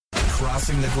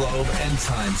crossing the globe and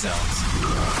time zones.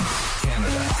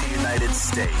 Canada, the United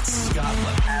States,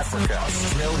 Scotland, Africa,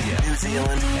 Australia, New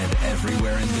Zealand, and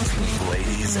everywhere in between.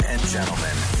 Ladies and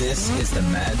gentlemen, this is the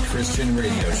Mad Christian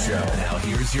Radio Show. Now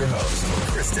here's your host,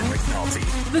 Kristen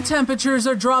McNulty. The temperatures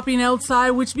are dropping outside,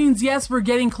 which means yes, we're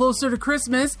getting closer to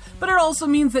Christmas, but it also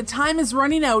means that time is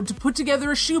running out to put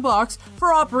together a shoebox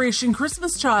for Operation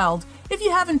Christmas Child. If you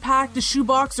haven't packed a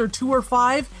shoebox or 2 or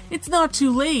 5, it's not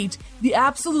too late. The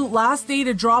absolute last day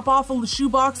to drop off a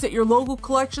shoebox at your local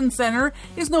collection center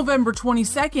is November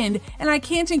 22nd, and I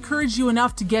can't encourage you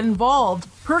enough to get involved.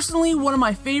 Personally, one of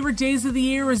my favorite days of the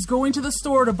year is going to the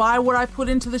store to buy what I put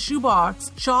into the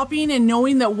shoebox. Shopping and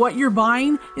knowing that what you're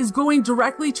buying is going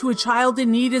directly to a child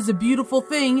in need is a beautiful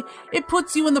thing. It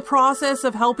puts you in the process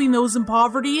of helping those in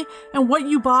poverty, and what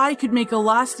you buy could make a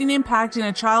lasting impact in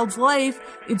a child's life.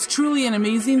 It's truly an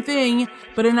amazing thing.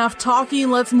 But enough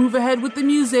talking, let's move ahead with the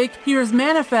music. Here's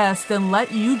Manifest and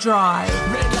Let You Drive.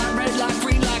 Red light,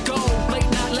 green light, go. Late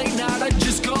night, I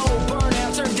just go. Burn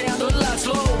out, turn down the lights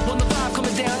low. When the vibe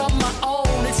coming down on my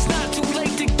own. It's not too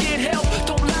late to get help.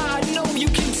 Don't lie, I know you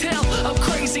can tell. I'm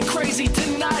crazy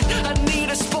tonight. I need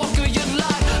a spark of your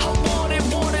light. I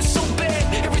want it so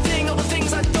bad. Everything, all the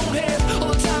things I don't have. All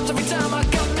the times, every time I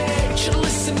got mad. Should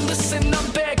listen,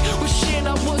 I'm back. Wishing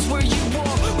I was where you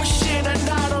are. Wishing I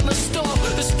died on the star.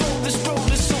 This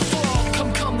road is so far.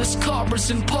 Come, this car is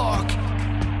in park.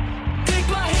 Take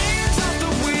my hands off the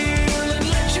wheel and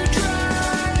let you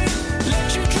drive.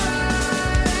 Let you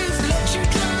drive, let you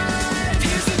drive.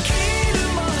 Here's the key to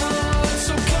my heart,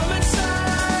 so come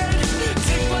inside.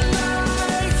 Take my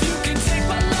life, you can take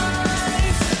my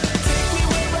life. Take me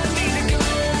where I need to go.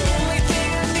 Only thing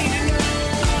I need to know,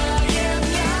 I am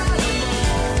not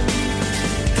alone.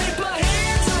 Take my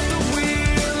hands off the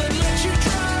wheel and let you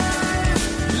drive.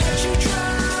 Let you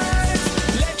drive,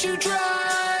 let you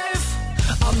drive.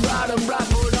 I'm right,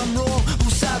 but I'm wrong.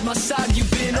 Whose side, my side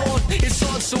you've been on? It's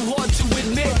hard, so hard to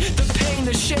admit the pain,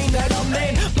 the shame that I'm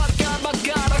in. My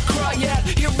God, I cry out.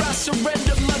 Here I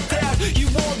surrender my doubt. You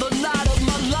are the light of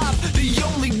my life, the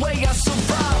only way I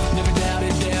survive. Never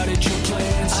doubted your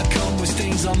plans. I come with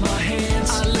stains on my hands.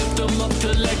 I lift them up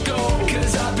to let go,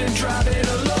 cause I've been driving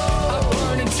alone. I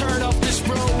burn and turn off this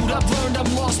road. I've learned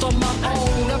I'm lost on my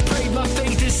own. I prayed my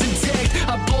faith is intact.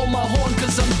 I blow my horn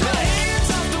cause I'm back. Hands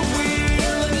off the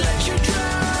wheel and let you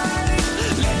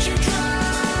drive. Let you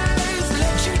drive,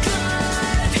 let you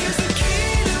drive. Here's the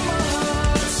key to my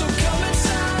heart, so come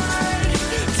inside.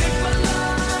 Take my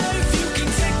life, you can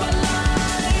take my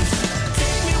life.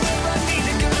 Take me where I need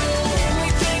to go.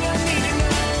 Only thing I need to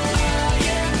know, I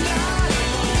am not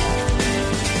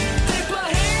alone. Take my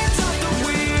hands off the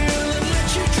wheel and let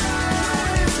you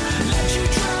drive. Let you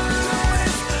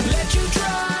drive, let you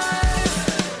drive.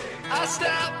 I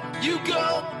stop, you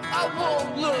go, I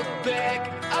won't look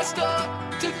back. I start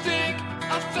to think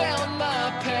I found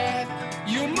my path.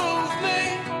 You move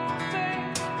me,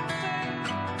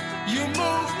 you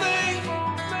move me.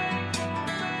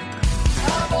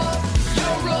 I'm off,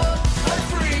 you're up, I'm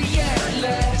free at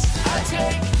last. I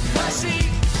take my seat,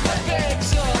 my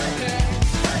bags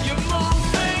unpacked. You move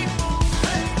me,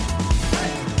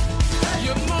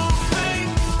 you move me.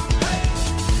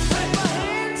 Take my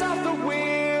hands off the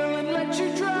wheel and let you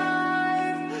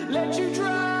drive. Let you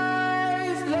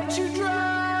drive, let you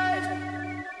drive.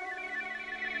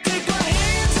 Take my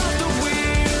hands off the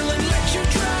wheel and let you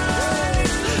drive.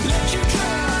 Let you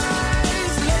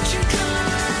drive, let you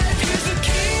drive. Here's the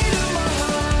key to my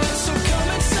heart, so come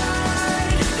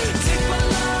inside. Take my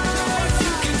life,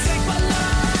 you can take my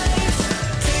life.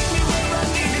 Take me where I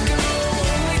need to go.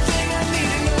 Only thing I need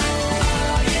to know,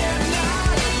 I am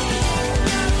not alone.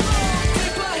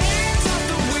 Take my hands off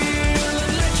the wheel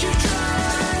and let you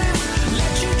drive.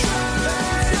 Let you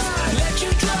drive, let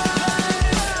you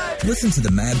drive. Listen to the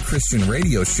Mad Christian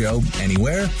Radio Show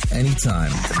anywhere,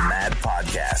 anytime. The Mad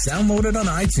Podcast. Download it on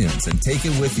iTunes and take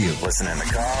it with you. Listen in the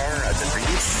car, at the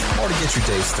beach, or to get your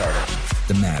day started.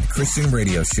 The Mad Christian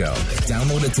Radio Show.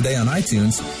 Download it today on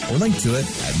iTunes or link to it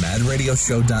at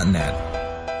madradioshow.net.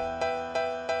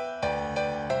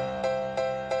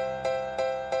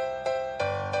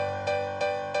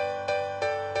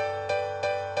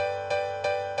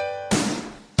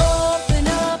 Open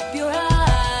up your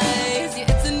eyes, yeah,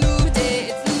 it's a new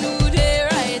day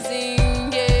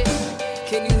rising, yeah.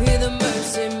 Can you hear the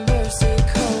mercy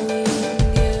calling you?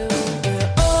 Yeah.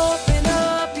 Open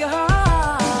up your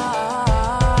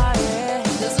heart, yeah.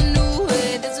 There's a new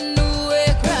way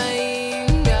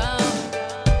crying down.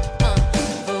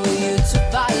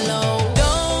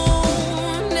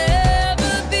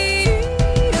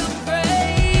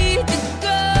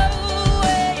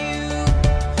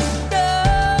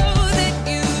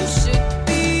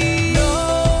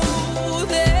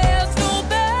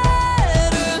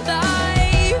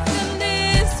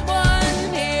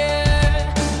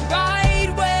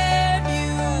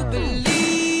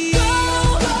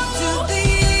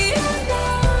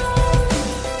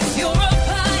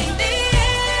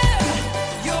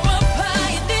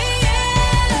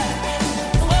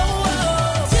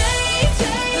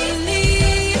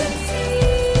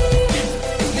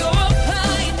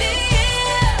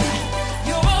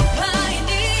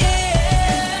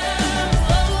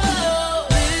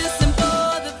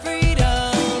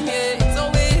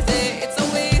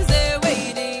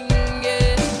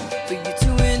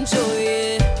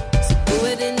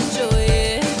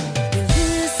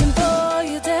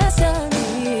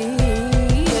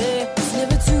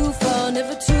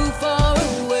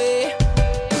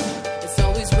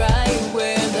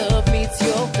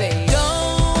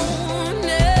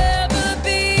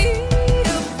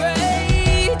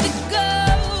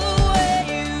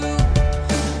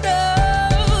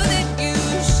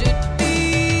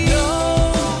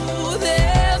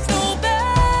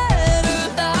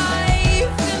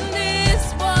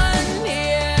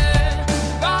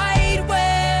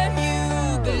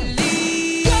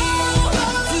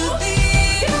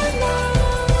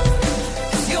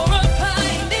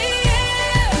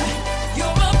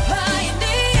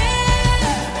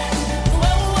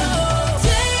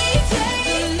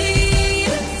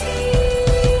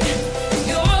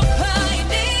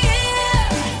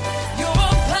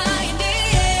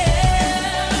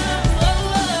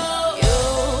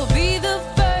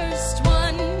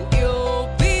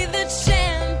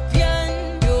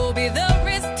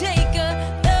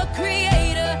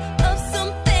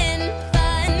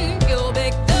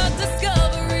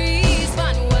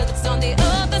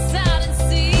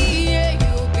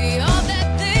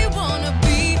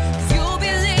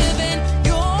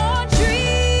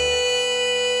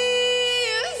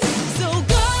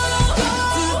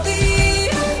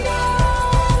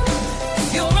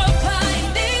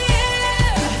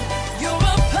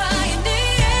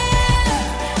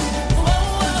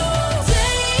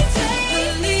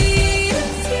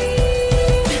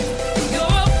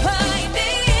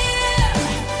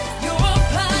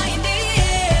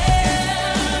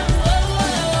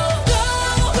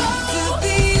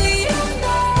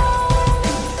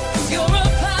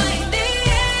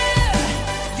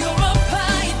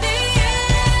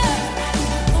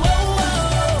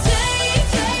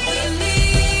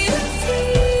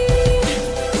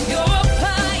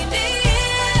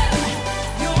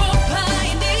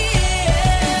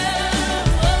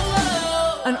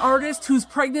 artist whose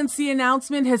pregnancy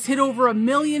announcement has hit over 1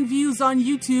 million views on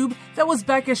YouTube. That was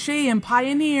Becca Shea and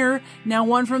Pioneer. Now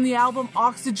one from the album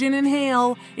Oxygen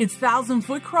Inhale. It's 1,000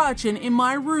 Foot Crutch and In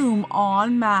My Room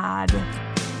on Mad.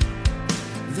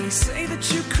 They say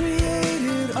that you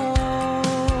created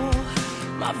all.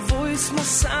 My voice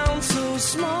must sound so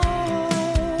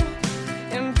small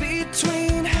in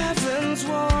between heaven's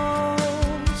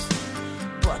walls.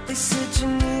 But they said you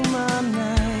knew my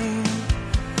name.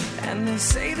 And they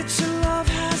say that your love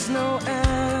has no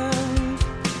end,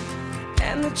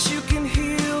 and that you can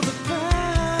heal the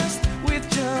past with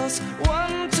just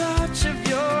one touch of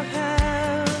your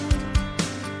hand.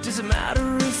 Does it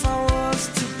matter if I was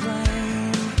to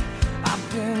blame? I've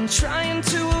been trying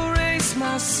to erase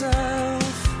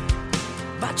myself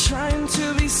by trying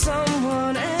to be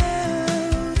someone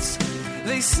else.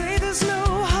 They say there's no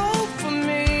hope for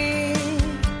me.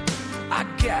 I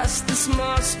guess this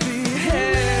must be hell.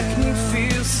 You make me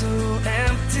feel so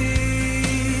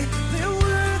empty. Their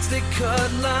words, they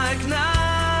cut like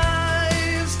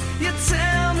knives. You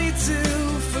tell me to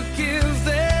forgive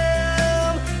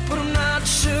them, but I'm not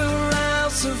sure I'll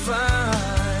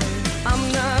survive. I'm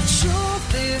not sure if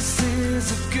this is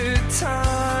a good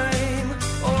time,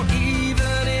 or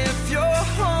even if you're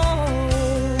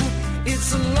home.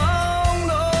 It's a long,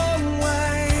 long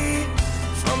way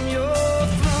from your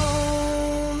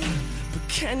throne. But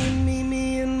can you meet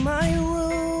me in my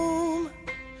room?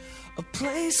 A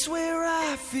place where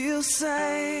I feel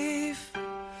safe.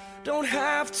 Don't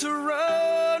have to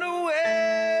run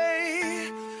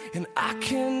away, and I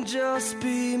can just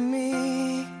be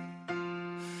me.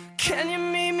 Can you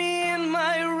meet me in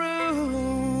my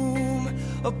room?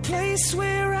 A place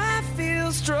where I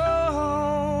feel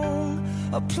strong,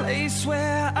 a place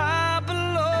where I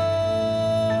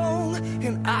belong,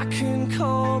 and I can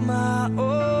call my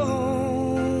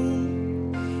own.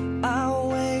 I'll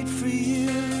wait for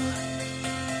you.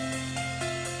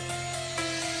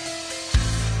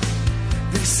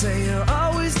 They say you're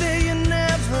always there, you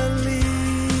never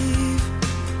leave,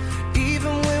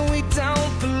 even when we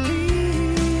don't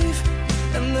believe.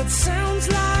 And that sounds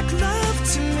like love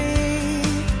to me.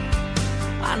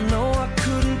 I know I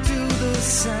couldn't do the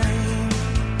same.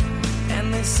 And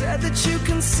they said that you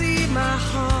can see my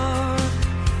heart,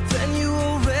 then you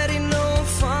already know I'm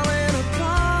falling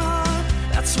apart.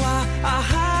 That's why I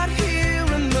hide here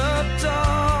in the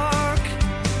dark,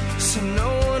 so no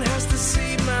one has to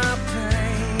see my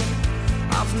pain.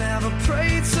 I've never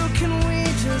prayed, so can we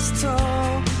just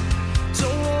talk?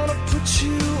 Don't wanna put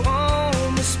you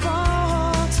on the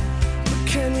spot, but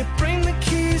can you bring the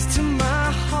keys to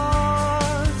my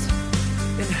heart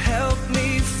and help me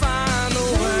find a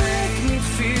way? They make me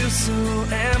feel so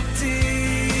empty.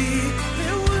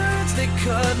 Their words, they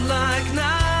cut like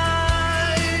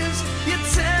knives. You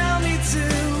tell me to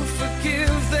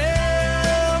forgive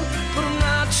them, but I'm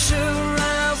not sure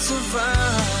I'll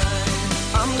survive.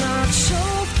 I'm not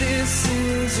sure if this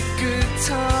is a good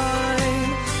time,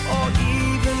 or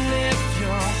even if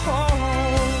you're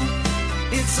home.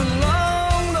 It's a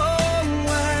long, long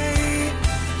way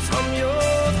from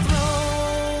your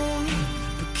throne.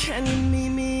 But can you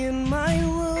meet me in my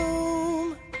room?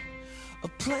 A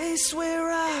place where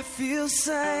I feel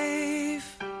safe.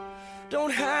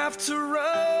 Don't have to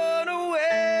run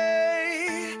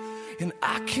away, and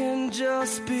I can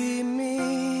just be me.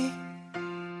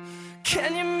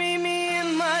 Can you meet me in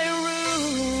my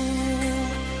room?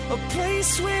 A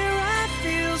place where I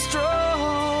feel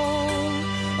strong,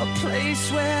 a place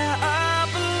where I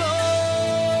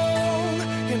belong,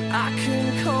 and I can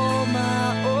call my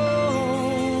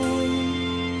own.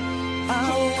 I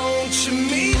want you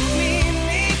meet me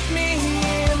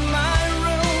in my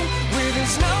room, where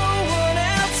there's no one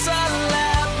else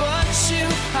alive but you.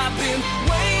 I've been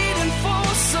waiting for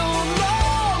so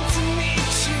long to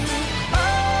meet you.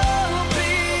 I'll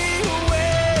be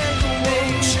where.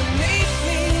 Won't you meet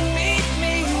me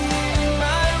in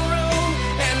my room?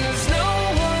 And there's no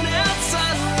one else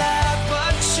alive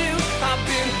but you. I've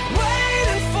been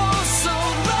waiting for so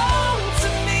long to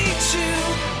meet you.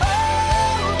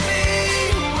 I'll be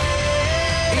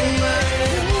where. In my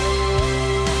room.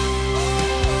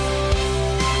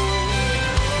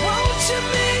 Won't you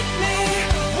meet me?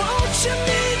 Won't you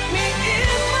meet me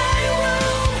in my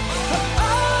room?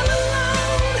 All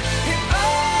alone, and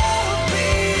I'll be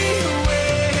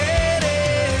waiting.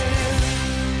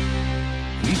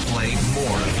 We play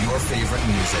more of your favorite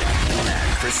music. Mad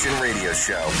Christian Radio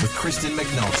Show with Kristen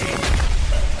McNulty.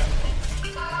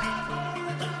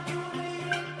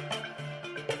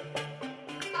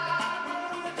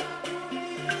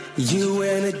 You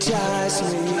energize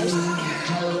me.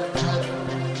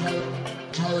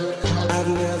 I've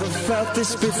never felt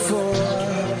this before.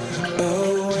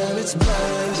 Oh, and it's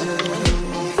blinding.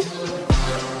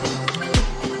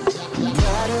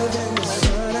 Brighter than the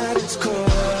sun at its core.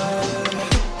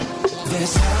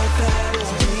 This heart that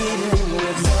is beating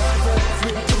with love that's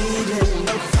repeating.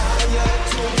 A fire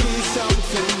to be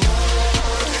something more.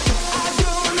 I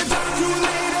go in the dark to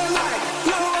late at night.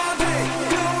 Glow all day,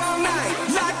 glow all night.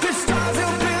 Like the stars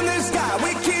up in the sky.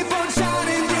 We keep on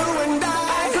shining, you and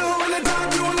I. Go in the dark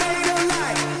to late at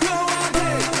night. Glow all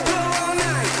day, glow all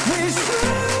night. We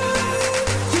shine,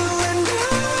 you and I.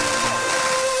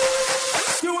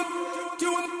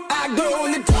 I go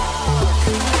in the dark.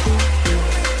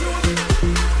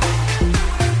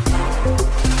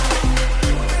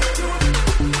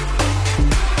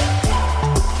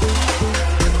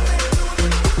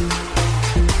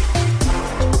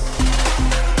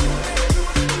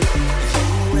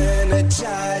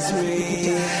 Energize me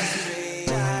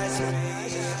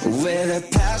with a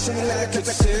passion that could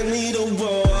send me to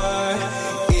war,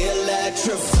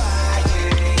 electrifying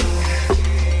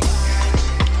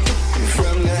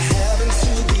from the heavens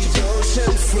to the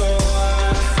ocean floor.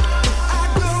 I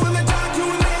glow in the dark, you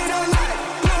late all night,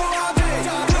 glow all day,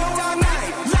 glow all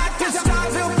night, like the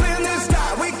stars up in the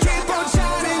sky. We keep on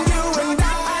shining, you and I.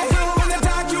 Glow in the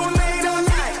dark, you late all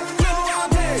night, glow all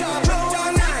day, glow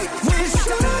all night. We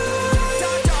shine.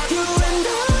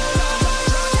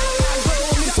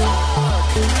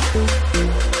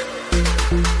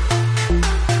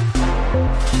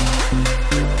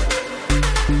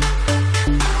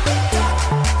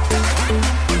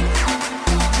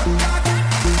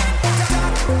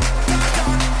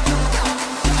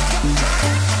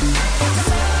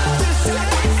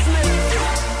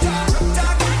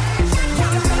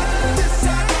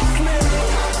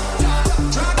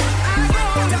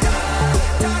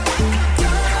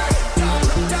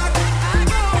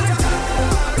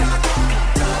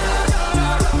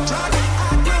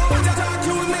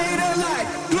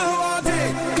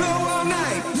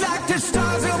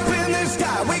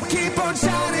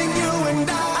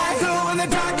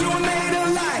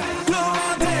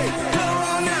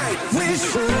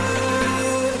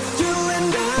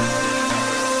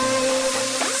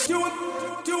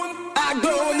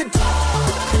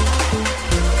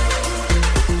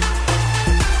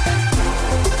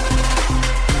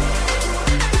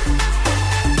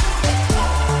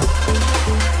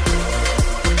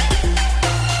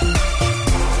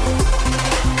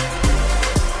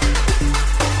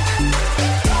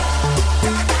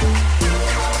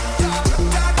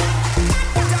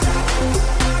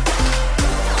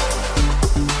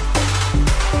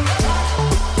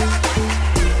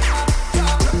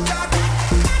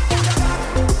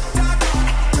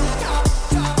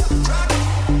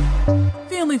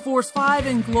 Force 5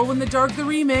 and Glow in the Dark the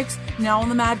remix. Now on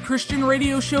the Mad Christian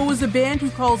Radio Show is a band who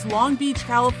calls Long Beach,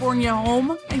 California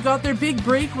home and got their big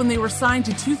break when they were signed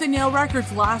to Tooth and Nail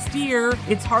Records last year.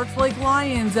 It's Hearts Like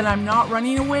Lions and I'm Not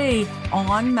Running Away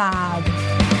on Mad.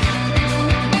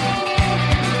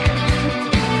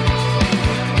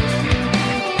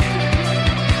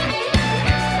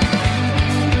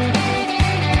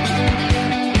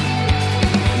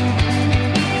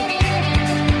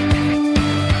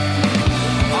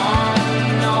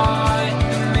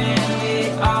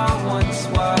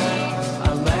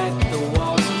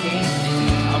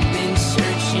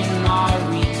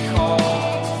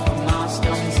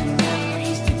 Milestones and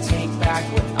memories to take back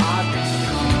what I've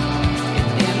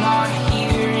become.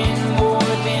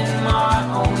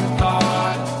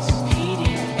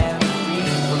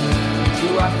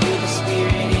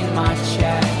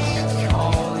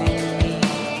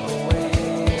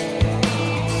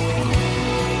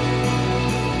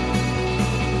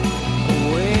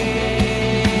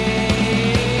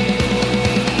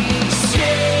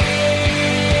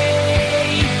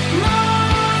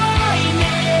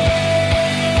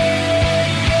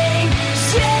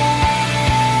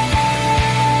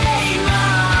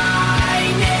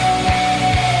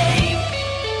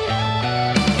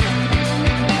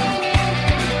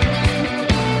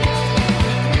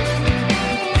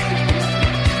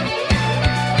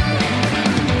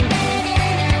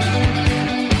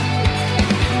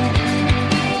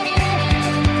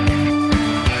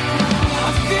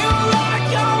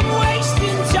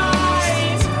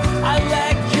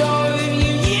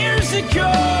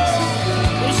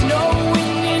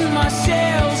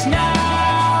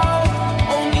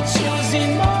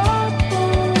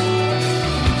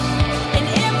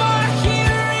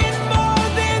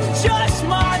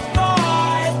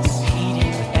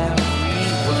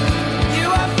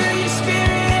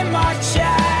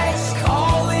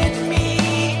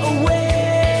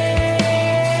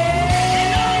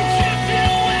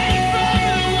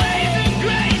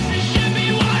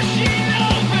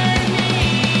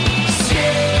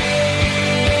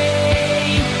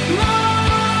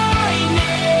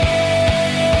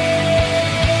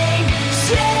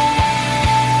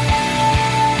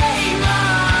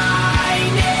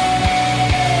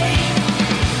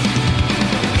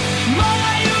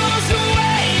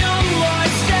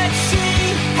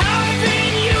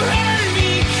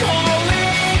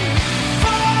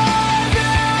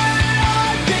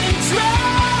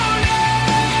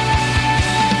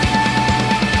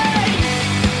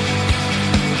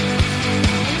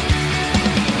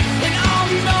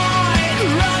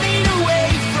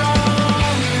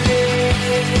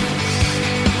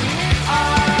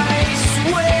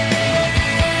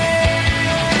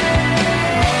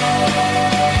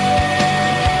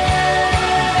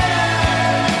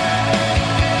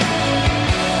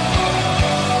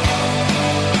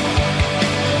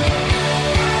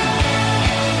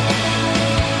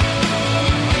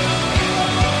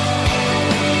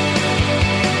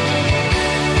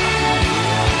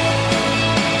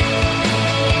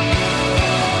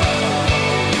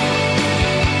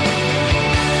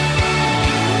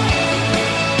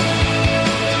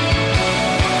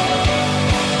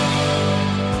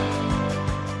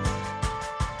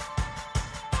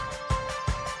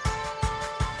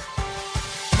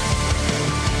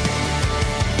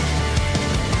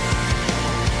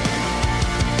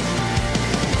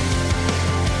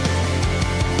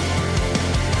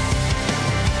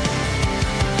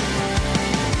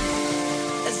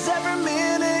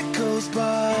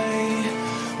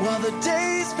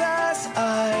 days pass,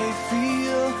 I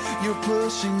feel you're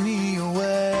pushing me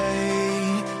away.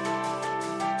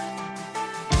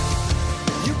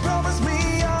 You promised me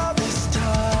all this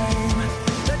time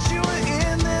that you were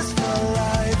in this for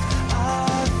life. I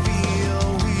feel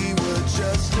we were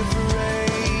just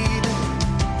afraid,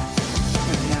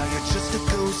 but now you're just a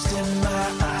ghost in my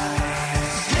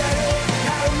eyes. Get it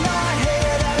out of my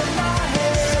head, out of my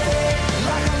head.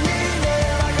 Like I mean it,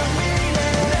 like I mean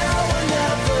it. Now or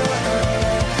never.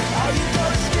 Are you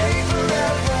gonna stay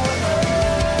forever?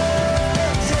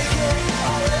 Take it,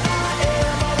 all that I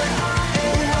am, all that I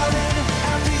am. Running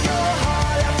after your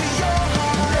heart, after your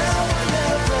heart. Now or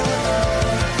never.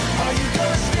 Are you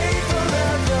gonna stay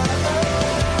forever?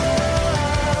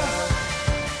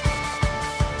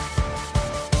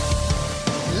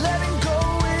 Letting go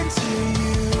into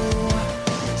you,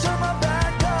 turn my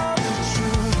back on the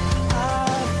truth. I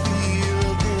feel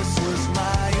this was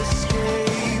my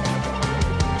escape,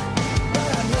 but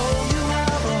I know you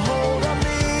have a hold on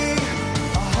me.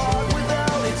 A heart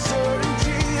without its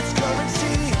certainty, its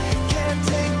currency. Can't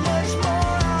take much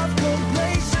more of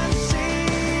complacency.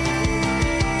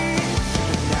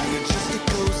 But now you're just a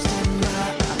ghost in my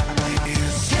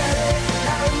eyes. Get it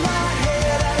out of my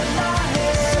head, out of my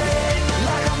head.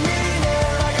 Like I mean it,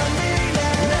 like I mean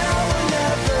it. Now or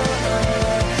never.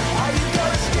 Are you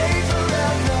gonna stay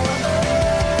forever?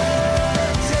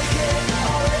 Take it,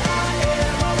 all that I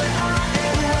am, all that I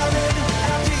am. Running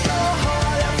after your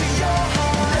heart, after your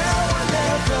heart. Now or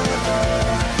never.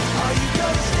 Are you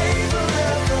gonna stay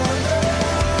forever?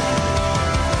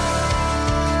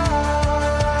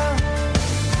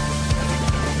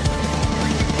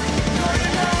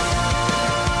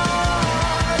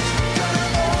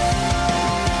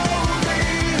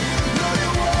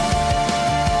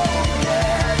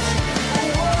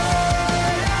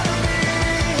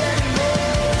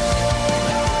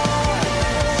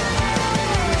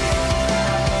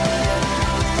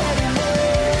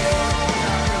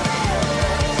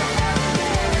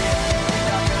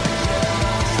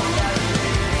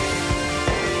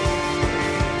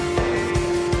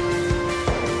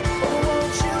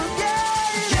 Won't you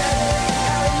get it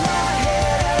out of my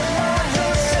head, out of my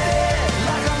head?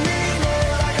 Like I mean it,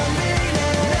 like I mean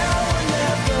it. Now or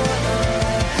never.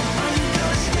 Are you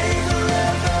gonna stay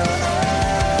forever?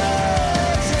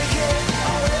 Take it,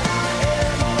 all that I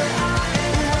am, all that I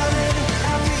am. Running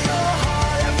after your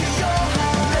heart, after your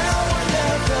heart. Now or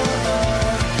never.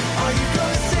 Are you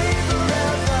gonna stay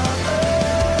forever?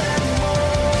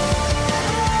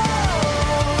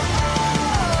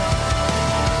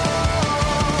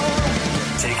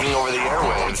 Taking over the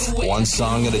airwaves, one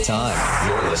song at a time.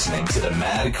 You're listening to the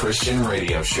Mad Christian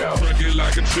Radio Show Break it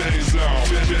like a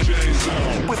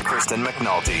chainsaw. with Kristen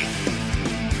McNulty.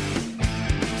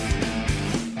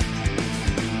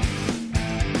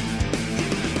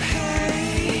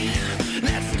 Hey,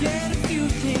 let's get a few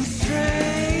things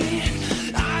straight.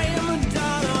 I am a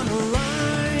dot on a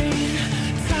line.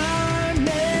 Time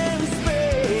and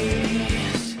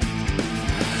space.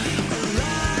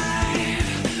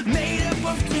 Alive, made up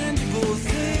of tangible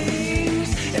things.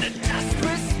 And a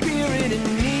desperate spirit in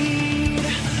need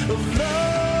of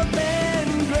love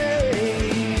and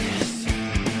grace.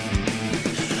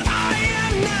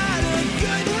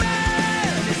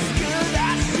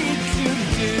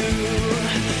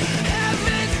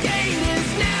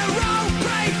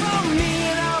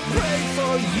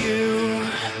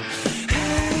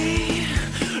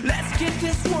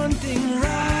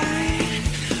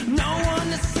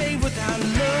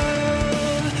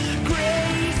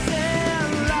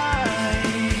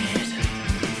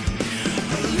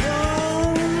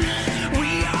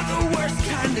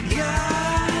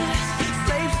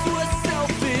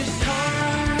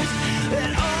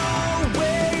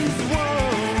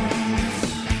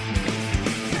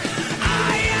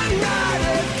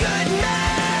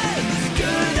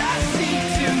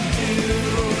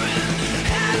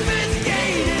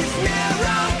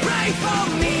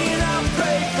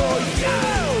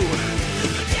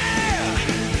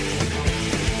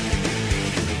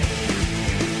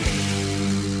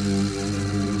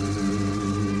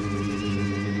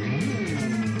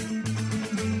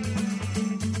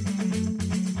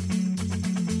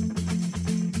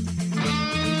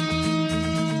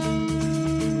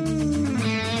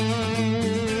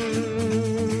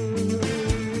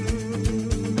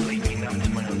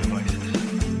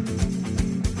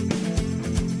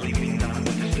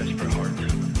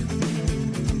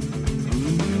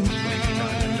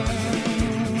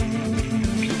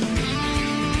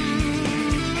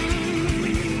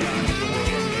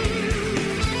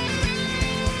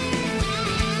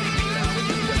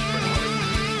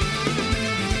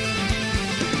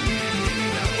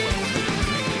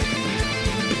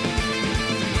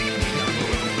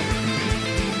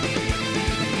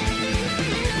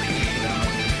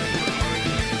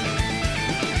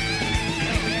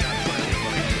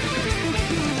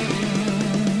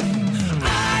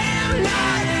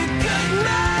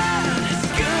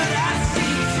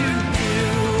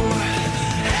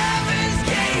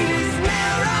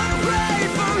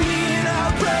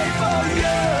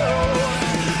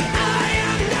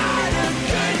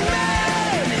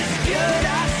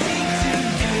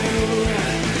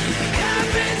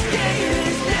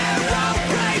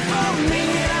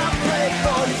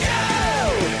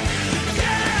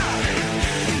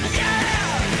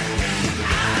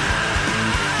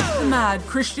 Mad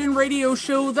Christian Radio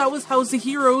Show. That was House of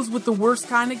Heroes with the Worst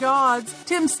Kind of Gods.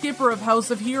 Tim Skipper of House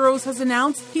of Heroes has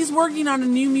announced he's working on a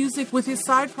new music with his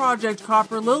side project,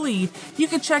 Copper Lily. You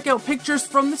can check out pictures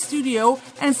from the studio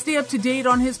and stay up to date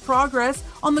on his progress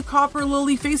on the Copper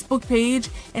Lily Facebook page.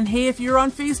 And hey, if you're on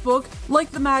Facebook,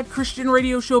 like the Mad Christian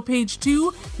Radio Show page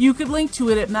too, you could link to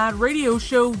it at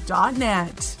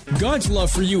madradioshow.net. God's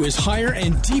love for you is higher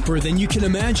and deeper than you can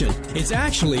imagine. It's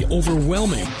actually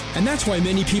overwhelming. And that's why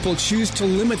many people choose to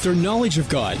limit their knowledge of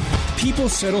God. People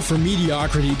settle for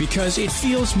mediocrity because it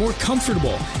feels more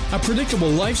comfortable. A predictable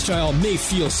lifestyle may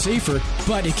feel safer,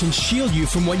 but it can shield you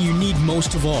from what you need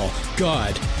most of all,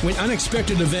 God. When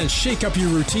unexpected events shake up your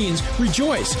routines,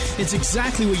 rejoice. It's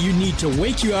exactly what you need to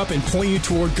wake you up and point you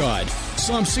toward God.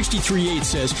 Psalm 63:8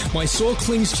 says, "My soul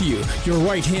clings to you, your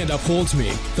right hand upholds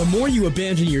me." The more you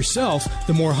abandon yourself,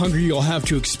 the more hungry you'll have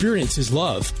to experience His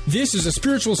love. This is a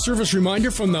spiritual service reminder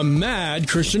from the Mad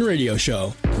Christian Radio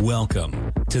Show.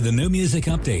 Welcome to the New Music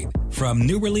Update from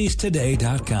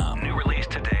NewReleaseToday.com.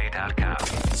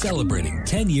 Celebrating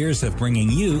 10 years of bringing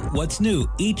you what's new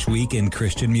each week in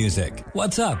Christian music.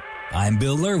 What's up? I'm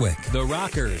Bill Lerwick. The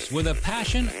Rockers with a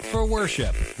passion for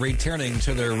worship, returning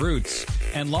to their roots.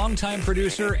 And longtime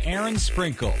producer Aaron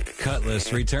Sprinkle.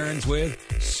 Cutlass returns with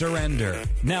Surrender,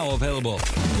 now available.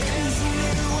 There's a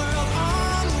new world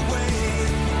on the way.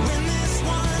 When this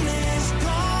one is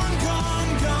gone,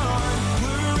 gone, gone,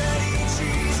 we're ready,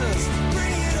 Jesus.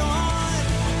 Bring it on,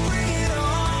 bring it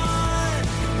on.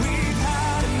 We've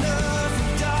had enough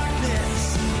of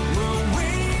darkness. We're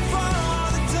waiting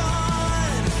for the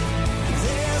dawn.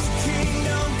 There's a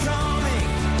kingdom coming.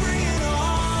 Bring it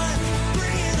on,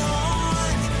 bring it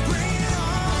on, bring it on.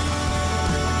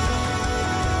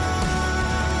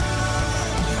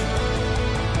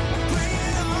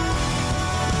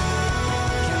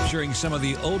 Capturing some of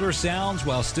the older sounds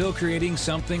while still creating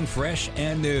something fresh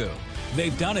and new.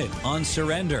 They've done it on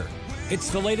Surrender. It's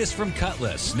the latest from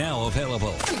Cutlass, now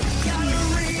available. Gotta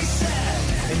reset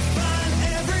and find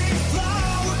every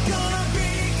flaw. We're gonna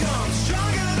become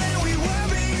stronger than we were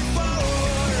before.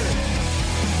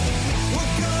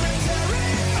 We're gonna tear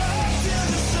it up till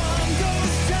the sun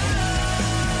goes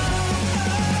down.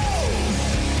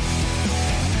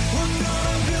 We're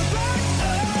gonna build back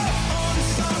up on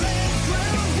solid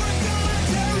ground. We're gonna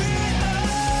tear it up.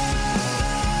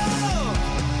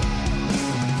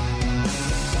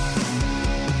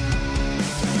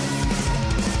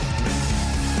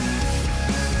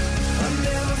 I've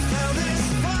never felt this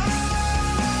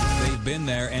far. They've been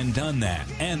there and done that,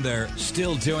 and they're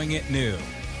still doing it new.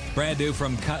 Brand new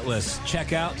from Cutlass.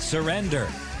 Check out Surrender,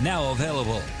 now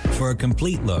available. For a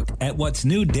complete look at what's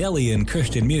new daily in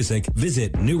Christian music,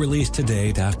 visit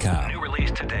NewReleaseToday.com.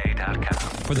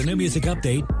 For the New Music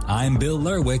Update, I'm Bill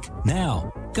Lerwick.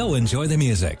 Now, go enjoy the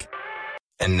music.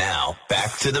 And now,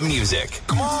 back to the music.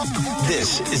 Come on.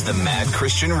 This is the Mad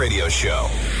Christian Radio Show.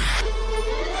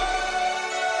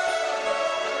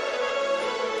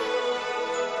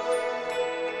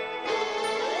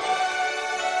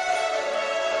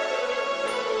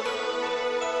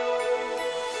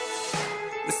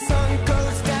 The sun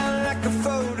goes down like a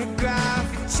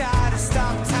photograph. You try to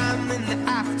stop time in the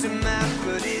aftermath,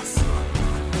 but it's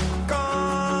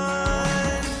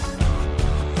gone,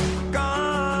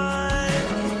 gone.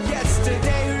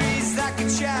 Yesterday reads like a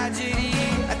tragedy.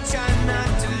 I try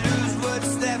not to lose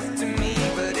what's left to me,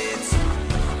 but it's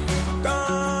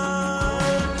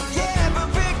gone. Yeah, but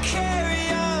we carry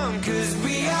on, 'cause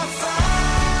we are fine.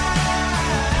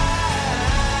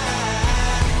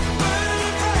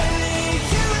 Burning brightly,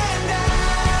 you and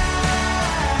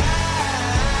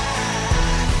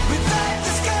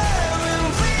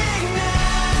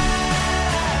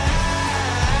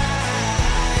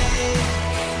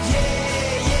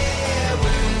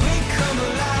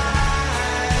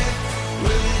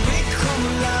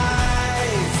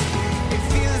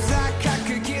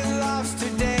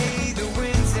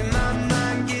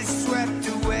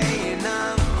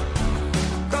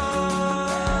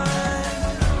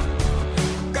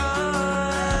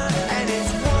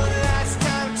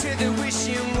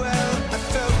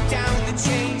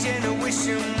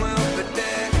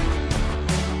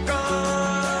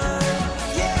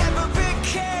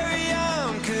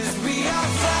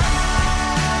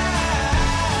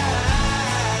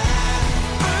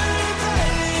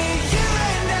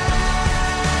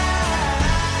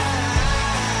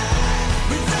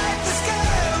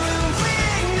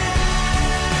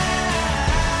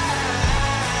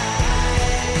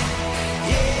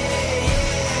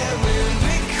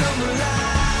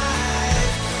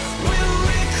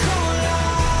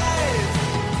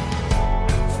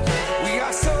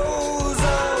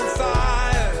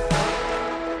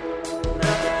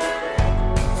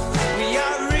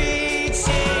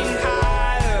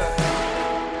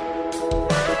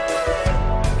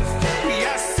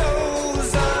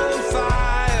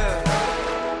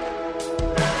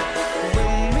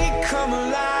come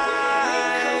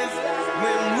alive,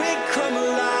 when we come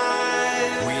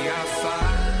alive, we are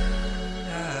fire,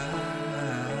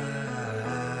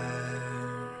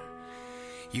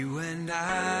 you and I.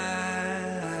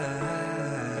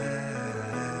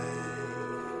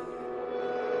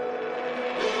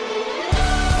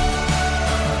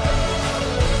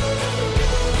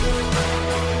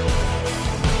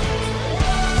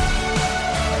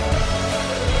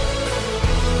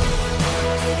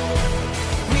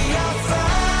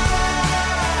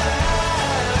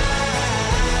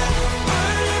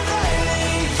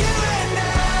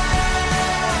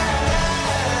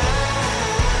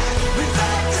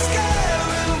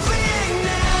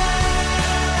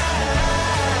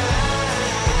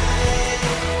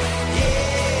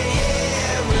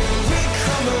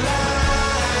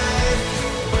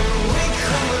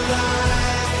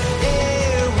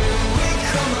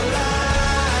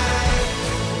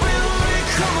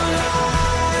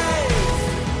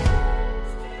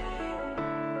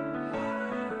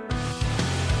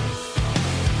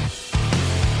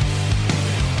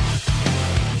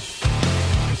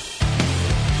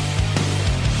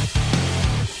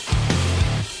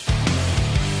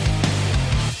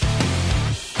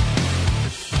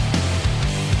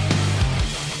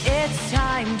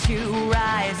 To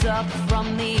rise up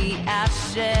from the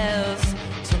ashes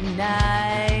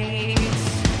tonight.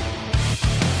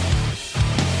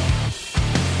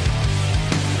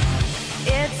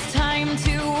 It's time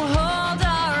to hold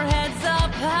our heads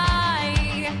up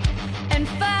high and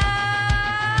fight.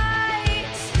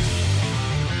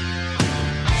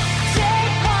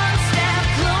 Take one step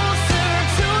closer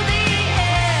to the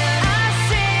end. I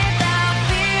see the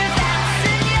fear that's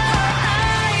in your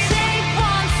eyes. Take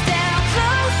one step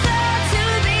closer to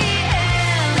the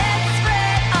end. Let's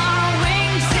spread our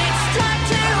wings. It's time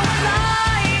to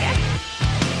fly.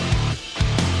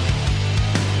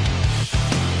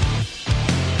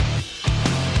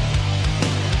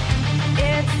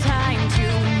 It's time to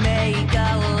make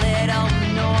a little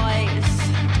noise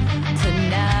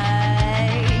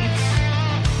tonight.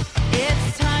 It's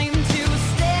time to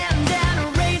stand and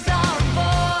raise our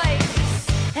voice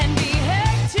and be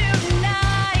heard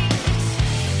tonight.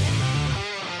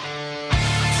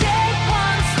 Take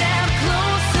one step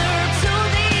closer to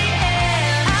the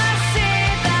end. I see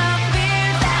the fear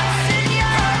that's in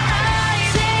your eyes.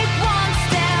 Take one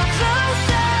step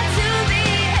closer to the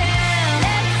end.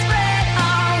 Let's spread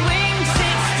our wings.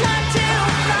 It's time to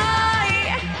fly.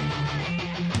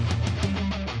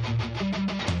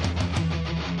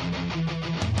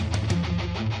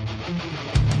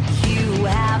 You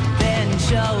have been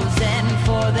chosen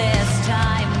for this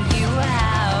time. You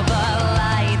have a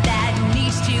light that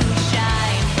needs to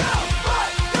shine.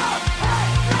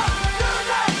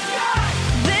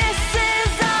 This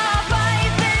is our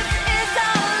fight. This is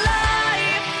our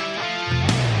life.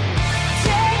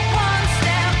 Take one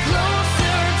step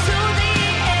closer to the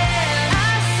end.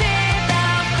 I see the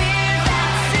fear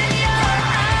that's in your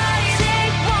eyes.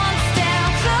 Take one step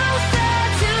closer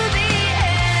to the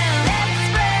end. Let's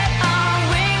spread our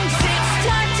wings. It's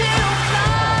time to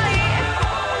fly.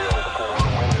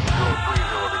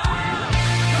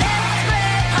 Let's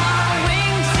spread our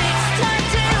wings. It's time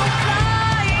to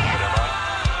fly.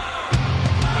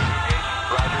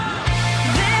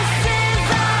 This is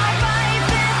our fight.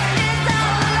 This is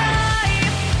our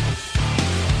life.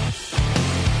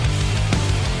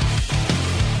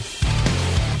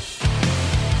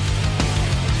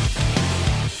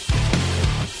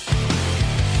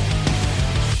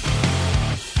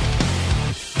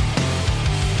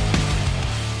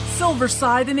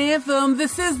 Silverside and Anthem.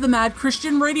 This is the Mad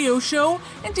Christian Radio Show.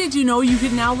 And did you know you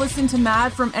can now listen to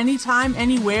Mad from anytime,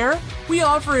 anywhere? We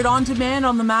offer it on demand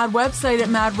on the Mad website at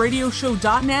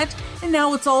madradioshow.net. And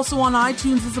now it's also on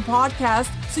iTunes as a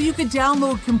podcast, so you can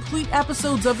download complete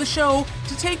episodes of the show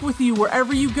to take with you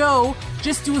wherever you go.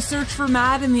 Just do a search for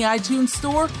Mad in the iTunes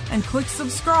store and click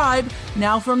subscribe.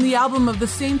 Now from the album of the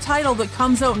same title that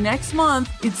comes out next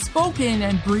month, it's Spoken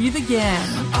and Breathe Again.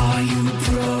 Are you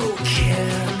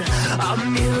broken? A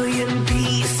million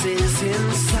pieces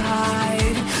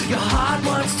inside. Your heart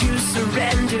wants to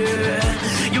surrender.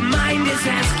 Your mind is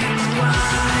asking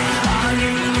why. Are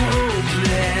you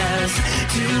hopeless?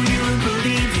 Do you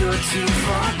believe you're too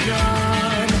far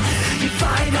gone? You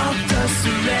fight off the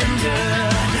surrender,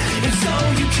 and so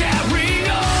you carry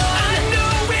on. I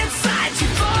know inside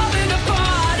you're falling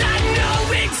apart. I know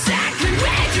exactly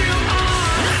where you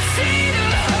are. I see the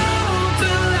hope,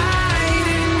 the light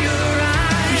in your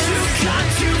eyes. You've come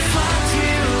too far to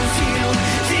feel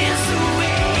this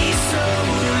way, so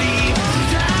leave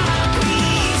the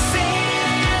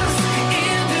pieces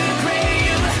in the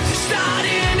grave,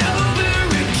 starting over.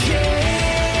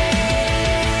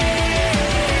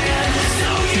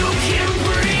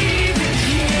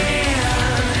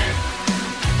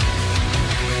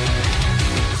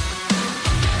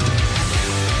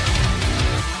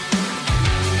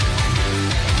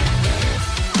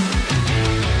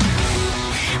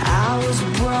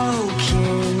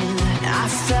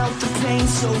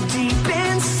 so deep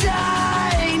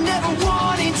inside, never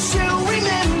wanted to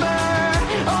remember,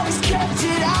 always kept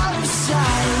it out of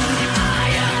sight. I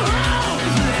am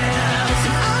hopeless,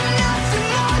 I'm nothing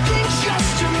more than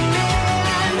just a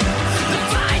man. The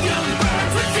fire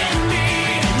burns within me,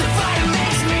 the fire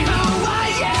makes me who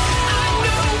I am. I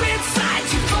know inside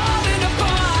you're falling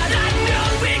apart, I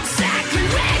know exactly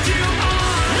where you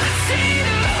are. I see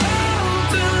the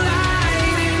hope, the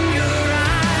light in your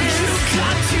eyes. You've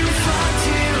come too far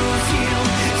to feel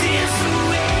this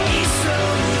way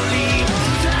slowly.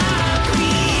 The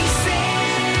pieces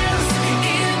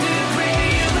in the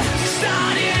grave,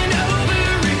 starting over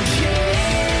again,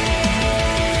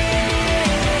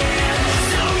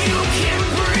 so you can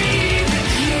breathe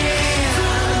again.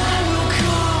 The light will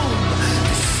come,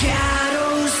 the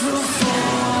shadows will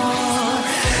fall.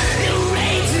 It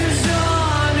rages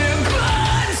on and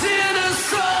burns in a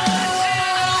soul.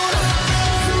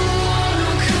 The one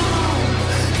will come,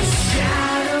 the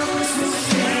shadows will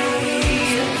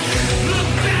fade. Look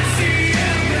past the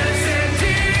embers and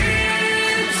into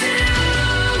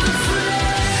the flame.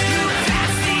 Look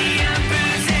past the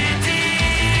embers and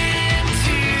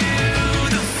into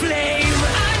the flame.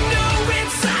 I know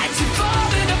inside you're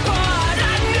falling apart,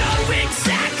 I know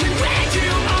exactly where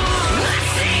you are. I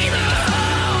see the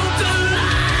hope, the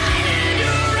light in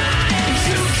your eyes.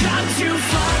 You've come too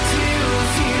far to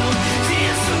feel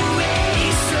this way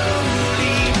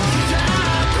slowly. The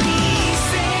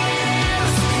pieces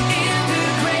in the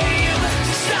grave,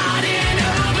 starting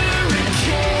over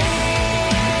again,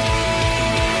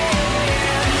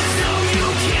 so you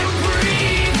can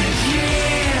breathe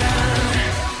again.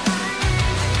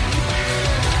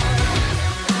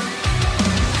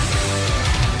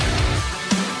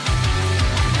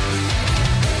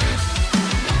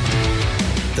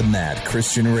 The Mad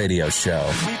Christian Radio Show.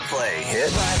 We play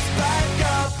hit Back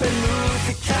up and lose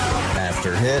the count.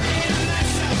 after hit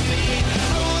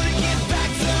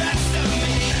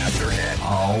after hit.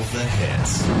 All the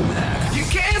hits. Mad. You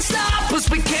can't stop us,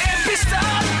 we can't be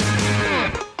stopped.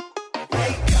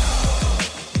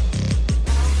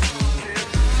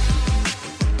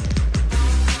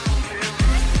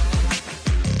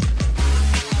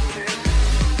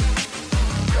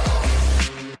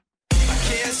 I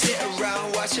can't sit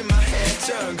around watching my hair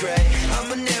turn gray.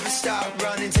 I'ma never stop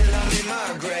running till I'm in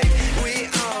my grave. We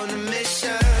on a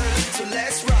mission, so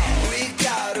let's roll. We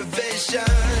got a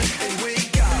vision, and we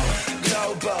go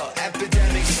global.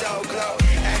 Epidemic so glow.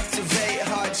 Activate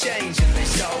hard change and they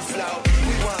so flow.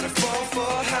 We want a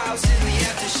 4-4 house in the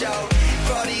after show.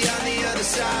 Party on the other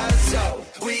side, so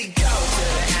we go to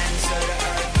the ends of the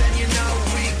earth. Then you know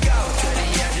we go to the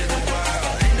edge of the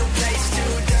world. Ain't no place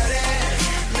too dirty,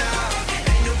 no.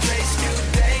 Ain't no place too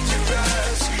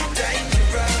dangerous,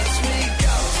 dangerous. We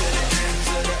go to the ends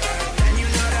of the earth. And you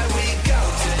know that we go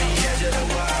to the edge of the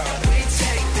world. We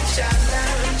take the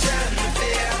challenge and the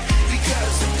fear,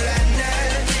 because the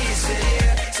planet needs it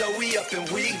here. So we up and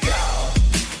we go.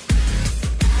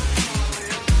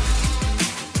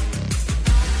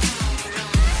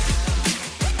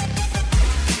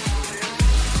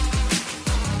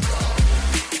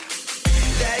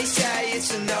 They say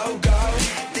it's a no-go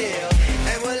deal,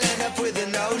 and we'll end up with a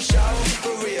no-show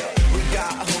for real. We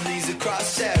got homies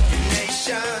across every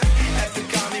nation, epic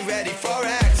army ready for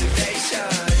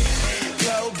activation.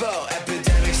 Global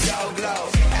epidemic so glow.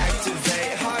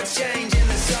 Activate heart change in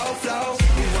the soul flow.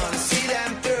 We wanna see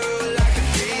them through like a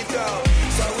free throw,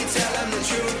 so we tell them the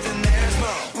truth and there's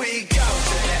more. We go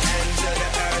to the ends of the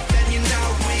earth, and you know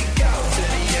we go to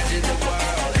the edge of the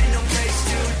world. Ain't no place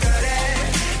too dirty,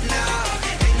 no.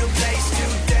 Ain't no place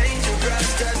too dangerous.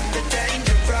 Doesn't the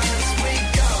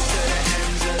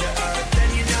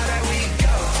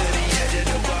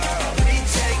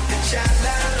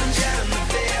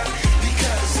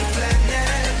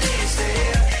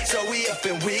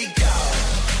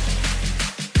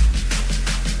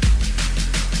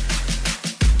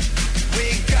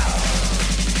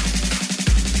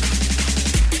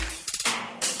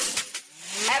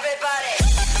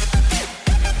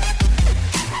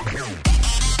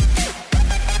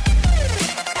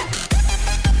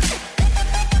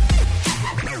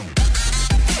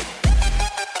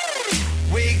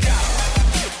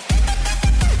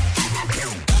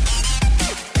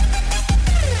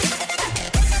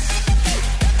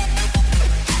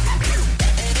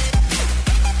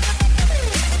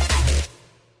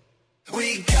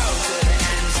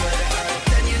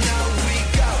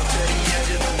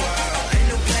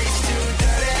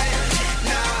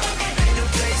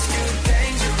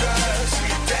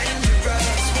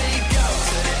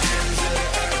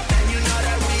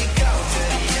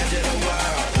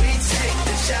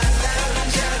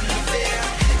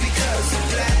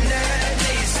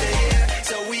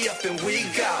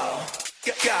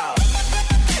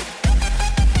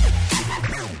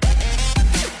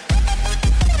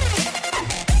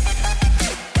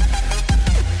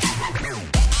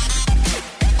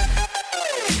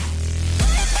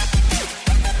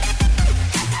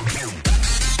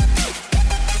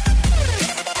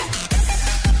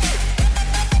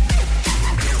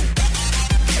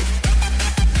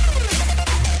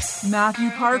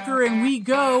Matthew Parker and We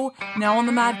Go. Now on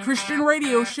the Mad Christian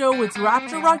Radio Show, it's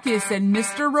Raptor Ruckus and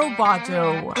Mr.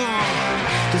 Roboto.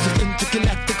 This is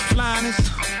intergalactic flyness.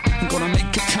 I'm gonna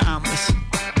make it timeless.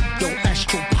 Yo,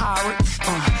 astro pirates,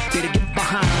 they to get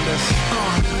behind us.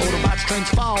 Autobots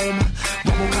transform.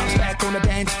 Robocop's back on the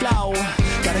dance floor.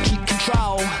 Gotta keep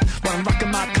control while I'm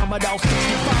rocking my Commodore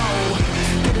 64.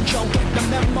 Didn't you get the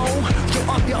memo?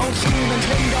 Throw up your own screen and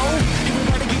Nintendo.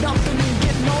 Everybody get up and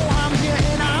get no. I'm here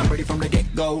and I'm ready from the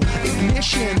get-go.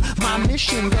 Ignition, my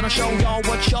mission. Gonna show y'all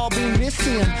what y'all been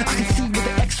missing. I can see with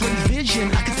the X-ray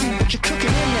vision. I can see what you're cooking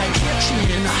in that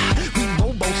kitchen. We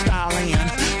robo-styling.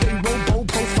 They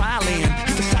robo-profiling.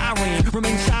 Hit the siren,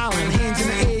 remain silent. Hands in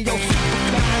the air, yo, super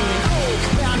flying. Oh,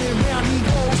 round and round he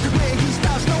goes. Where he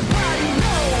stops, nobody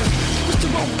knows. Mr.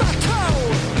 Roboto.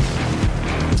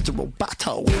 Mr.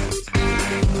 Roboto.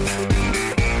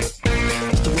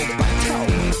 Mr. Roboto.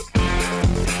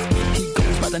 He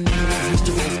goes by the name of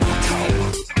Mr. Roboto.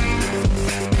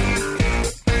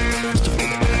 Mr.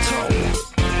 Roboto.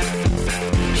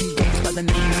 He goes by the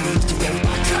name of Mr.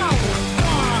 Roboto.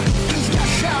 He's got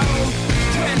show.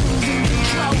 When losing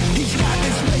control. He's got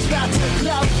this place about to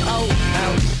blow. Oh,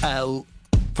 oh, oh.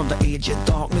 From the edge of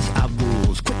darkness I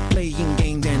rules. Quit playing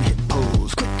games and hit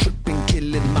pose. Quit tripping,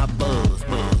 killing my buzz,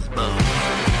 buzz, buzz.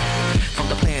 From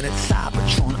the planet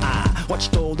Cybertron I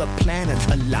watched all the planets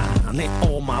align. Let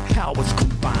all my powers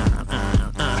combine.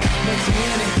 Next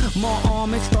minute, my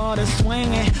arm it started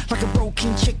swinging like a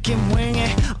broken chicken wing.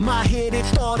 My head it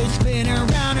started spinning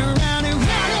round and round and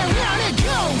round and round it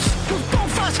goes. With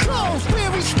both eyes closed,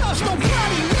 where he stops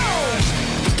nobody knows.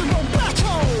 Mr.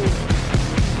 Roboto.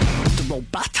 Mr.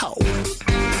 Roboto.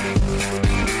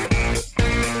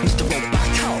 Mr.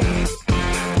 Roboto.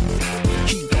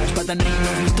 He goes by the name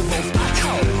of Mr.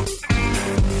 Roboto.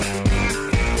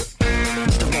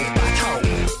 Mr. Roboto.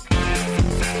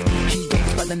 He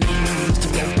goes by the name of Mr.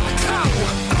 Roboto.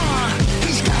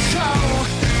 He's got soul.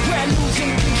 We're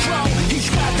losing control. He's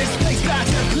got this place about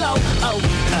to blow. Oh,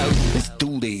 oh, let's do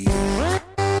this.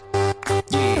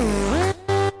 Yeah.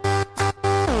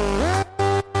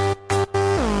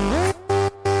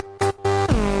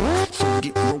 So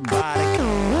get robotic.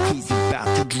 He's about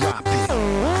to drop it.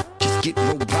 Just get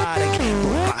robotic.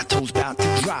 Roboto's about to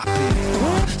drop it.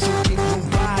 So get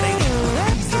robotic.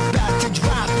 He's about to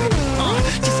drop it.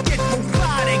 Just get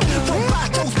robotic.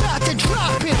 Roboto's about to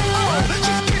drop it.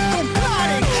 Just get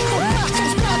robotic.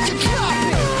 Roboto's about to drop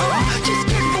it. Just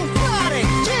get robotic.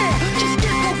 Yeah, just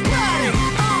get robotic.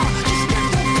 Just get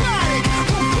robotic.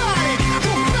 Robotic.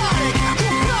 Robotic.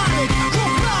 Robotic.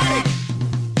 Robotic.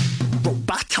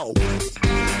 Roboto.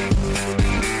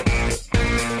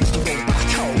 Mr.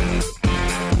 Roboto.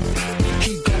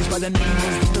 He goes by the name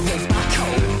of Mr. Roboto.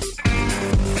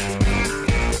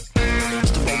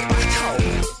 Mr. Roboto.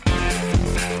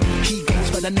 He goes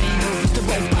by the name of Mr.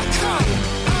 Roboto.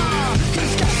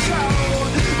 He's got soul.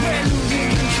 We're losing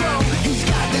control. He's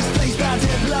got this place about to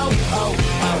blow. Oh,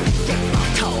 oh,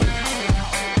 Roboto.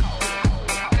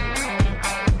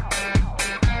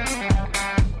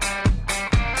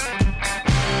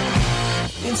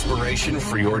 Inspiration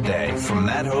for your day from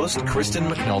Mad host Kristen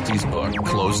McNulty's book,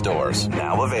 Closed Doors,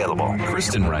 now available.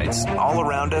 Kristen writes, all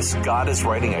around us, God is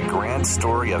writing a grand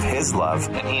story of his love,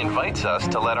 and he invites us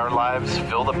to let our lives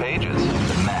fill the pages.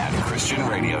 The Mad Christian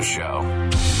Radio Show.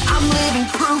 I'm living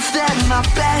proof that my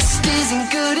best isn't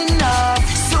good enough.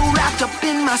 So wrapped up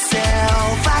in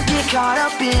myself, I get caught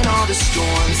up in all the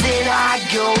storms that I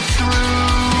go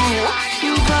through.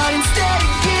 But instead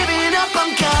of giving up,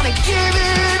 I'm gonna give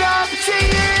it up to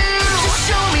you.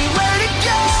 Just show me where to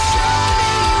go.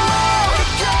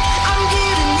 I'm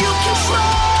giving you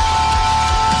control.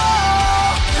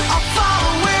 I'll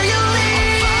follow where you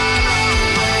lead.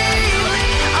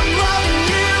 I'm loving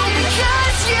you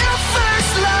because you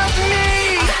first loved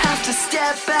me. I have to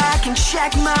step back and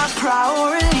check my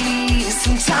priorities.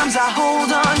 Sometimes I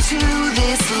hold on to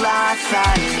this life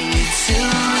I need to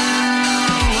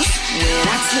lose. When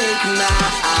I take my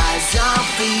eyes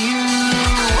off of you,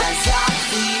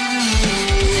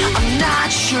 I'm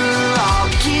not sure I'll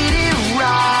get it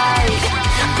right,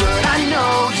 but I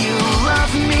know you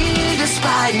love me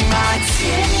despite my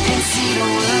tendency to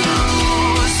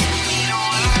lose.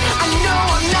 I know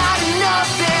I'm not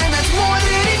enough, and that's more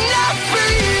than enough for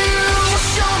you. Just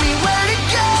show me where to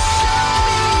go.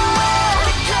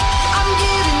 I'm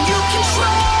giving you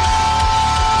control.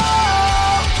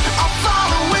 I'll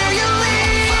follow where you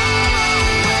lead.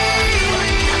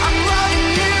 I'm loving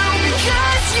you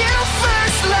because you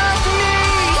first loved me.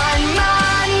 On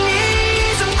my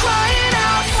knees, I'm crying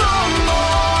out for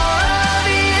more of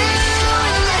you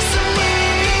and less of me.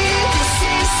 This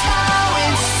is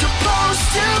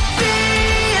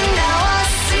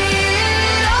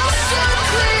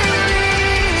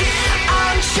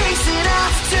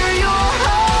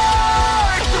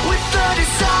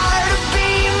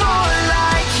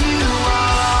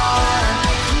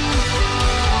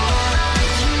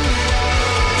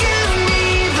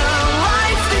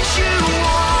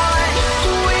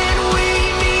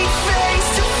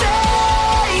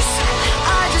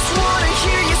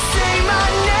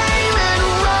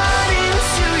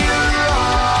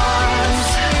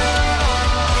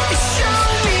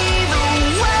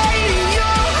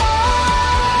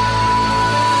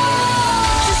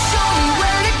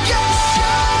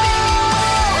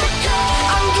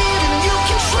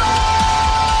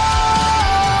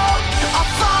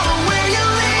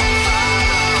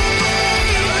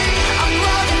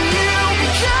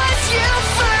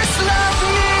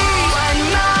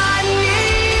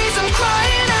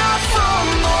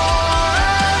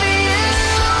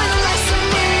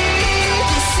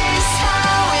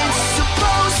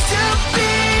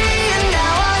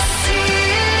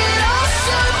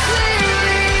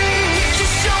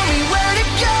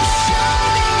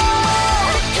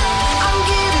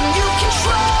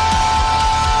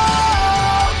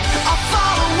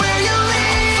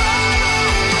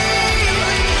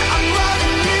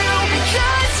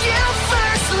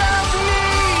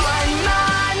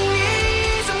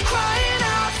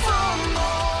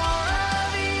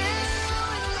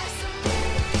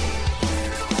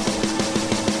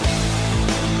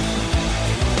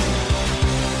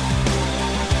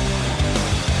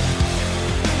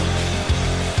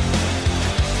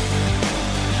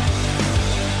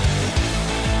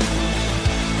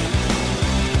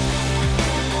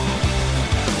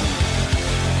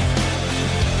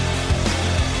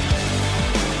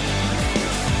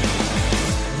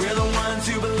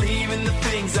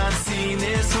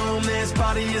this home, this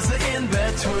body is the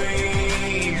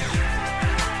in-between.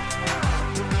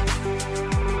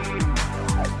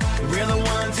 We're the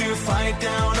ones who fight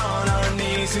down on our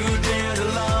knees, who dare to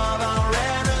love our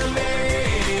enemies.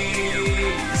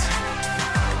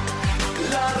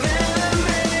 Love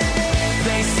enemies.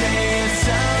 They say it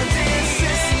sounds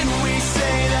insane. We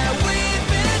say that we've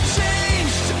been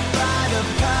changed by the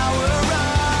power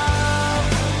of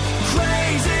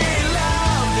crazy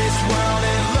love. This world,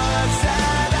 it looks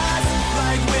at us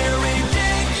like we're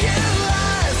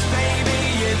ridiculous. Baby,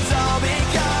 it's all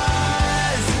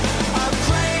because of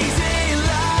crazy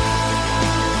love.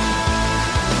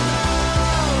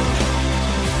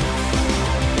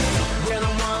 We're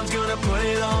the ones gonna put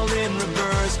it all in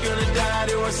reverse. Gonna die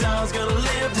to ourselves, gonna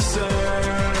live to serve.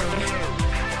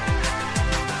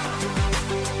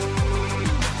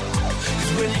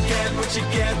 Cause when you get what you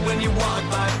get when you walk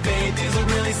by faith, is it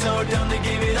really so dumb to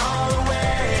give it all away?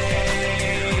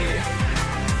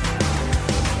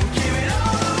 Give it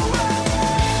all away.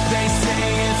 They say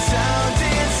it sounds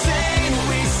insane.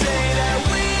 We say that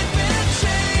we've been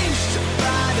changed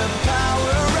by the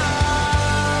power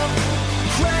of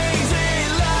crazy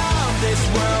love. This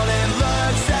world, it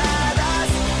looks at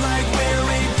us like we're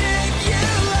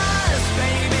ridiculous.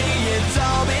 Baby, it's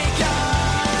all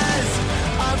because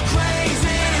of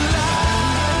crazy love.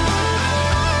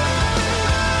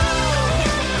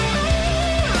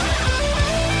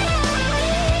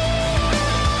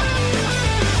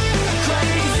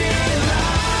 Crazy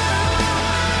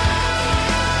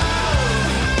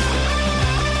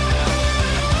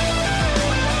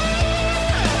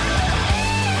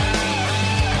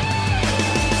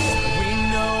We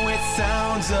know it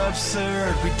sounds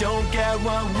absurd. We don't get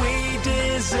what we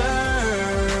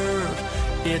deserve.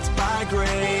 It's by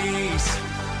grace.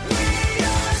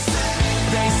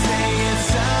 They say it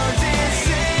sounds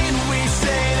insane. We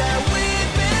say that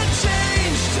we've been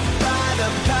changed by the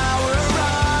power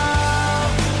of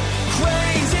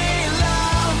crazy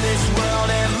love. This world,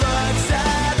 it looks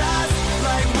at us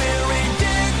like we're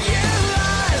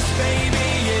ridiculous. Baby,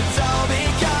 it's all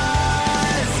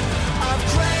because of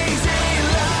crazy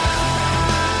love.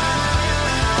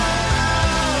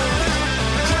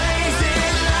 Crazy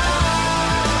love.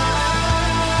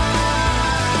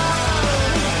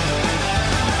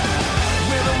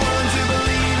 We're the ones who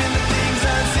believe in the things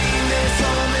unseen. This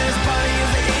home, this body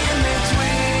is the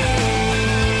in-between.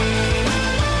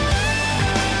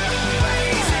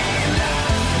 Crazy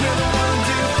love. We're the ones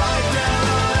who fight down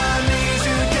on our knees,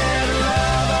 who dare to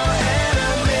love our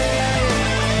enemies.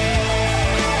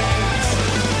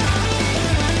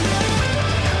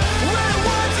 We're the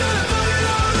ones gonna put it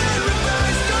all in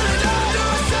reverse. Gonna die to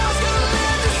ourselves, gonna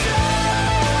live to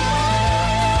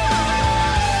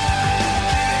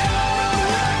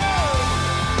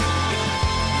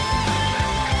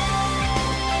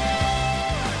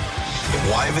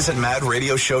Why visit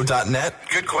madradioshow.net?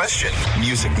 Good question.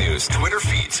 Music news, Twitter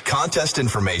feeds, contest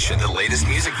information, the latest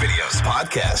music videos,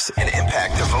 podcasts, and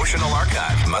Impact Devotional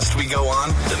Archive. Must we go on?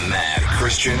 The Mad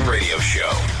Christian Radio Show.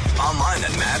 Online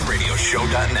at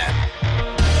madradioshow.net.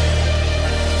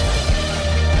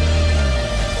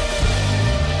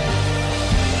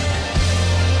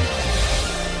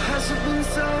 Has it been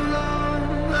so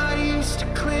long? I used to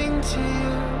cling to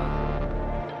you.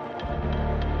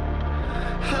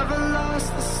 Have I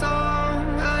lost the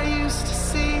song I used to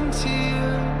sing to you?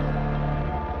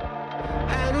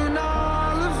 And in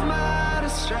all of my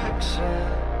distraction,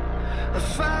 I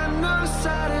find no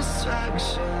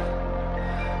satisfaction.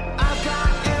 I've got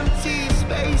empty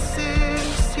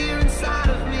spaces here inside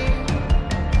of me.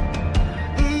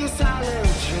 These hollow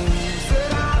dreams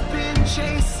that I've been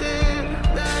chasing,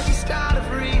 they're just out of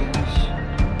reach.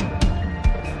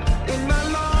 In my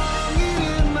longing,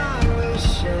 in my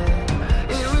wishing,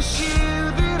 it was you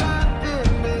that I've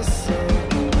been missing.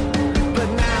 But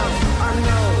now I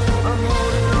know I'm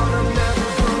holding on, I'm never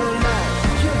gonna let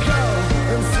you go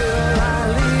until I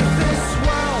leave this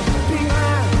world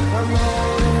behind. I'm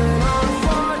holding on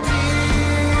for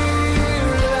dear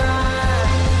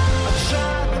life. I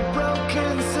tried the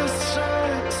broken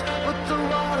cisterns, but the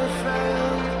water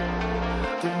failed.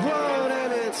 The world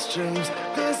and its dreams,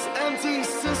 this empty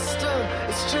system,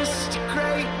 it's just a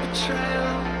great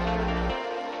betrayal.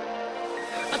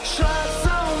 I tried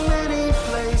so many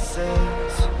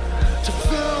places to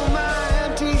fill my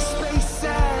empty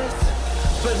spaces,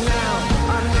 but now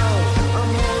I know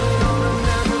I'm holding on, I'm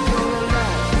never gonna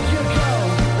let you go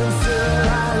until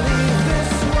I leave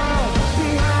this world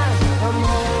behind. I'm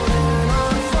holding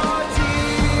on for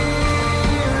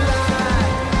dear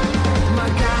life. My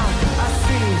God, I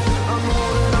see I'm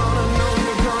holding on, I know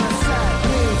you're gonna set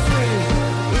me free.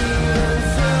 Even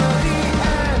so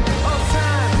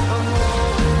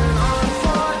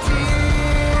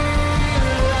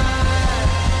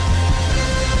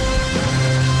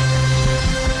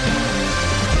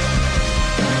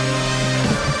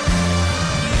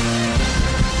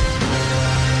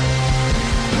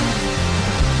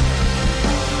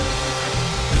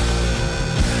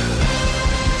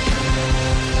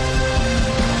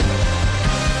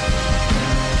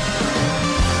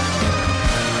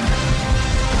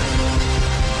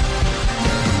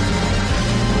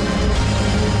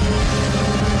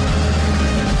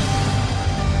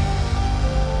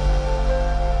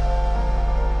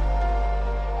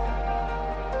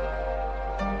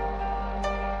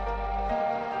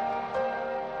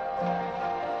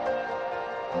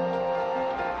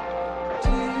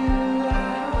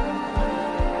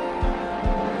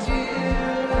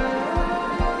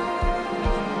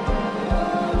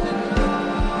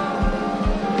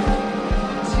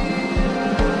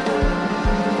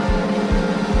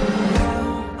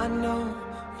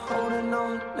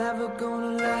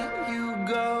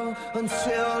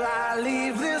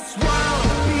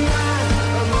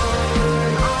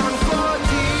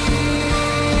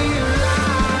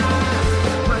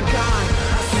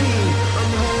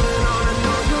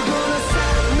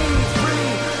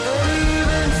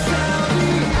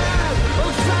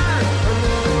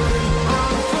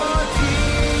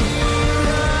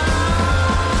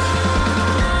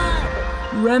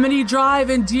Remedy Drive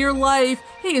and Dear Life.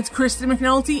 Hey, it's Kristen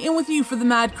McNulty in with you for the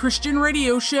Mad Christian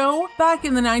Radio Show. Back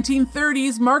in the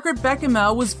 1930s, Margaret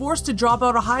Beckema was forced to drop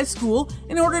out of high school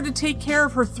in order to take care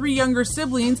of her 3 younger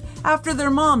siblings after their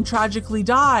mom tragically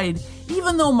died.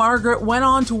 Even though Margaret went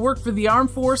on to work for the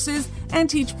armed forces and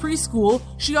teach preschool,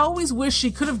 she always wished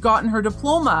she could have gotten her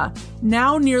diploma.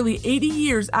 Now, nearly 80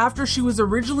 years after she was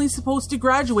originally supposed to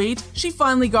graduate, she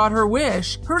finally got her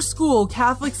wish. Her school,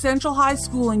 Catholic Central High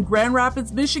School in Grand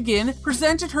Rapids, Michigan,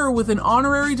 presented her with an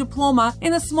honorary diploma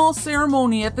in a small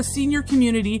ceremony at the senior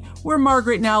community where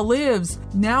Margaret now lives.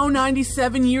 Now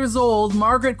 97 years old,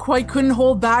 Margaret quite couldn't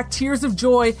hold back tears of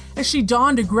joy as she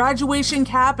donned a graduation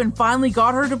cap and finally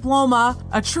got her diploma.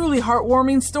 A truly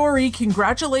heartwarming story.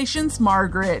 Congratulations,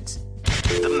 Margaret.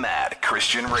 The Mad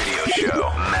Christian Radio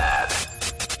Show. Mad.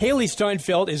 Haley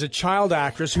Steinfeld is a child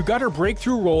actress who got her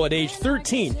breakthrough role at age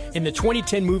 13 in the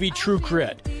 2010 movie True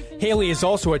Grit. Haley is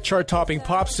also a chart-topping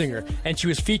pop singer, and she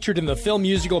was featured in the film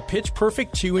musical Pitch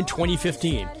Perfect 2 in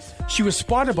 2015. She was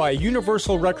spotted by a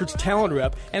Universal Records talent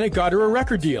rep, and it got her a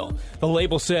record deal. The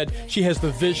label said she has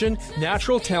the vision,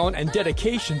 natural talent, and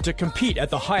dedication to compete at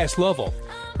the highest level.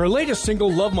 Her latest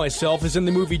single, Love Myself, is in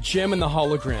the movie Gem and the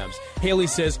Holograms. Haley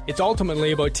says it's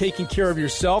ultimately about taking care of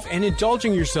yourself and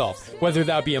indulging yourself, whether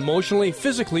that be emotionally,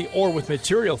 physically, or with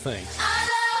material things.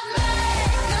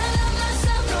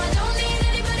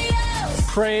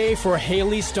 Pray for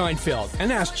Haley Steinfeld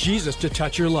and ask Jesus to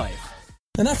touch your life.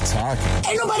 Enough talking.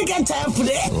 Ain't nobody got time for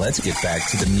that. Let's get back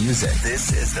to the music.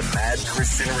 This is the Mad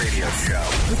Christian Radio Show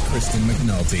with Kristen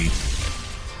McNulty.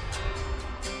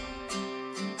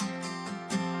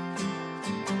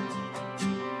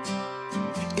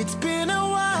 It's been a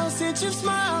while since you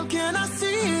smiled. Can I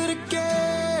see it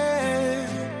again?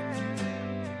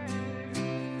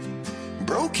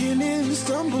 Broken and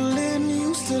stumbling,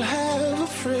 you still have a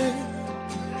friend.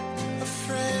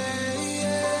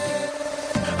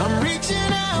 I'm reaching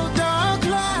out, dark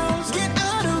clouds, get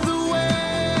out of the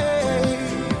way.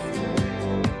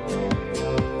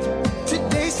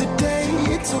 Today's the day,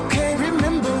 it's okay,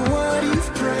 remember what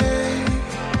you've prayed.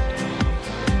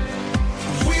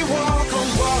 We walk on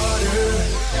water.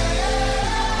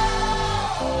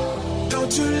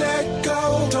 Don't you let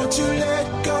go, don't you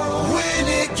let go. When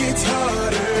it gets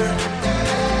harder,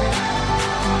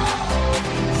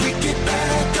 we get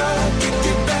back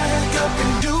up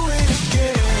and do it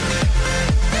again.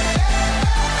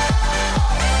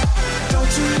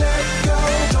 Don't you let go,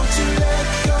 don't you let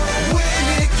go. When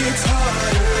it gets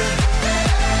harder,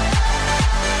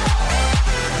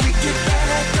 we get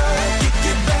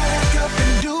back up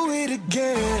and do it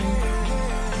again.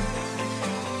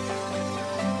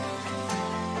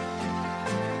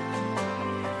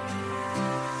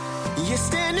 You're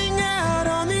standing out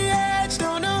on the edge,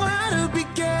 don't know how to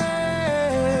begin.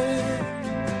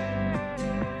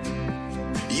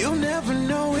 You'll never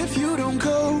know if you don't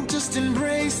go, just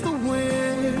embrace the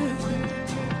wind.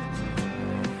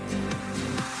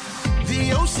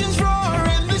 The oceans roar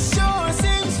and the shore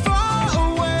seems far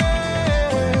away.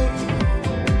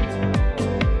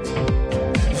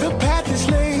 The path is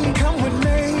laid, come with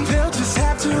me, they'll just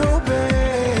have to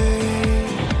obey.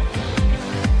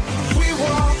 We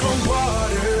walk on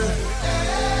water.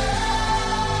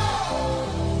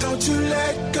 Don't you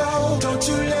let go, don't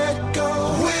you let go.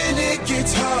 When it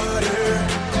gets harder,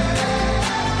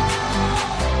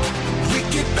 we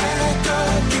get back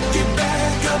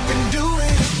up and do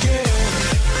it again.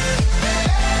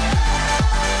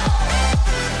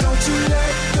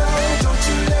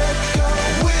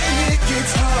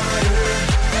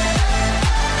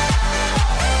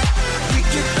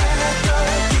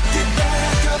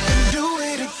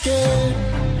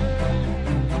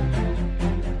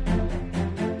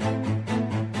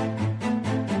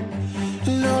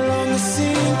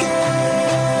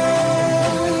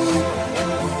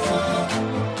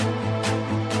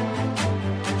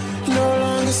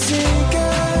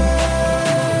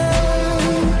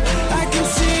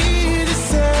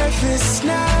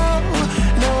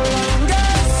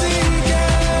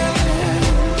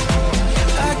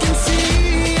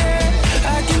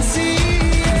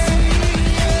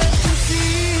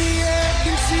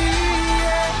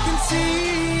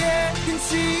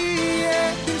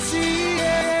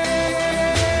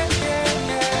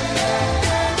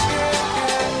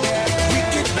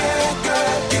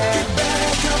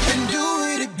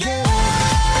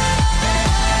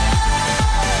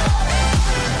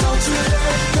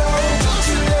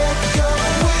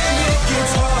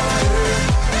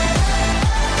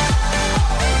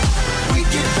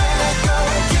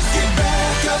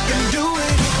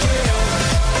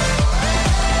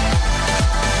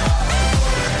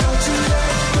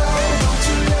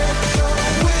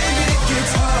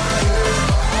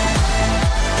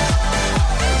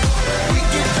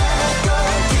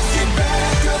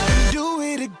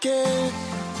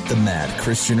 The Mad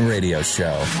Christian Radio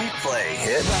Show. We play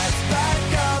hit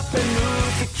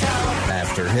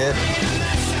after hit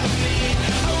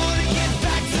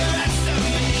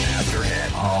after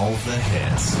hit. All the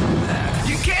hits. Mad.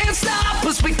 You can't stop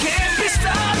us, we can't be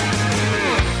stopped.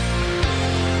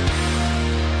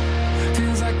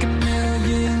 Feels like a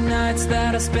million nights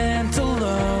that I spent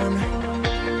alone,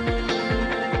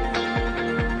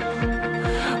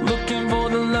 looking for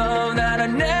the love that I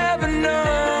never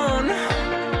known.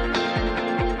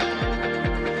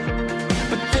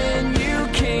 But then you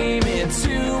came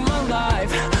into my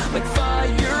life like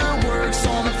fireworks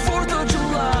on the 4th of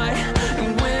July,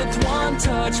 and with one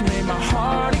touch made my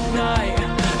heart ignite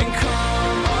and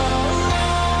come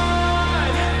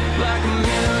alive like a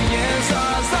million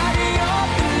stars lighting up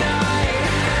the night.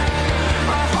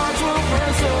 Our hearts will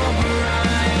burn so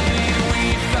bright. We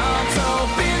found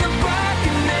hope in the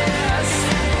blackness,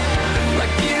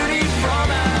 like beauty from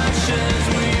ashes.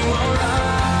 We will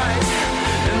rise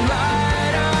and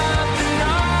light up the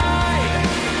night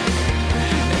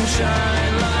and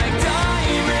shine like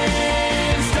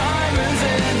diamonds, diamonds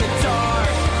in the dark.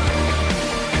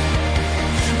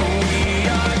 We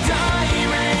are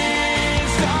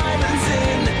diamonds, diamonds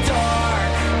in the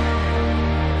dark.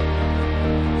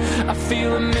 I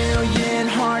feel a million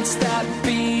hearts that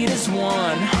beat as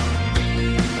one.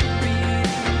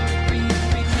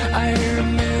 I hear a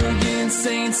million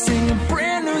saints sing a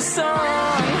brand new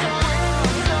song.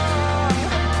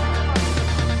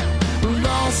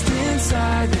 Lost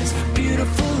inside this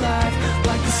beautiful life,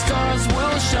 like the stars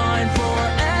will shine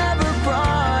forever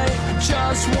bright.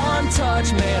 Just one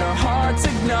touch made our hearts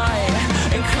ignite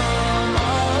and come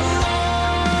alive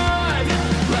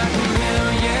like a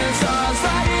million stars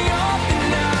lighting up the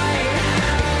night.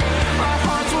 Our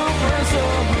hearts will burn so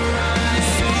bright.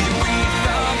 See, we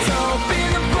felt hope in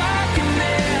the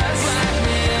blackness,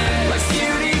 like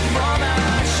beauty from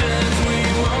ashes. We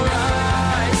will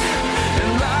rise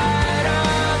and light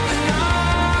up the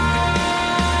night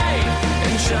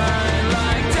and shine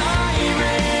like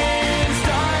diamonds,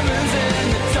 diamonds in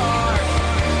the dark.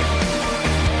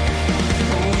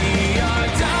 We are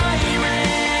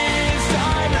diamonds,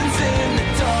 diamonds in the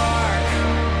dark.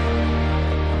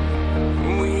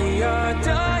 We are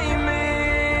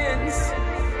diamonds,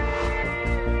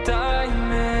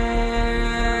 diamonds.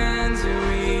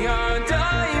 We are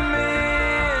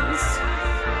diamonds,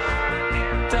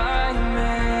 diamonds.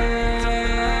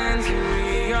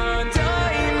 We are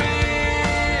diamonds,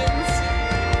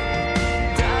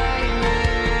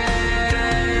 diamonds.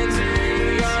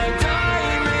 We are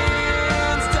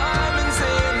diamonds, diamonds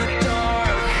in the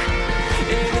dark,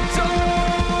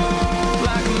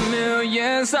 like a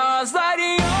million stars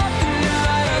lighting up the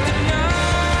night, the night.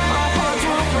 Our hearts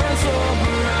will burn so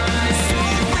bright.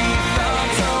 See, we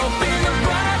found hope in the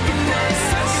blackness,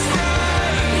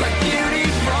 like beauty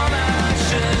from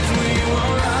ashes. We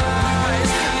will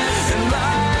rise and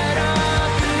light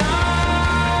up the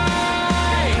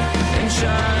night and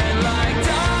shine like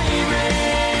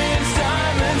diamonds,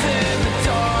 diamonds in the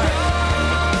dark.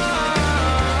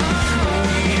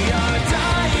 We are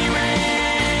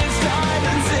diamonds,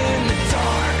 diamonds in the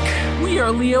dark. We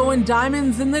are Leo and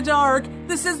Diamonds in the Dark.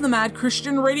 This is the Mad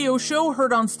Christian Radio Show,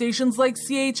 heard on stations like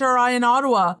CHRI in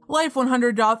Ottawa, Life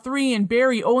 100.3 in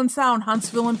Barrie, Owen Sound,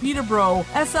 Huntsville, and Peterborough,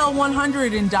 SL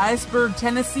 100 in Dyersburg,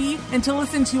 Tennessee, and to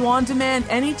listen to on demand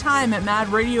anytime at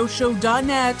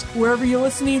madradioshow.net. Wherever you're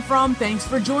listening from, thanks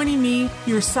for joining me.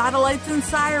 Your Satellites and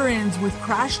Sirens with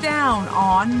Crash Down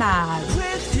on Mad.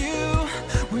 With you,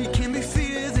 we can be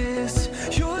fearless.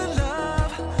 Your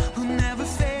love will never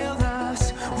fail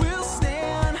us. We'll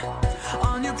stand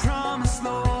on your promise,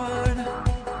 Lord.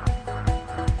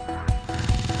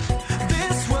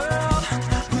 This world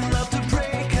will love to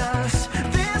break us.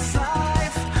 This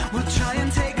life will try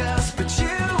and take us, but you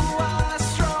are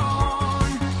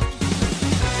strong.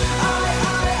 I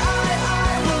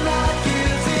will not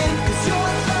give in, 'cause your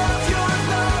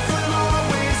love will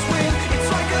always win. It's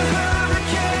like a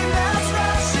hurricane that's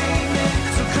rushing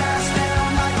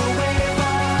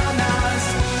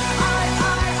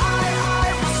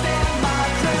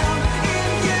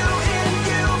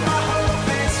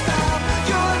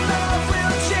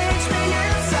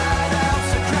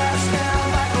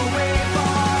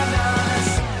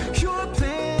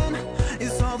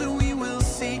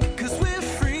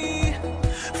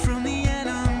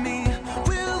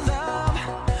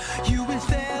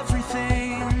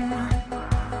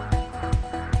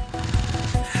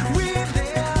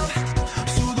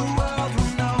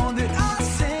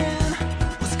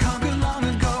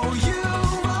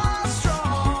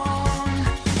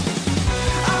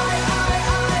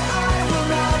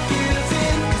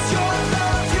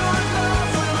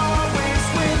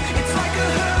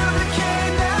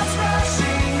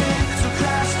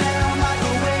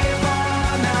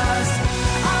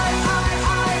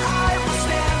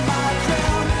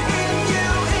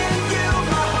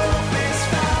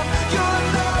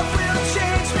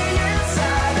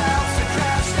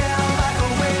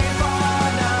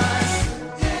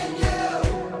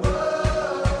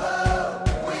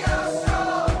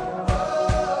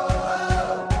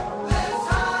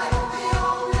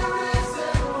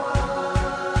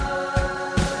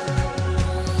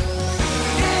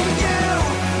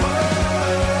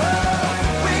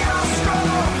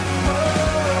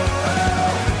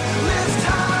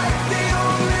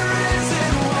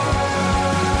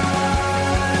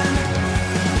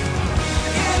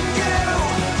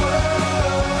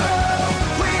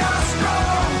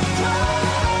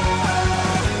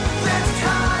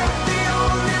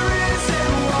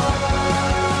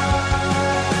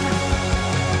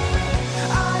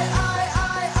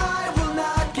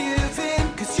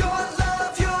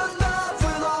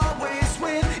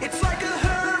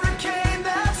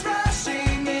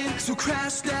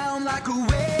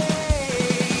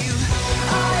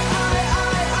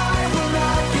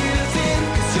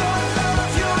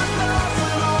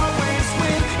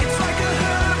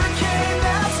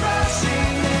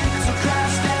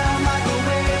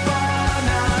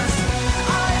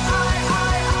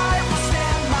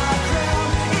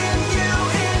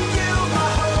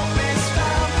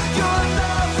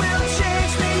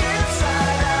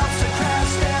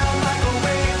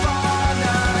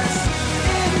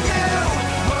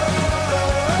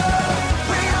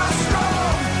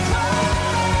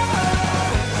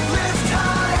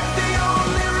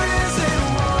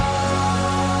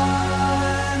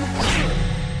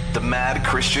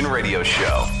Christian radio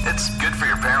show. It's good for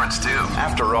your parents, too.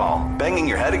 After all, banging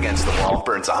your head against the wall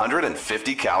burns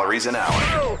 150 calories an hour.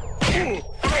 Oh,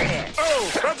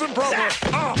 that's improper.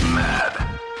 Mad.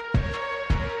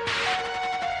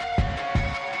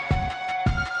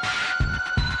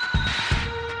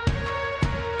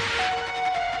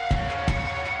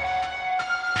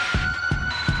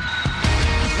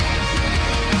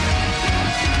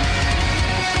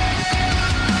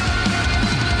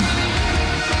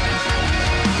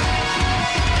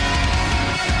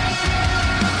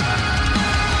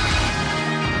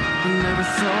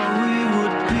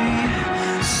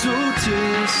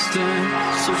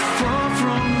 So far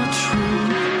from the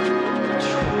truth,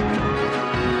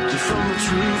 from the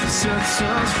truth that sets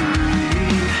us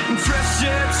free. Fresh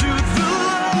air to the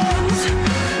lungs,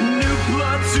 new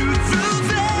blood to the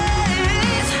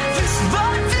veins. This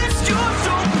life is yours,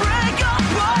 don't break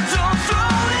apart, don't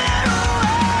throw it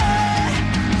away.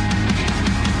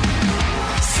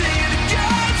 Say it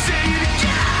again,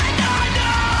 I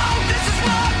know this is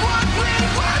not what we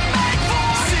were made for.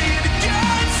 Say it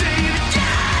again,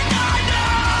 I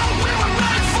know we were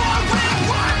made for, we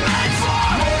were made for.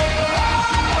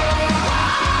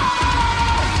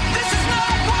 This is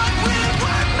not what we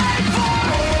were made for.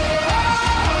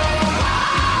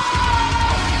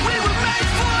 We were made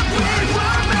for, we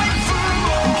were made for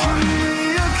more. Give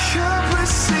me a cup,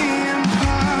 let's see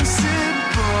impossible.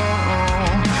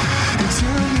 And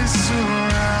turn this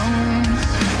around.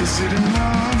 Is it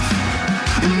enough?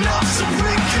 Enough to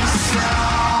break us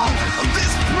out of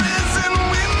this prison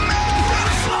we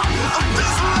made, of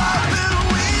this life that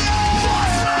we are.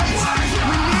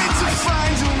 We need to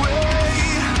find a way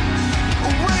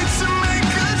to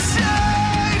make a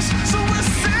change. So we're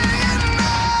saying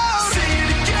now. Say it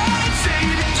again,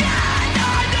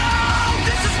 I know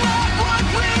this is not what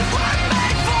we were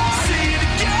made for. Say it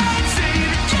again,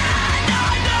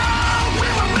 I know we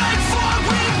were made for,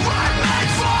 we were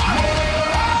made for.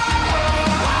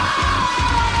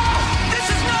 This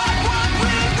is not what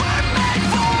we were made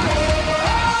for.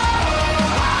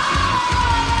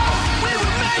 We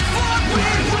were made for, we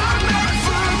were made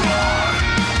for more.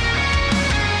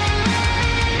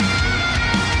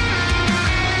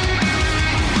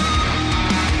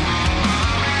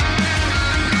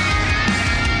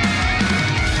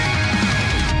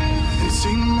 And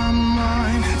take my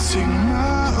mind, and take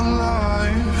my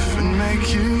life, and make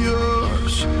it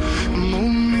yours, and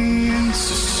mold me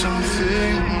into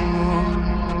something more.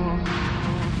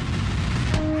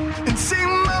 And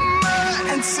take my mind,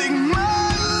 and take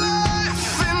my life,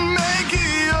 and make it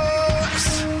yours,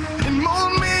 and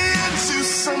mold me into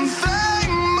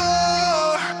something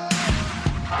more.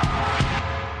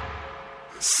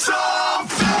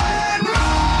 Something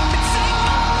more.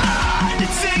 And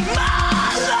take my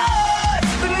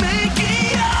life, and make it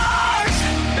yours,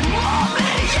 and mold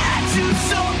me into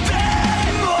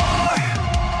something more.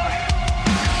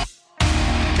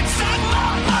 And take my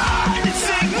mind, and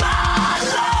take my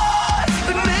life,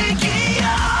 and make it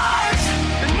yours,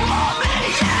 and mold me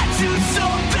into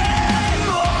something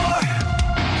more.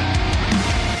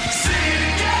 Say it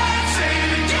again,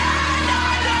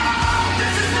 I know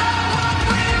this is not what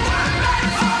we were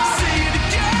made for. Say it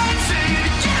again,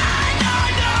 I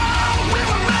know we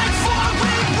were made for,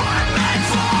 we were made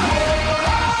for.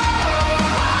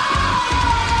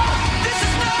 This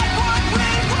is not what we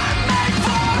were made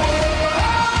for.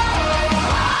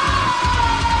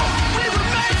 We were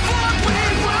made for, we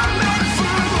were made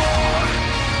for more.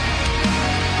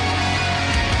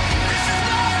 This is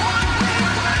not what we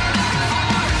were made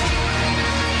for.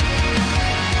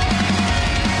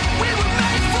 We were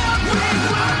made for, we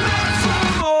were made for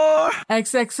more.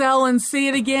 XXL and Say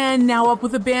It Again, now up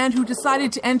with a band who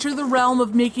decided to enter the realm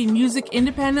of making music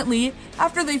independently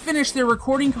after they finished their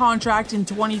recording contract in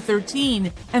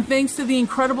 2013. And thanks to the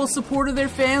incredible support of their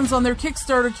fans on their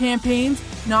Kickstarter campaigns,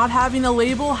 not having a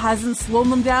label hasn't slowed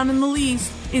them down in the least.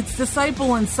 It's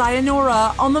Disciple and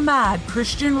Sayonara on the Mad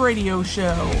Christian Radio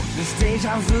Show. This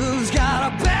deja vu's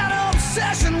got a bad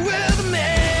obsession with me.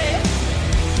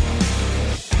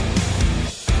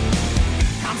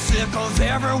 I'm sick of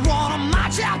every one of my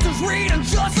chapters reading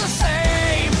just the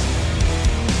same.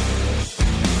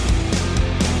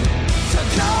 So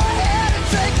go ahead and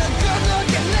take a good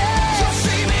look at me. You'll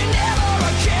see me never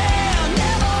again,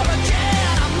 never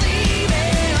again. I'm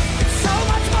leaving. It's so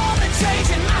much more than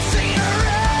changing my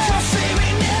scenery. You'll see me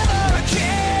never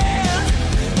again.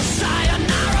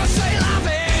 Sayonara, say la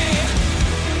vie.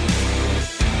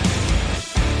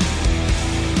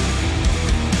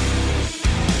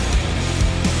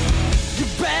 You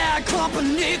bad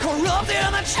company,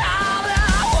 corrupting the child I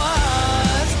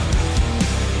was.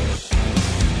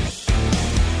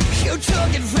 you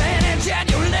took advantage and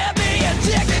you left me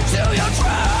addicted to your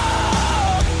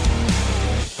drug.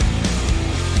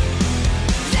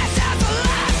 That sounds a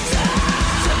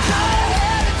lifetime. So go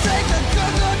ahead and take a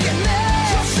good look at me.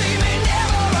 You'll see me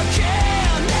never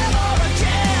again, never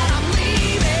again. I'm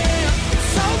leaving.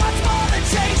 So much more than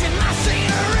changing my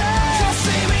scenery. You'll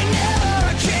see me never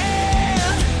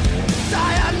again.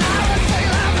 Sayonara, say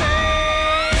la vie.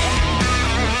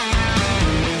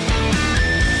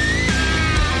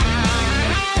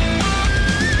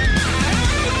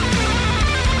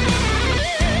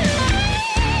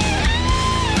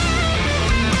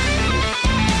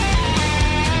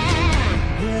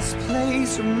 This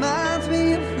place reminds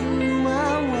me of who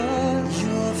I was.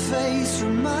 Your face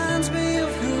reminds me of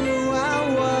who I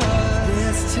was.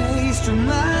 This taste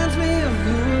reminds me of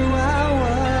who I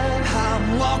was.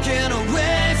 I'm walking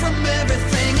away from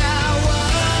everything I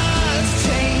was.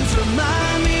 Chains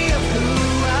remind me of who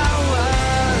I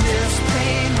was. This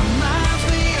pain reminds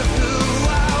me of who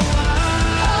I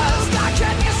was. God,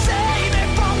 can you save me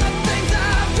from the things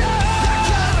I've done? I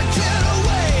gotta get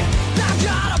away. I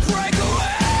gotta break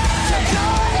away. So go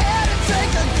ahead and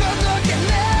take a good look at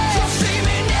me. You'll see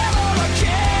me never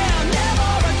again,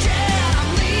 never again. I'm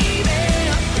leaving.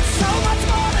 So much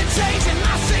more than changing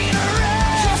my scenery.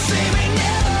 You'll see me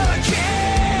never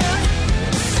again.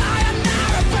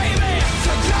 Sayonara, baby.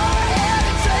 So go ahead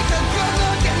and take a good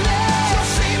look at me. You'll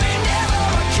see me never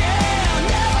again,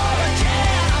 never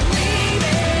again. I'm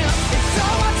leaving. It's so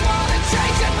much more than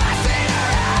changing my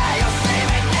scenery. You'll see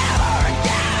me never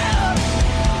again.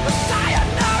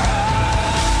 Sayonara.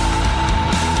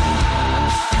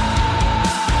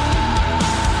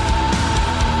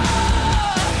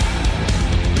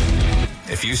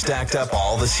 If you stacked up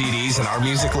all the CDs in our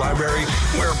music library,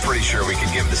 we're pretty sure we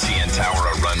could give the CN Tower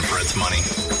a run for its money.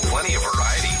 Plenty of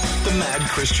variety. The Mad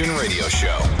Christian Radio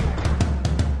Show.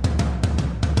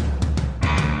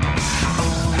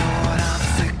 Oh Lord, I'm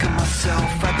sick of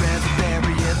myself. I'd rather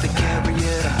bury it than carry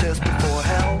it. I'm desperate for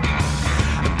help.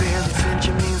 Barely cinch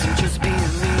your means I'm just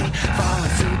being me.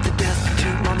 Following suit to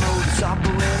destitute my modus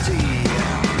operandi.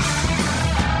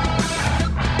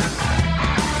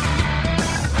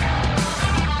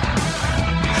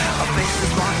 A face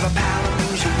is marked by power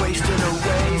means you're wasting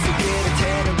away. So get a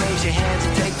tan and raise your hands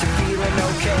and take to feeling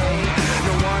okay.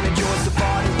 No one enjoys the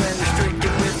party when they're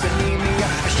stricken with anemia.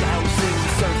 A shout, sing,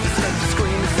 surface, and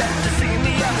scream, set to see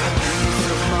me up. Peace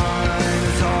of mind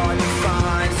is hard to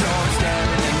find, so I'm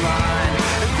standing in line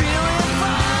and feeling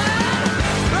fine.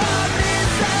 I've been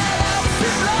sad, I'm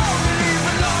too long, and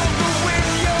even longer with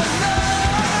your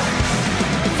love.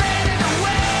 Fading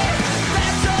away,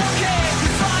 that's okay,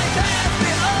 'cause life has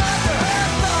been under her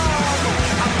thumb.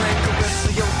 I break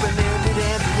caressively open-ended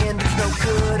and the end is no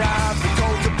good. I've been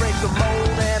told to break the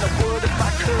mold and I would if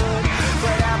I could.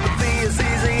 But apathy is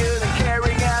easier than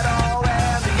caring at all.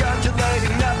 And the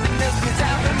undulating nothingness means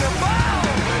having a ball.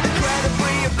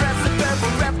 Incredibly impressive,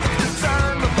 every rep of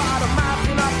concern.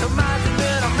 Lobotomizing, optimizing,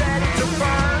 then I'm ready to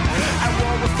burn. I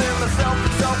war within myself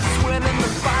and self-winning the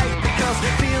fight. Because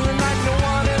feeling like no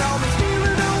one at all is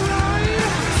feeling alright.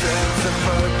 Sense of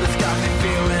purpose got me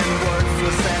feeling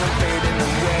worthless and I'm fading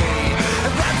away.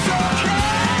 And that's okay.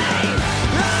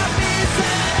 I've been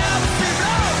sad, I'm too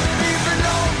long, even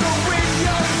longer with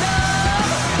your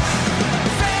love.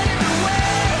 Fading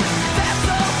away, that's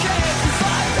okay, 'cause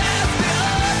life has been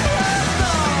under her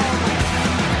thumb.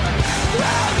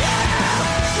 Oh yeah,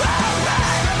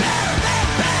 alright, I'm better than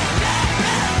back,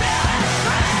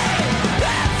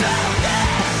 that's okay,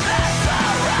 that's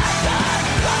alright,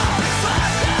 that's all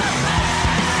fuck up,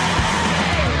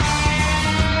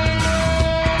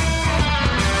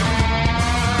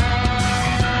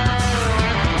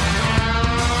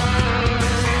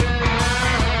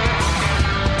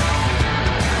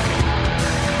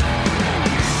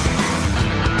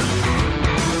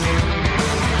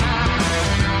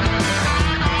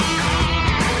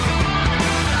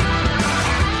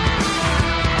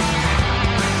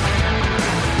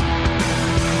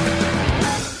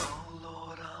 Oh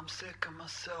Lord, I'm sick of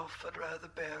myself. I'd rather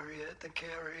bury it than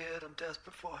carry it. I'm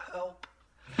desperate for help.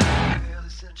 Barely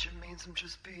cinch your means I'm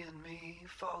just being me.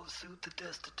 Follow suit to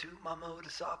destitute my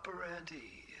modus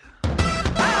operandi.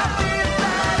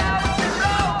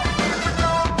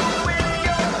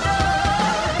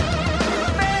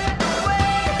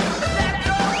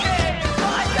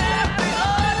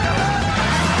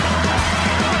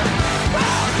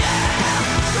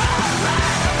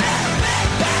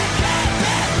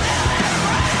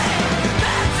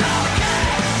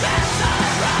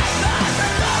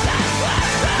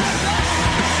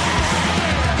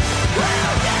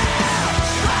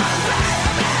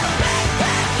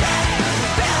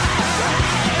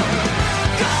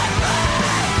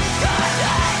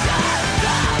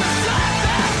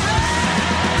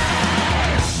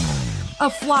 A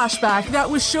flashback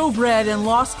that was showbread and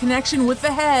lost connection with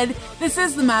the head. This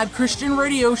is the Mad Christian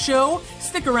Radio Show.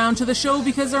 Stick around to the show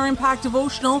because our Impact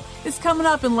Devotional is coming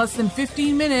up in less than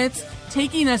 15 minutes.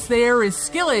 Taking us there is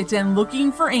Skillet and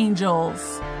Looking for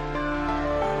Angels.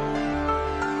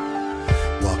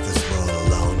 Walk this world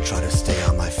alone, try to stay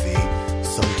on my feet.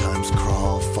 Sometimes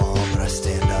crawl, fall, but I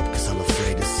stand up because I'm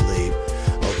afraid to sleep.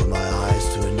 Open my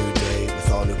eyes to a new day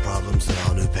with all new problems and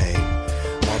all new pain.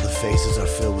 All the faces are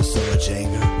filled with so much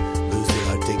anger, losing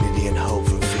our dignity and hope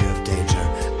from fear of danger.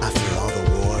 After all the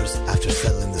wars, after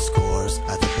settling the scores,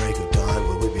 at the break of dawn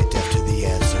will we be deaf to the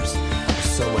answers?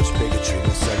 There's so much bigotry,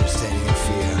 misunderstanding and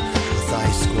fear. With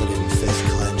eyes squinted and fists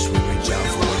clenched, we reach out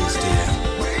for what is dear.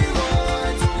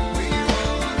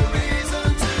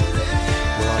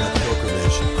 We're on a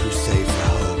pilgrimage, crusade for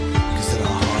hope, because in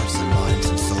our hearts and minds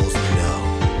and souls we know.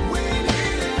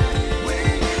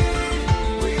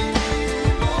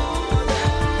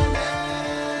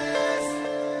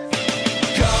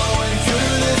 Going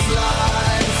through this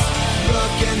life,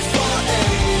 looking for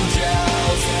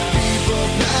angels, people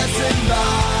passing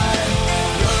by,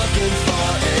 looking for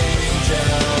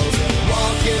angels,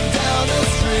 walking down the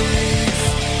streets,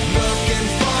 looking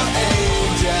for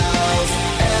angels,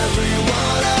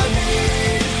 everyone I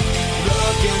meet,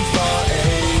 looking for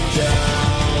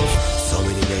angels. So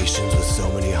many nations with so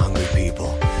many hungry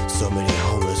people, so many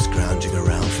homeless scrounging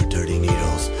around for dirty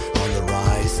needles. On the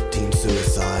rise, teen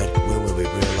suicide, when will we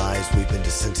realize we've been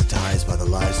desensitized by the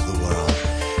lies of the world?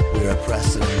 We're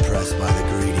oppressed and impressed by the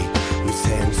greedy, whose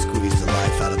hands squeeze the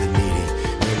life out of the needy.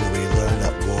 When will we learn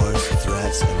that wars,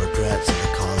 threats, and regrets are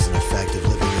the cause and effect of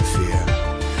living in fear?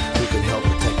 Who can help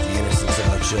protect the innocence of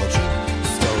our children,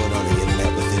 stolen on the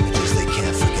internet with images they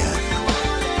can't forget?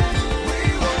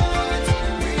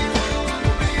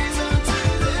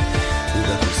 We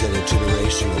represent a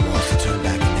generation that wants to turn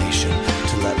back a nation,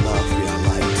 to let love be our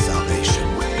light and salvation.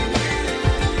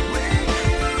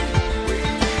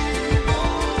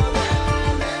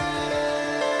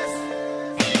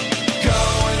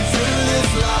 Going through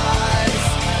this life,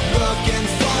 looking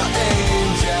for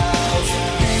angels,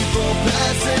 people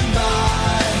passing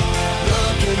by,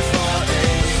 looking for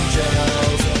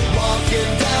angels,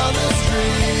 walking down the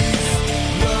streets,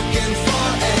 looking for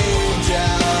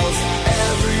angels,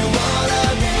 everyone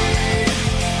I meet,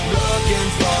 looking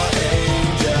for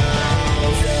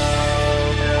angels.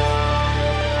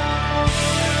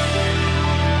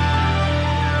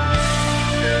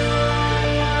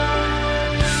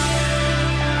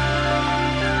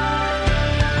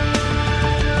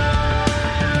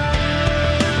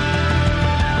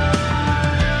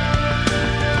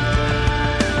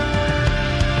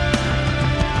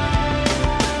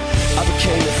 I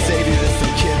became a savior to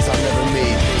some kids I'll never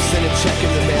meet. Send a check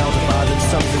in the mail to buy them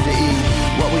something to eat.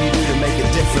 What will you do to make a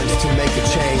difference, to make a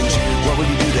change? What will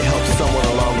you do to help someone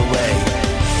along the way?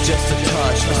 Just a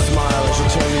touch, a smile as you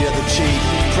turn the other cheek.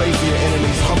 Pray for your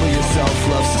enemies, humble yourself,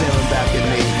 love staring back at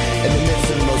me. In the midst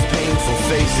of the most painful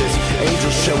faces,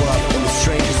 angels show up in the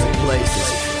strangest of places.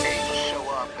 Angels show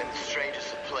up in the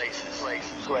strangest of places.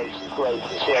 Going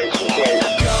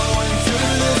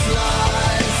through this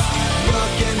life,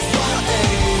 looking for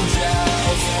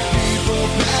angels, people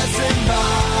passing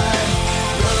by,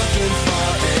 looking for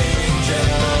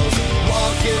angels,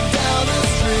 walking down the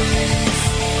streets,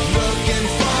 looking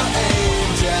for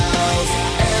angels,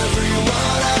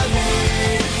 everyone I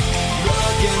meet,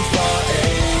 looking for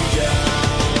angels.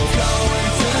 Going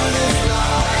through this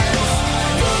life,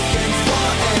 looking for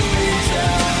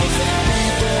angels,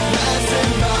 people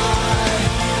passing by,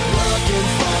 looking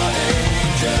for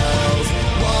angels,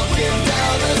 walking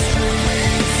down the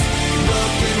streets,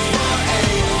 looking for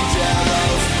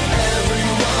angels,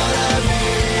 everyone I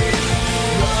meet,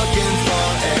 looking for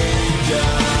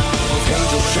angels.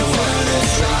 Angels show up in the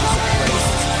strangest of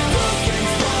places, looking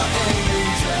for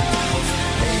angels.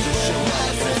 Angels show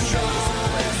up in the strangest of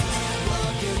places,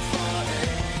 looking for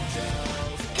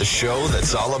angels. The show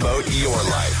that's all about your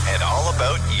life and all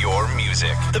about your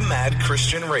music. The Mad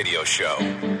Christian Radio Show.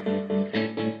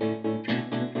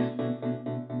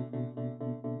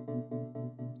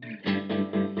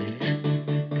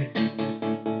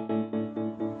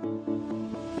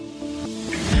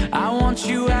 I want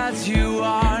you as you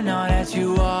are, not as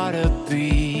you ought to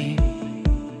be.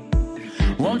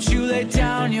 Won't you lay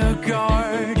down your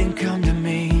guard and come to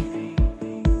me?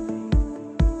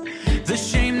 The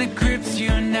shame that grips you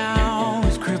now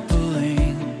is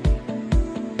crippling.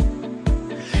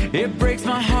 It breaks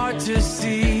my heart to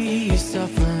see you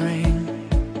suffering.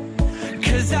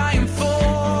 'Cause I am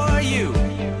for you,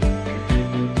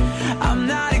 I'm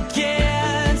not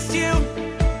against you.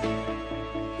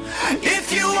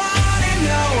 If you wanna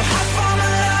know how far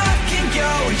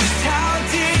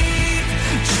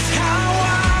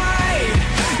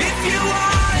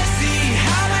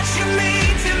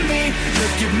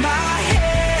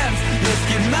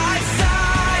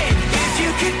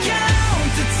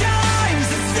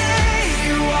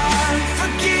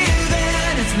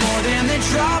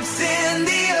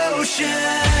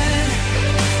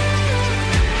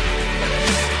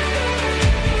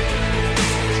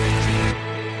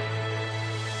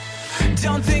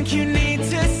Don't think you need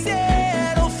to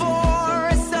settle for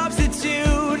a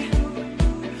substitute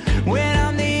when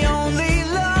I'm the only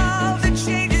love that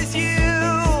changes you.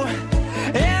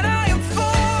 And I am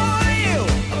for you.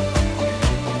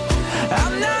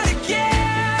 I'm not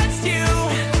against you.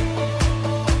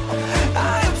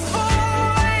 I am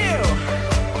for you.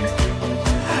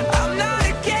 I'm not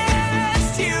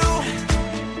against you.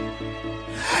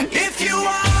 If you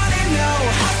wanna know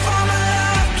how far my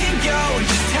love can go,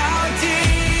 just how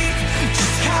deep,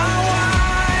 just how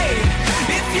wide.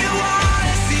 If you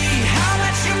wanna see how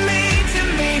much you mean to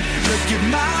me, look at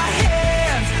my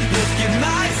hands, look at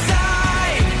my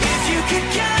side. If you could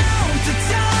count the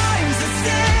times I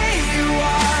say you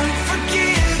aren't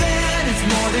forgiven, it's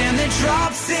more than the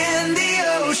drops in the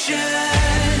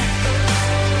ocean.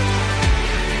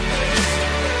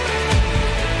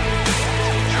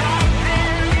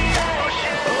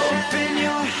 Open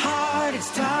your heart, it's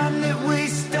time that we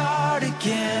start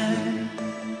again.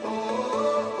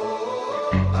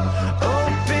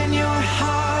 Open your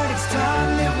heart, it's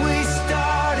time that we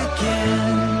start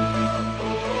again.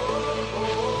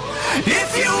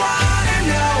 If you wanna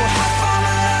know how far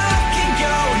my love can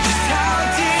go, just how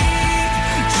deep,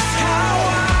 just how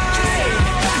wide.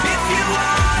 If you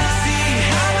wanna see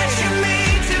how much you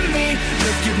mean to me,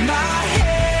 look at my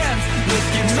hands, look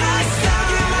at my side.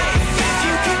 If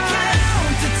you could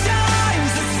count the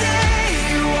times I say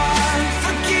you aren't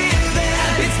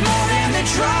forgiven, it's more than the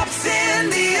drops in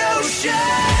the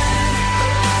ocean.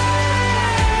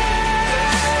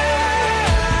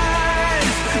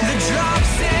 The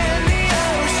drops in the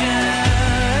ocean.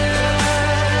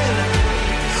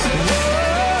 Whoa,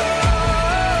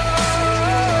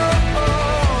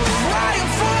 I am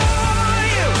for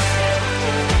you.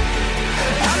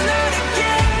 I'm not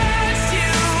against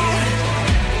you.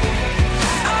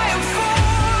 I am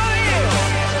for you.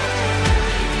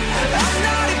 I'm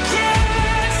not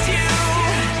against you.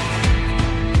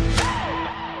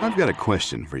 I've got a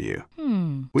question for you.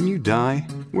 When you die,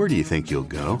 where do you think you'll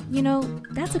go? You know,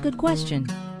 that's a good question.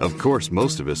 Of course,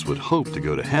 most of us would hope to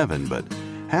go to heaven, but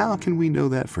how can we know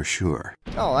that for sure?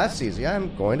 Oh, that's easy.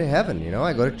 I'm going to heaven. You know,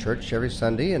 I go to church every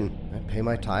Sunday and I pay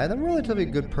my tithe. I'm a relatively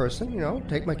good person, you know,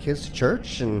 take my kids to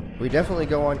church, and we definitely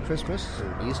go on Christmas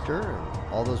and Easter and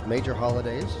all those major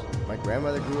holidays. My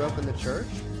grandmother grew up in the church.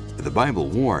 The Bible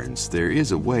warns there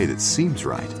is a way that seems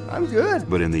right, I'm good.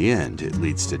 but in the end, it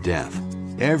leads to death.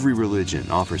 Every religion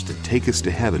offers to take us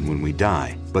to heaven when we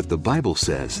die, but the Bible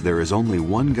says there is only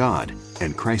one God,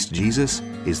 and Christ Jesus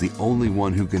is the only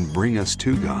one who can bring us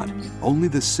to God. Only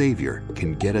the Savior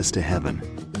can get us to heaven.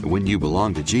 When you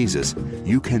belong to Jesus,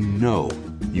 you can know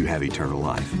you have eternal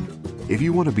life. If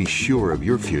you want to be sure of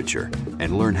your future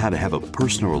and learn how to have a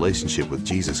personal relationship with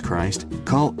Jesus Christ,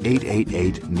 call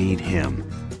 888-NEED-HIM.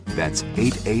 That's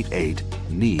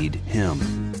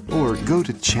 888-NEED-HIM. Or go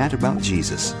to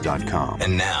chataboutjesus.com.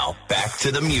 And now, back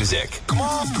to the music. Come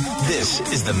on. This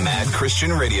is the Mad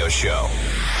Christian Radio Show.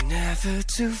 Never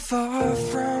too far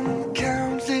from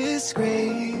countless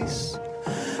grace.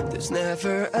 There's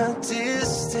never a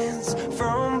distance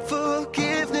from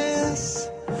forgiveness.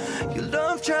 Your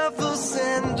love travels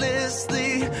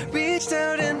endlessly, reached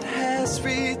out and has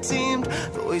redeemed.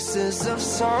 Voices of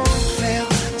song fail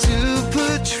to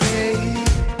portray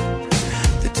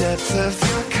the depth of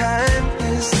your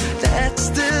kindness that's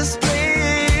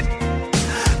displayed.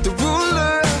 The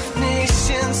ruler of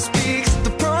nations speaks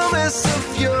the promise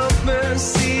of your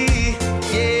mercy.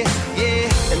 Yeah, yeah.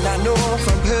 And I know if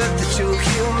I'm hurt that you'll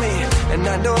heal me, and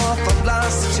I know if I'm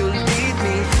lost that you'll lead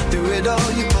me. Through it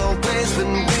all you've always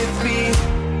been with me.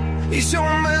 It's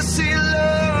your mercy,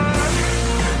 Lord,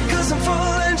 'cause I'm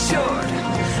falling short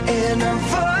and I'm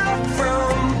far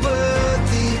from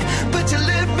worthy, but you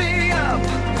lift me up,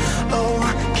 oh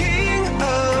King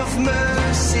of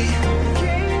mercy.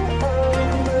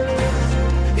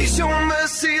 It's your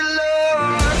mercy,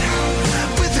 Lord,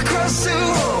 with the cross to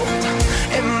hold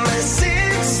and my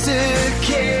sins to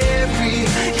carry.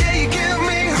 Yeah, you give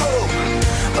me hope,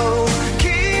 oh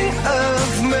King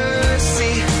of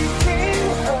mercy.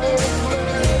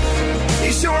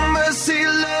 It's your mercy,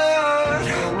 Lord.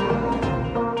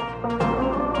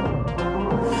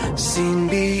 Seen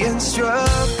me in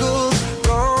struggle,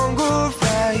 wrong or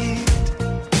right.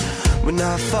 When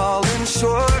I've fallen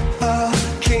short, a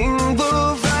King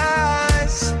will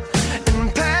rise,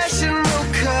 and passion will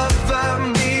cover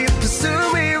me, pursue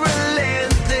me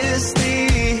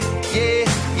relentlessly. Yeah,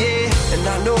 yeah. And I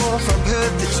know if I'm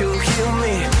hurt that you'll heal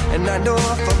me, and I know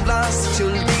if I'm lost that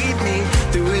you'll lead me.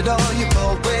 Through it all you've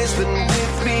always been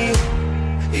with me.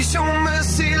 It's your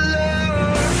mercy,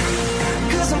 Lord,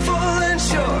 'cause I'm falling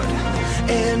short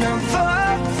and I'm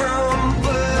far from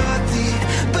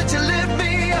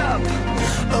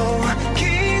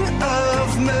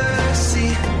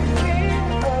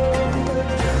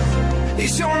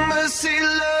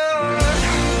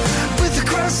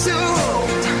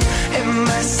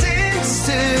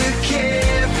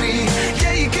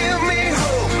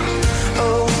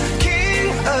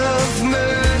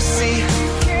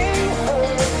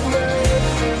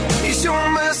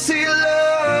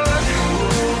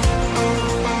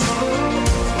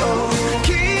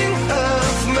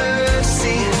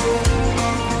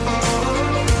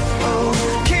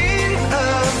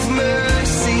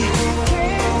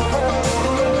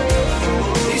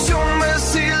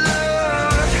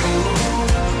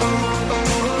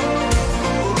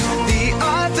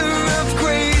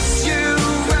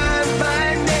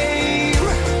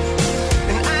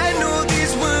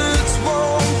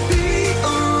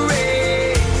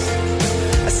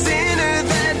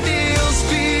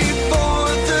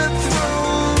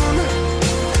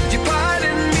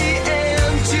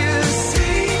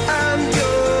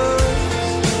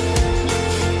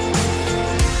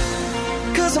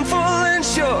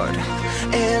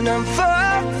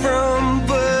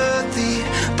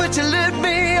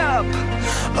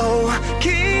Oh,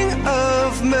 King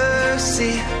of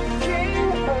mercy.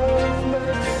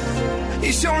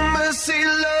 You show mercy,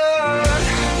 Lord,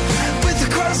 with the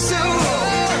cross to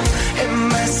hold and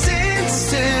my sins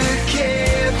to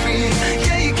carry.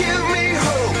 Yeah, you give me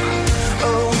hope.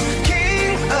 Oh,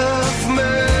 King of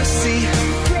mercy.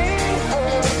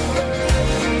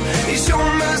 You show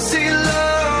mercy, Lord.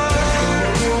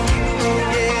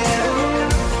 Yeah.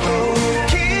 Oh,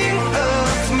 King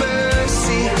of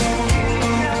mercy.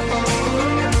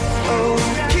 Oh,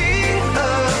 King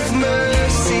of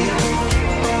mercy.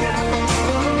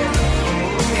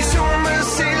 You show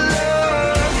mercy,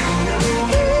 Lord.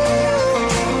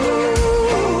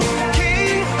 Oh,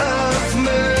 King of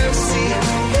mercy.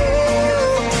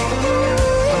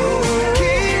 Oh,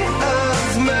 King of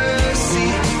mercy.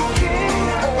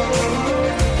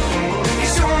 You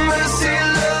show mercy,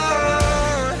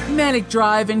 Lord. Manic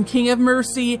Drive and King of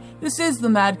Mercy. This is the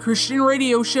Mad Christian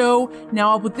Radio Show.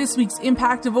 Now up with this week's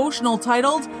Impact Devotional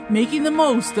titled, Making the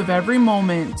Most of Every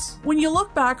Moment. When you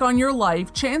look back on your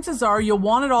life, chances are you'll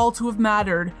want it all to have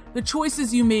mattered. The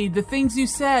choices you made, the things you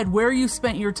said, where you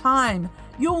spent your time.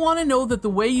 You'll want to know that the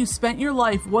way you spent your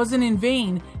life wasn't in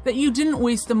vain, that you didn't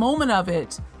waste a moment of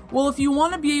it. Well, if you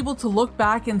want to be able to look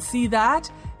back and see that,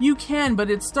 you can, but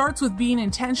it starts with being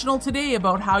intentional today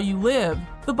about how you live.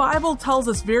 The Bible tells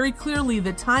us very clearly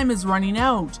that time is running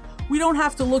out. We don't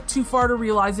have to look too far to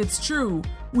realize it's true.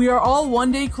 We are all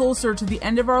one day closer to the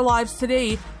end of our lives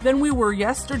today than we were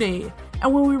yesterday.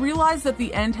 And when we realize that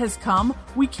the end has come,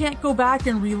 we can't go back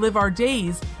and relive our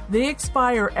days. They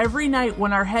expire every night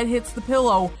when our head hits the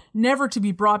pillow, never to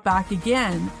be brought back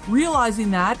again. Realizing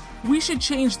that, we should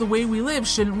change the way we live,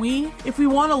 shouldn't we? If we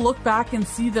want to look back and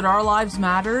see that our lives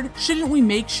mattered, shouldn't we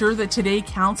make sure that today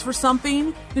counts for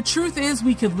something? The truth is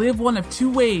we could live one of two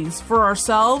ways: for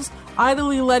ourselves,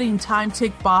 idly letting time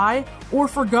tick by, or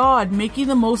for God, making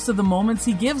the most of the moments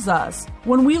He gives us.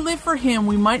 When we live for Him,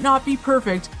 we might not be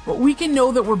perfect, but we can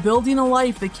know that we're building a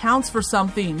life that counts for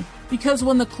something. Because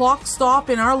when the clocks stop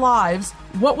in our lives,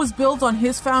 what was built on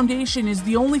His foundation is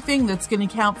the only thing that's going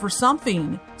to count for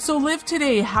something. So live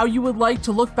today how you would like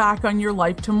to look back on your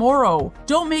life tomorrow.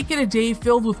 Don't make it a day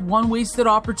filled with one wasted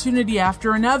opportunity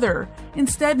after another.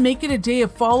 Instead, make it a day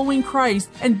of following Christ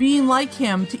and being like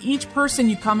Him to each person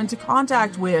you come into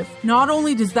contact with. Not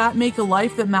only does that make a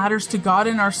life that matters to God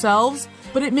and ourselves,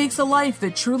 but it makes a life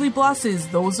that truly blesses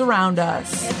those around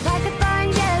us. If I could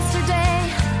find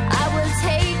yesterday, I would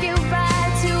take you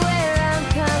back to where I'm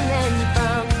coming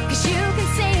from. 'Cause you can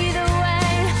see the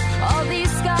way all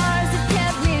these scars have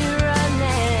kept me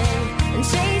running and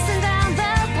chasing down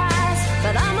the past.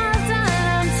 But I'm all done,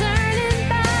 I'm turning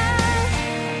back.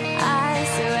 I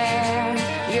swear,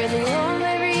 you're the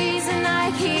only reason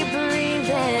I keep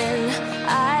breathing.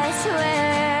 I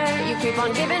swear, you keep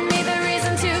on giving me the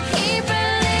reason to keep believing.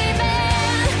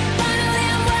 Finally,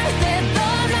 I'm worth it,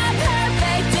 though I'm not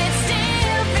perfect, it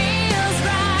still feels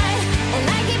right. And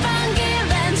I keep on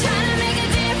giving, trying to make a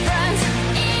difference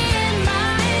in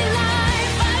my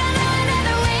life. But I know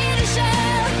another way to show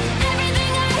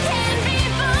everything I can be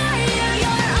for you.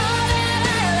 You're all that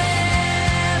I'll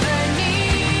ever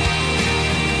need.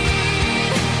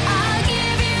 I'll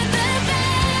give you the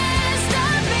best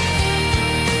of me.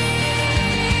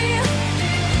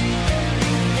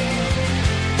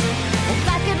 If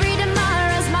I could read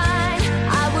tomorrow's mind,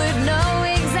 I would know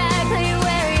exactly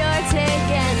where you're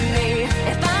taking me.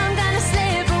 If I'm gonna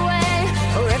slip away,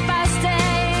 or if I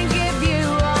stay and give you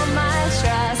all my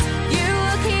trust, you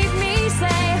will keep me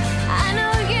safe. I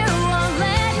know you won't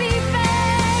let me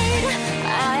fade.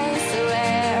 I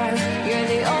swear, you're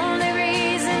the only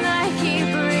reason I keep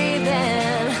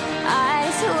breathing.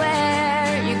 I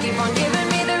swear, you keep on giving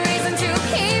me the reason to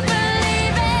keep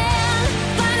believing.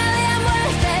 Finally, I'm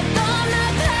worth it, though I'm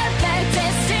not perfect,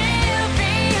 it still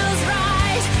feels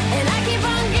right. And I keep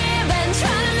on giving,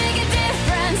 trying to make a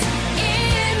difference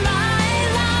in my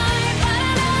life. But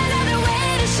I know another way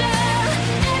to show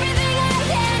everything I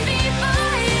can be for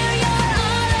you. You're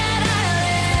all that I'll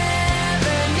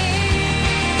ever need.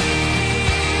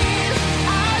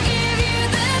 I'll give you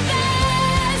the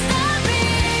best of me.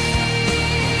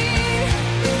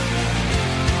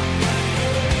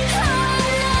 I'm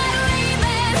not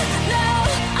leaving, no,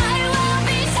 I won't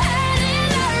be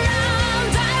turning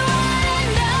around. I wanna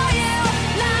know you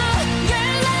now. Your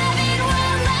loving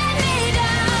won't let me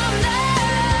down, no.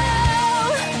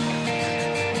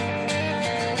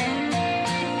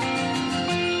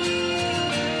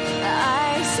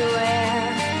 I swear,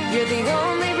 you're the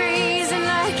only reason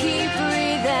I keep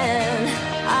breathing.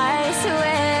 I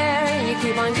swear, you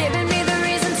keep on giving me the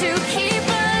reason to keep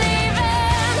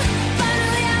believing.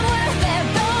 Finally, I'm worth it,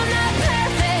 though I'm not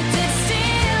perfect.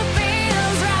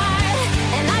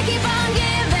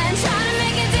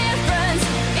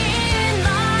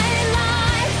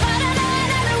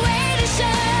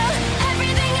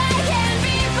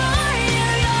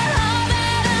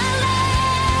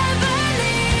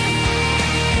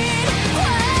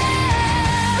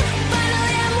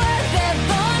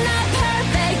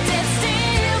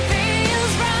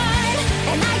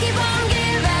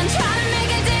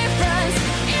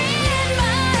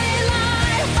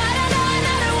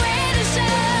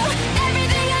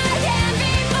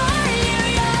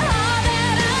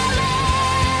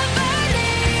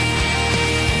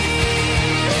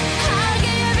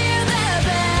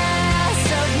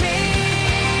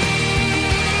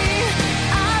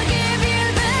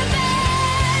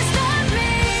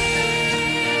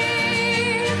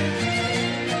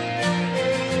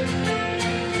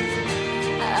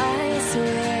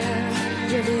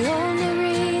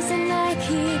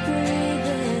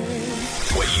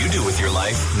 Your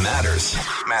life matters.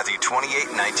 Matthew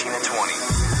 28:19 and 20.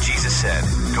 Jesus said,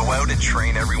 "Go out and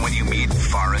train everyone you meet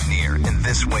far and near in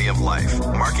this way of life,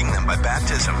 marking them by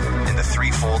baptism in the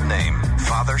threefold name,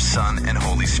 Father, Son, and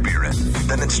Holy Spirit.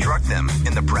 Then instruct them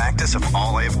in the practice of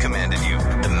all I have commanded you."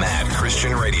 The Mad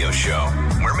Christian Radio Show.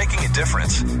 We're making a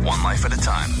difference, one life at a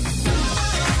time.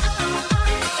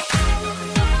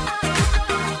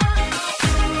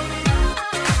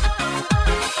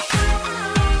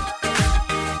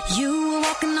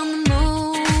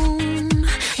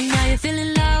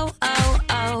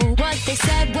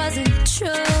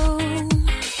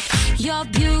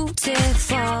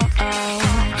 Beautiful.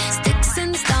 Sticks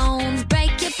and stones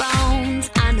break your bones.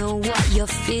 I know what you're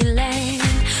feeling.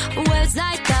 Words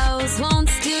like those won't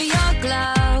steal your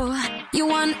glow. You're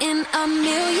one in a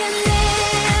million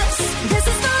lives. This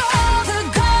is for all the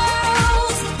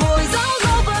girls, boys all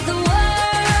over the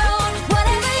world.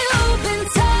 Whatever you've been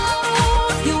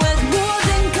told, you're worth more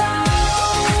than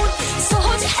gold. So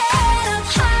hold your head up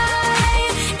high.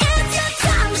 It's your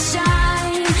time to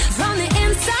shine. From the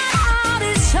inside out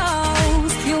it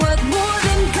shows. You're worth more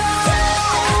than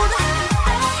gold.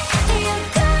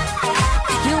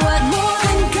 You're worth more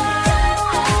than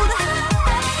gold.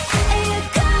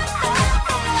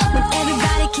 When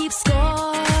everybody keeps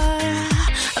score,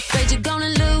 afraid you're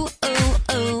gonna lose,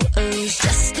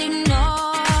 just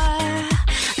ignore.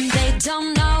 They don't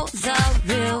know the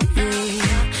real you.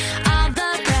 All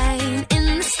the rain in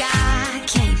the sky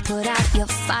can't put out your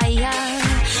fire.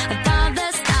 Of all the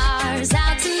stars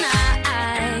out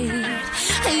tonight,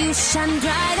 you shine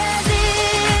bright as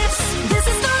this. This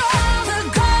is for all the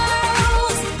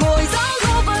girls, boys all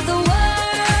over the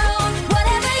world.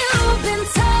 Whatever you've been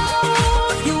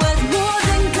told, you're worth more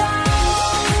than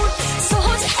gold. So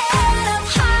hold your head up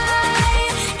high.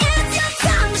 It's your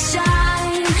time to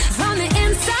shine. From the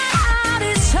inside out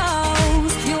it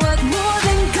shows. You're worth more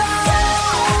than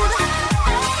gold.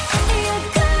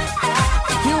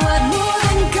 You're worth more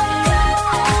than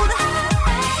gold.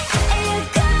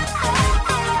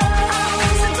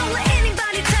 So don't let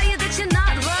anybody tell you that you're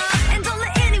not loved, and don't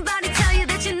let anybody tell you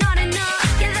that you're not enough.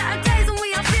 Yeah, there are days when we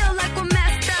all feel like we're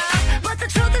messed up, but the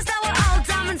truth is that we're all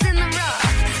diamonds in the rough.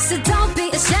 So don't be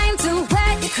ashamed to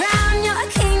wear your crown. You're a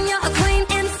king, you're a queen,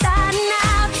 inside and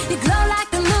out. You glow like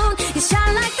the moon, you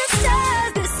shine like the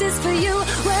stars. This is for you,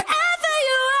 wherever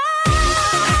you are.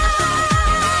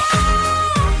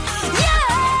 Yeah,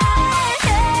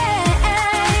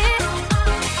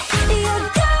 you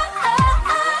go.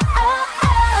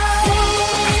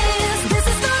 This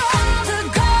is for all the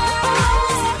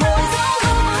girls, boys all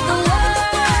over the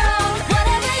world.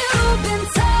 Whatever you've been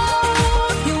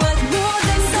told, you're worth more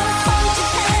than gold.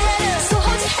 So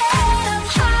hold your head up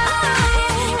high.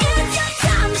 It's your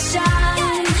time to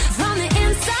shine. From the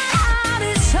inside out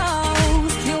it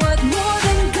shows. You're worth more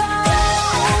than gold.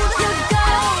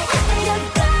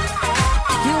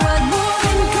 You're worth more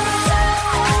than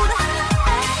gold.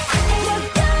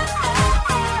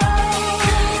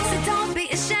 So don't be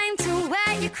ashamed to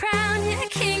wear your crown. You're a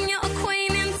king, you're a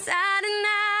queen, inside and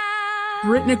out.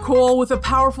 Britt Nicole with a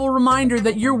powerful reminder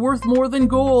that you're worth more than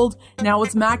gold. Now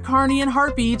it's Matt Carney and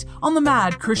Heartbeat on the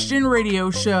Mad Christian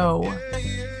Radio Show.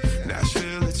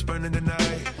 Nashville, it's burning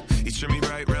tonight. You turn me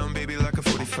right round, baby, like a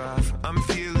 45. I'm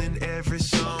feeling every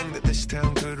song that this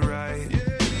town could write.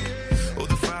 Oh,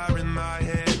 the fire in my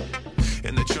head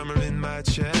and the drummer in my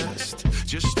chest.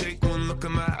 Just take one look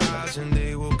at my eyes and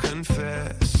they will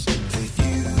confess that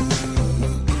you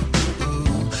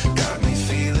got me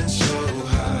feeling so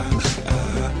high.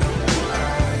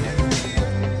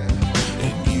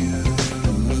 And you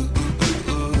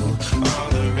are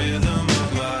the rhythm of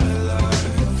my life.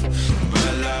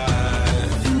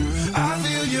 I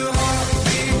feel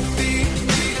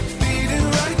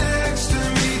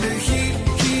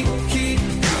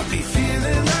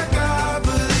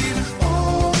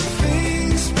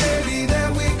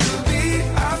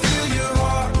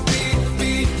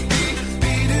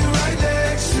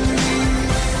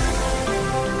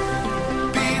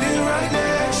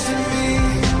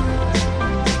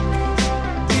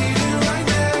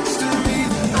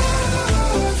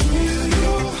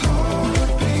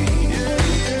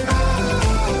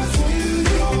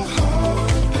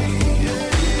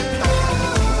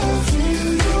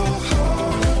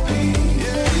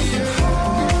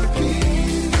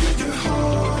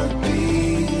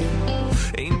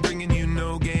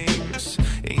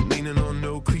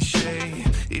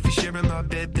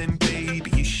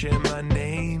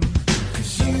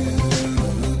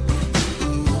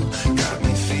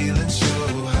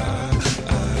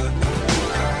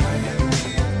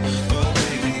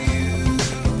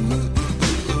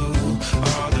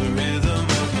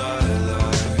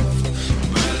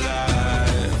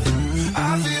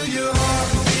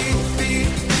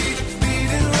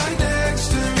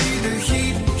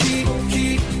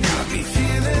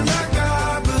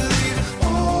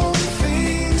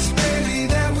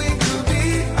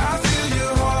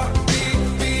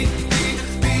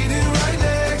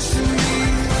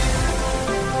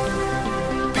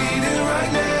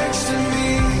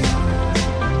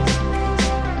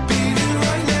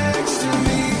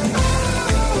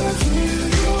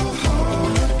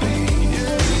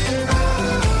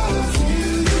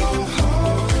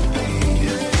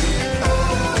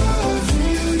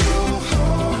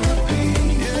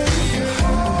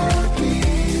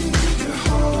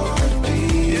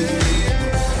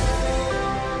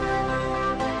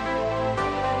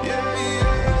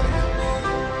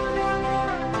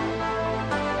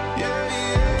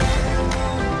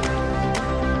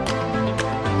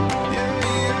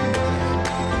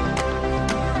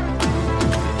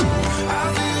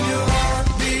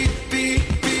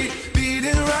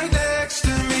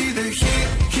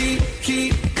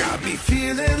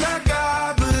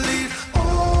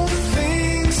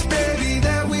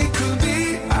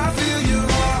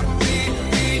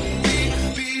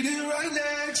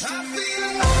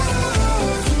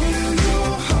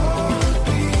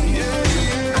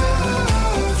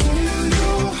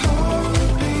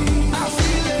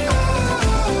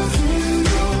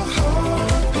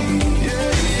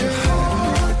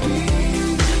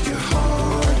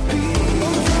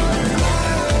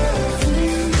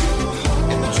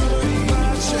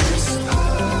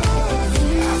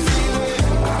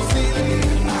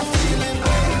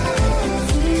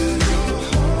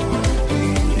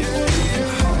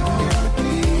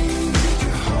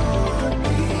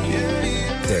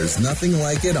nothing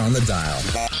like it on the dial.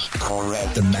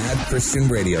 The Mad Christian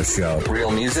Radio Show.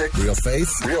 Real music, Real faith,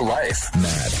 real life.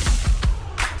 Mad.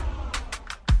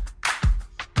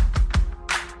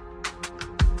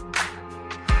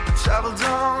 Traveled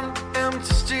on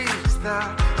empty streets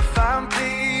that I found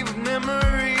deep with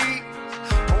memories.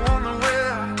 I wonder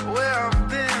where I've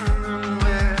been and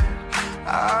where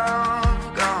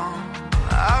I've gone.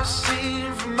 I've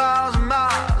seen for miles and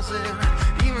miles there,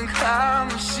 even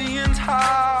climbed the sea and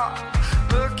top.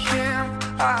 But can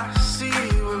I see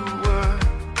what we're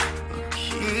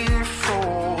looking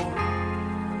for?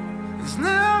 It's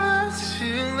never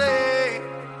too late,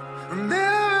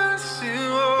 never too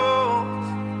old.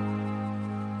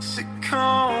 So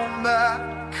come back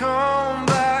home.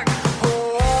 Oh,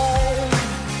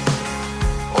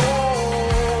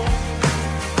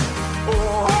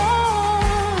 oh,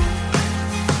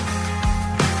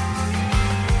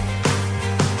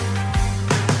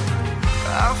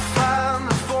 I'll find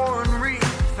the foreign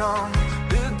wreath on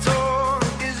the door.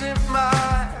 Isn't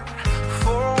mine?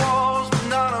 Four walls, but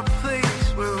not a place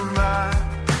where my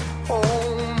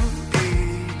home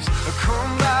is. I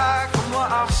come back from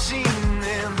what I've seen.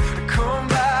 Come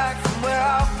back from where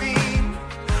I've been.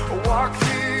 I walk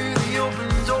through the open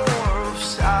door of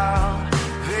salvation.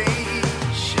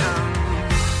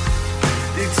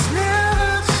 It's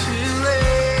never too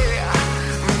late,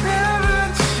 never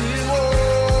too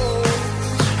old.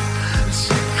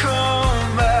 So come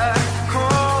back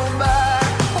home.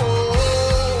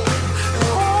 And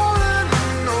all I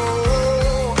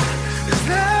know is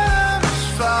that it's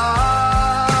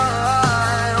fine.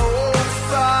 Oh,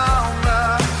 found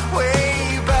my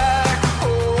way back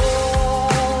home.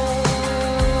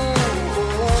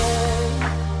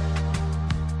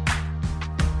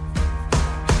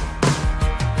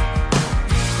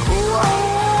 Oh, I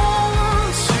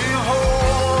want to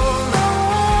hold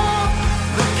on,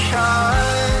 the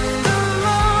kind of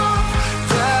love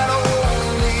that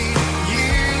only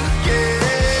you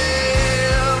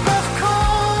give. I've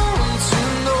come to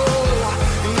know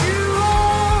you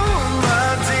all my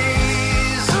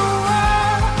days, so I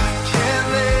can't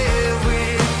live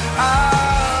without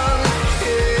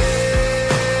you.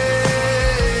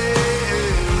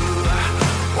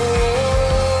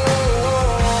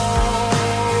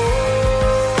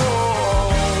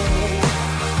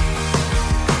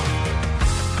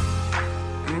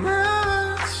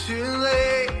 Never too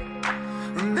late,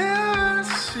 never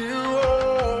too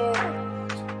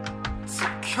old. So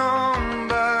come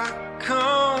back.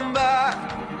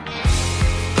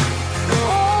 And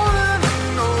all I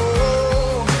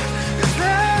know is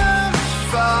that it's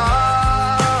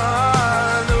fine.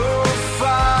 Oh,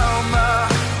 found my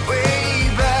way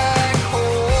back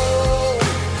home.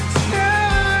 It's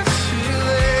never too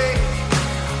late,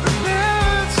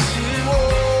 never too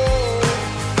old.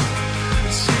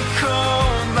 So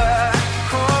come back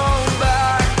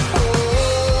home.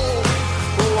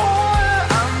 All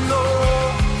I know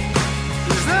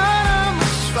is that I'm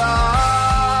just fine.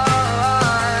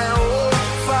 Oh,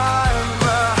 find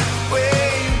my way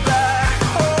back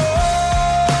home.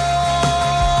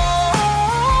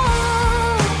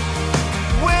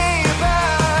 Way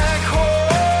back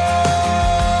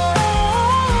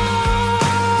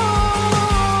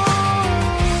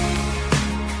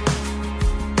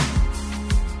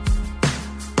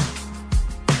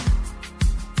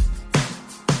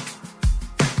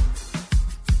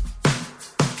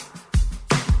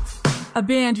A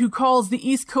band who calls the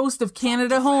east coast of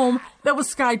Canada home. That was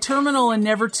Sky Terminal and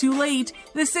Never Too Late.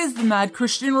 This is the Mad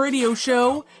Christian Radio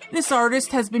Show. This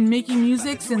artist has been making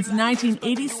music since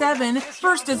 1987,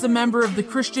 first as a member of the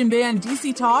Christian band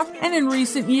DC Talk, and in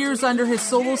recent years under his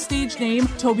solo stage name,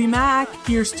 Toby Mac.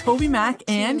 Here's Toby Mac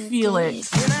and Feel It.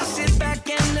 When I sit back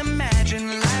and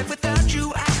imagine life without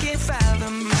you, I can't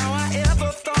fathom how I ever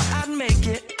thought I'd make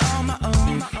it on my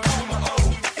own.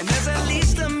 And there's at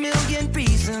least a million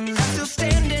reasons I'm still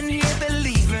standing here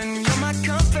believing you're my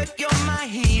comfort, you're my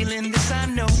healing. This I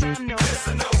know. Yes,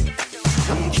 I know.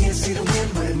 You can't see the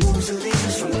wind, but it moves the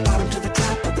leaves from the bottom to the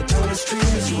top of the tallest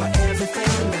trees. You are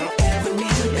everything that I'll ever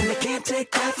need, and they can't take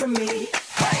that from me.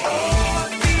 Oh, I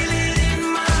feel it in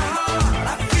my heart,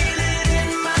 I feel it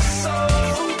in my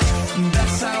soul.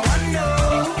 That's how I know.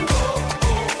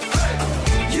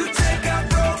 You take our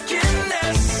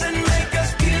brokenness and make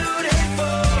us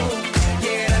beautiful.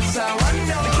 Yeah, that's how I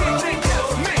know. They can't take that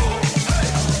from me.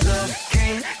 Love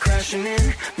came crashing in,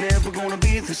 never gonna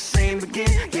be the same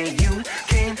again. Yeah, you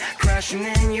came crashing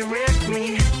in, you wrecked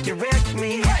me.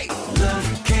 Love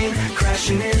came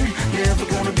crashing in, never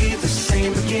gonna be the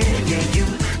same again. Yeah, you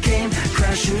came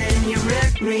crashing in, you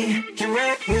wrecked me.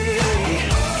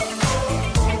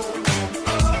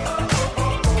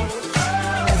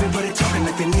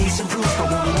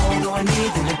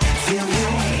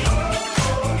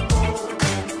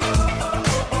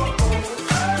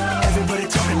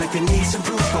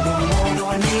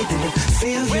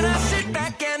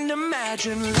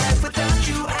 imagine life without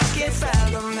you. I can't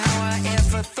fathom how I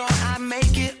ever thought I'd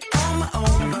make it on my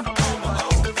own.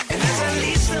 And there's at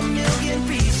least a million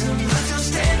reasons I'm still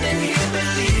standing here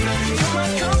believing you're my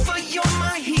comfort, you're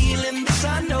my healing. This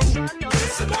I know. You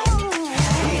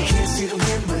can't see the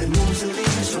wind, but it moves the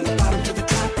leaves from the bottom to the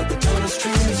top of the tunnel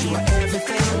streams. You are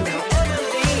everything I'll ever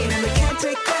need, and they can't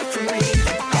take that from me.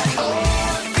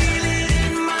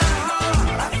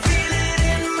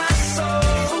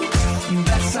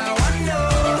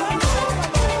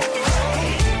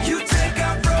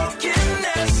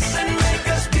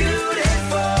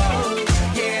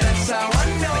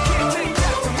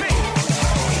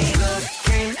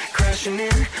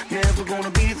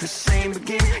 The same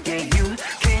again, yeah, you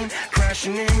came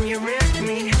crashing in, you wrecked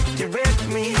me,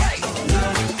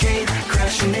 love came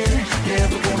crashing in,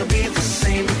 never gonna be the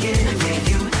same again, yeah,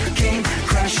 you came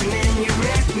crashing in, you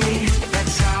wrecked me,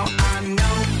 that's how I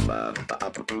know.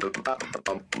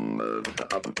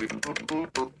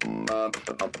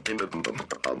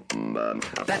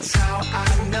 That's how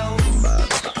I know.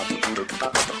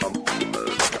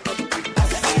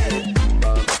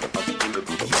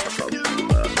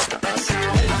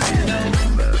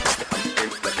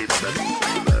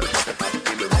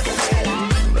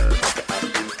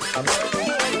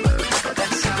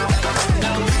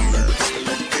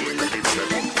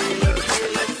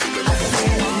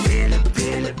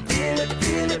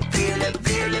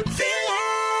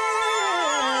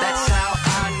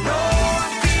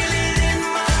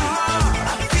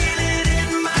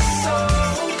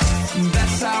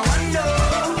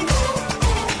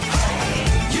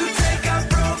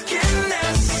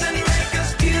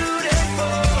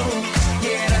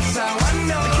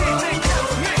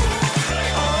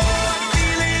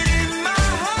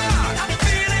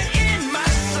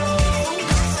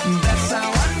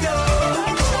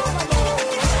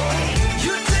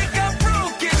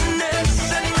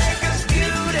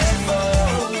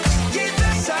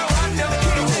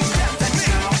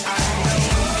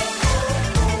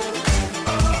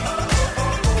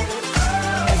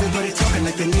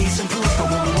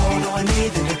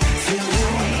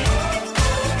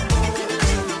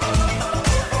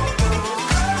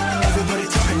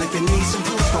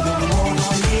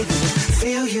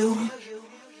 You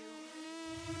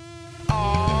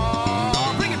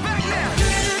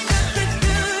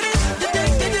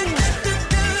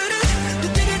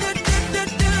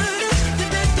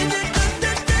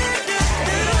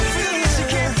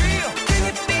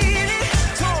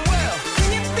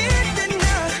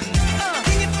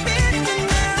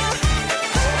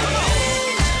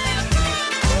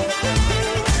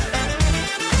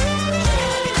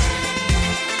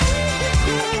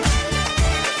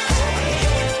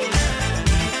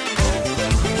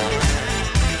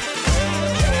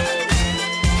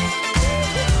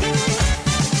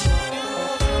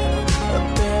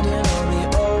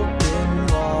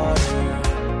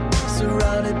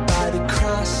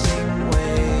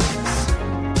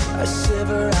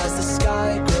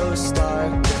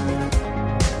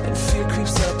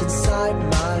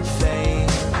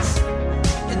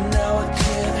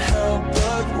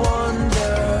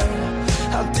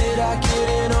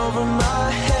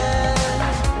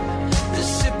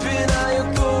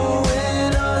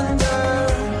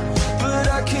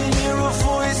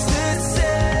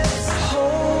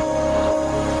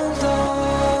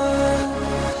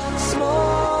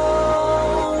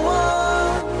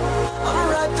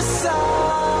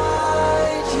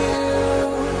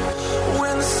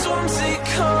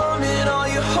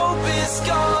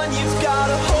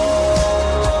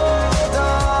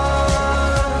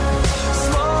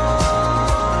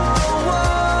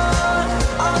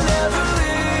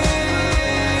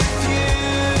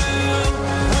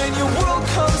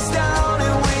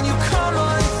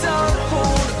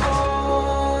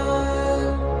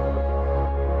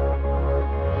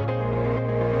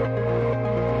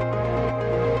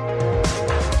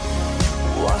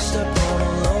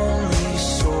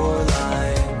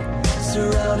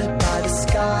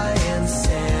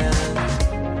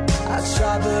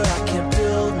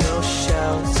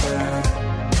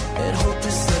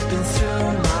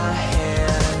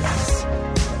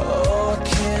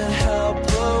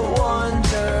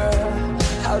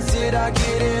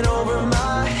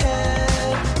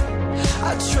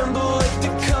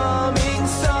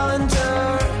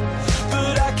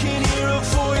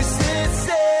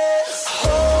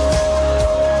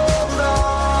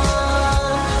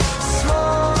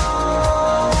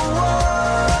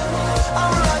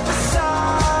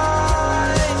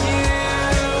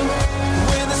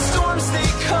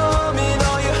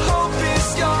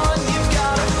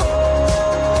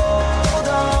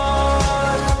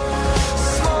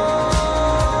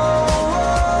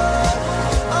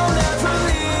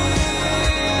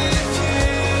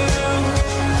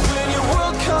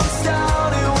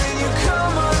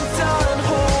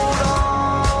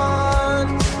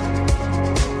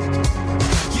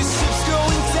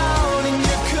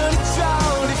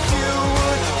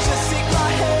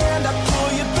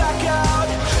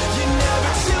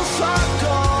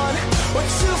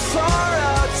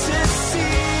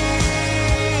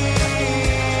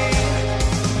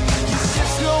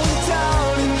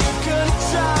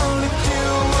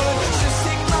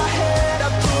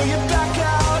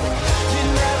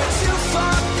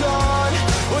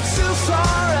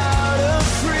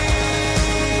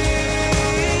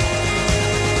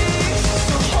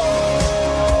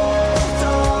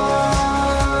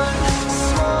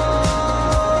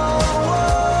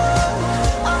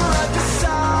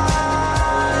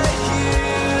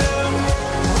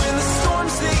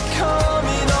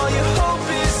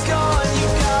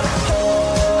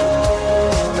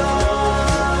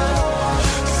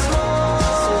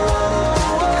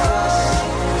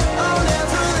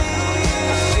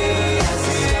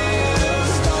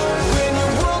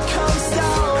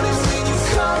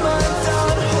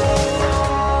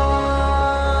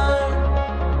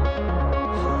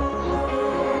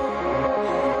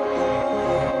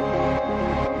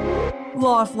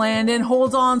Loftland, and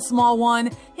hold on, small one.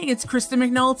 Hey, it's Kristen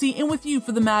McNulty in with you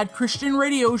for the Mad Christian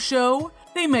Radio Show.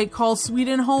 They might call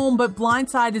Sweden home, but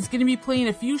Blindside is going to be playing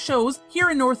a few shows here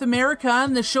in North America,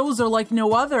 and the shows are like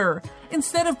no other.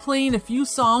 Instead of playing a few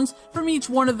songs from each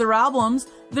one of their albums,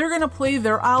 they're going to play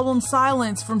their album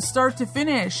Silence from start to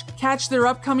finish. Catch their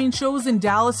upcoming shows in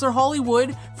Dallas or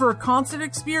Hollywood for a concert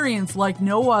experience like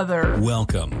no other.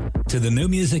 Welcome to the New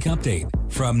Music Update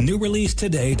from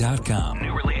NewReleaseToday.com.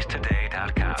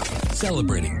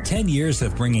 Celebrating 10 years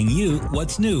of bringing you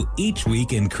what's new each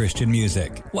week in Christian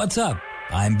music. What's up?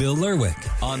 I'm Bill Lerwick.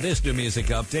 On this New Music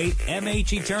Update,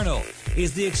 MH Eternal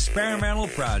is the experimental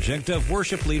project of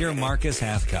worship leader Marcus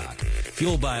Hathcock.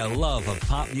 Fueled by a love of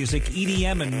pop music,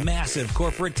 EDM, and massive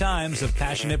corporate times of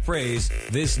passionate praise,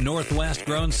 this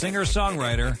Northwest-grown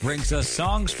singer-songwriter brings us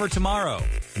Songs for Tomorrow,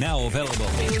 now available.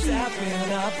 Things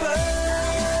happen, I burn.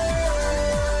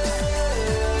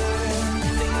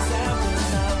 Things happen,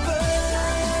 I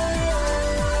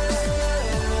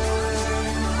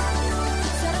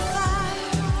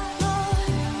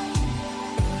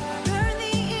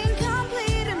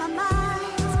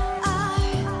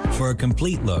For a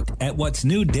complete look at what's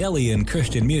new daily in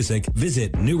Christian music,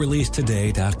 visit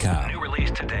NewReleaseToday.com.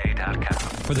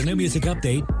 For the New Music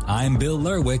Update, I'm Bill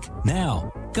Lerwick.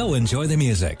 Now, go enjoy the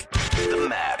music. The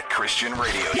Mad Christian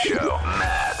Radio Show.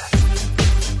 Mad.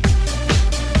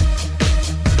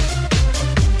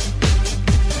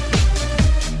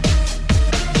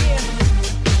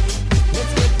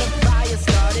 Let's get the fire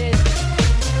started.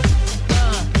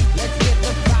 Let's get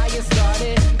the fire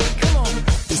started. Come on.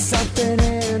 There's something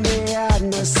in the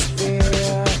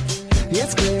atmosphere.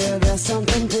 It's clear there's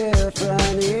something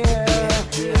different here.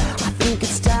 I think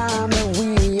it's time that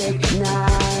we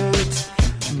ignite.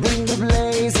 Bring the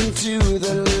blaze into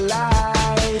the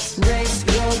light. Raise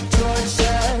your torch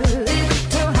a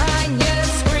little higher.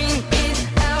 Scream it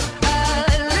out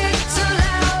a little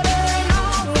louder. And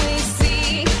all we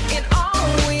see and all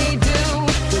we do,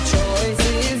 the choice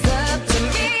is up to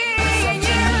me and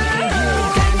you.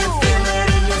 Can you feel it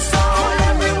in your soul?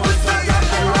 Everyone's like rock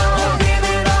and roll. Give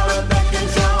it all of the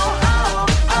control. Oh,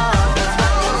 oh.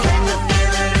 Can you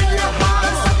feel it in your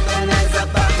heart? Something is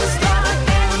about to start.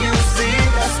 And you see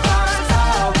the sparks.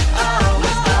 Oh, oh.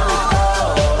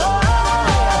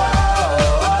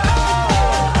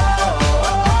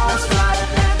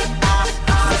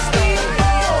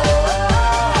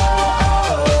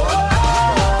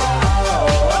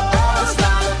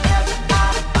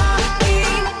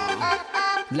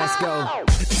 Let's go. Let's go.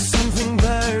 Something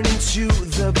burning to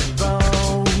the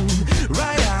bone,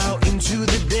 right out into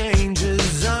the danger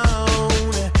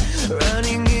zone,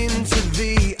 running into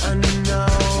the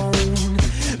unknown,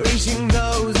 reaching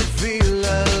those who feel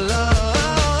alone.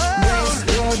 Raise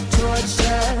your torch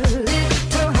a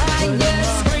little higher,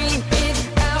 scream it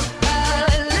out a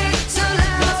little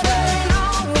louder. And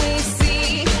all we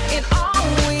see and all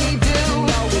we do,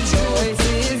 the choice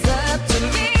is up to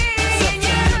me and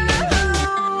you.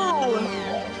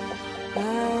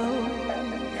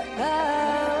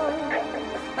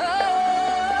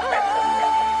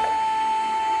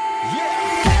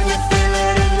 Can you feel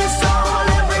it in your soul?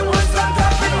 Everyone's like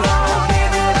rock and roll.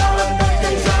 Give it all of the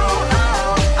control.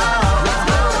 Oh, oh.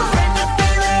 Can you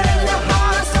feel it in your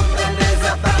heart? Something is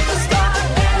about to start.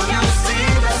 And you see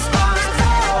the sparks.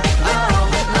 Oh, oh,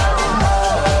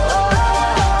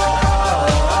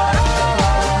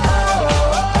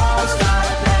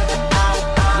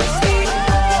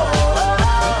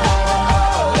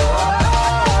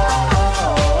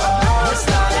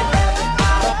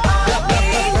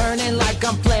 Burning like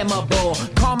I'm flammable.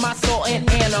 Call my soul an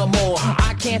animal.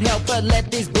 I can't help but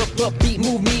let this book beat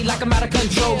move me like I'm out of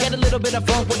control. Get a little bit of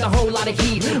funk with a whole lot of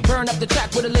heat. Burn up the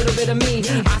track with a little bit of me.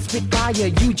 I spit fire,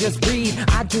 you just breathe.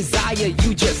 I desire,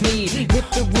 you just need. If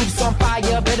the roof's on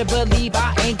fire, better believe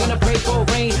I ain't gonna pray for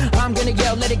rain. I'm gonna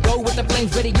yell, let it go with the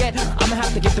flames. Better yet, I'ma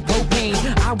have to get the propane.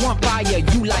 I want fire,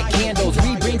 you like candles.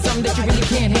 We bring something that you really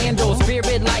can't handle.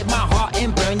 Spirit light my heart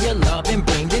and burn your love and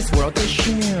bring this world to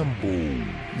shambles.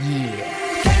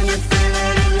 can you feel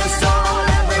it in your soul?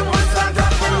 Everyone's like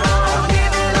rock and roll.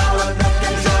 Give it all of the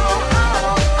control.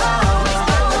 Oh,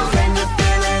 oh. Can you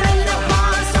feel it in your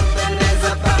heart? Something is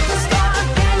about to start.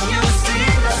 Can you see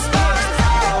the sparks?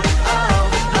 Oh,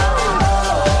 oh,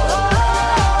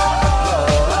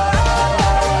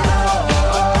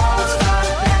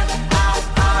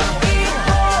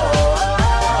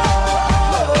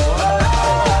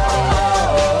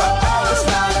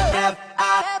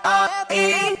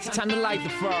 It's time to light the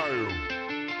fire.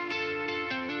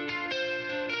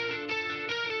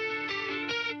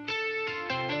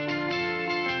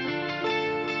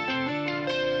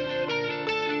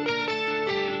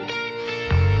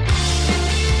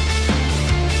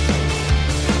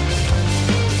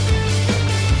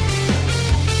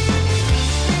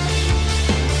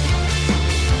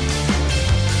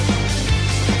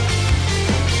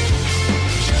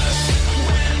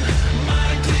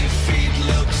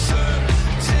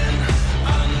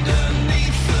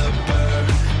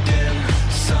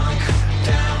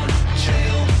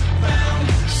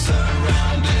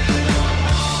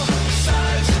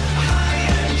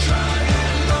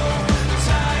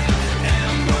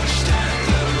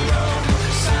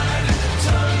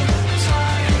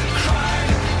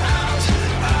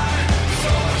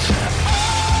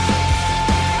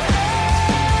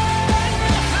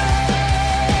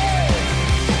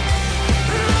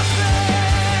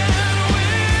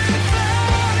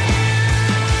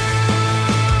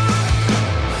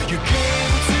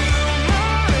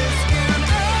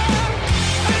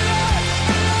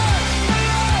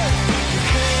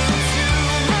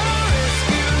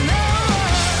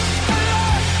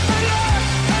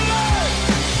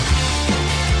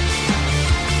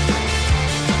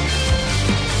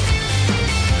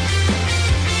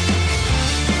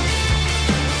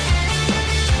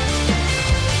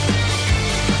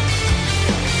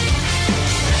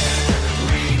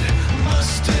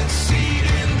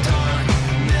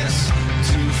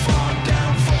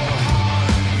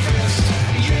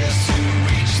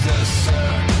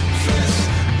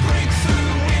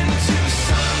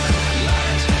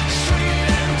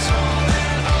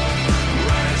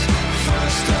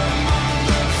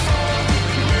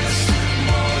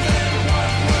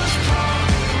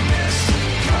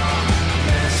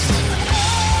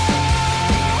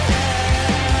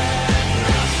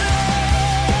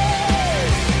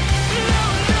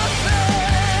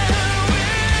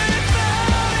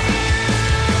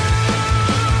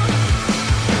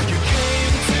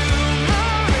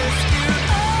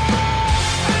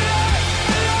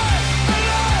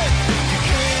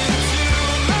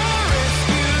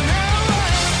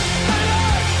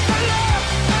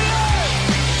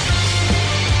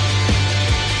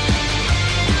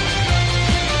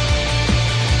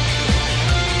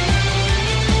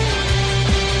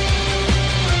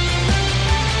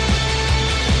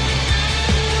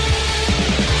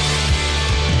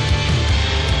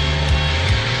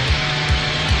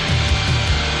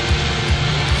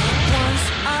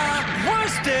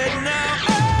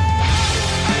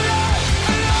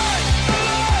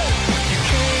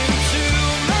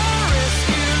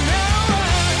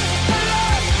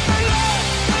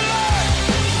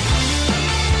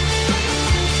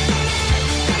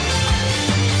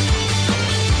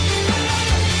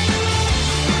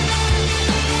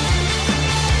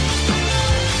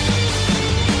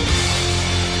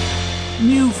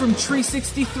 from Tree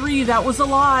 63 that was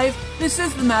alive. This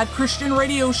is the Mad Christian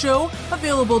Radio Show,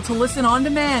 available to listen on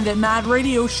demand at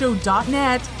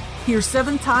madradioshow.net. Here's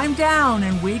Seventh Time Down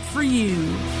and Wait for You.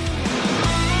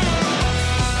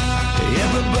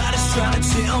 Everybody's trying to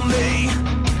tell me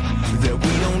that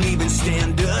we don't even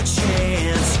stand a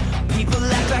chance. People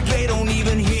act like they don't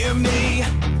even hear me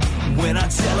when I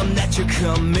tell them that you're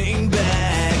coming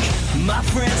back. My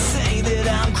friends say that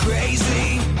I'm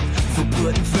crazy for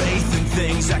putting faith in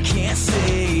things I can't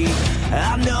see.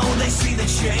 I know they see the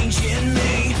change in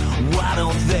me. Why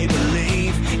don't they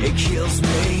believe? It kills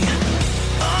me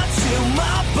until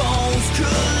my bones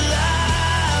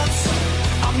collapse.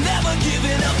 I'm never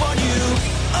giving up on you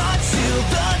until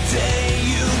the day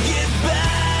you get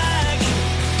back.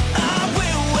 I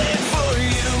will wait for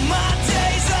you. My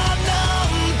days are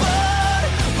numbered,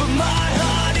 but my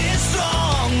heart is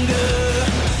stronger.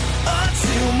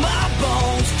 Until my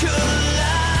bones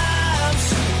collapse,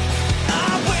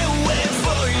 I will wait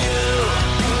for you.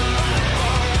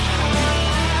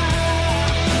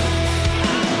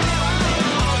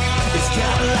 It's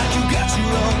kinda like you got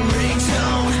your own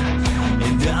ringtone,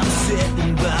 and I'm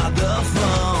sitting by the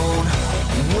phone,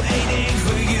 waiting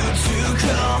for you to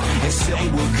call and say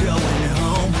we're going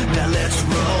home. Now let's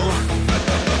roll.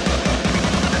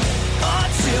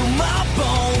 Until my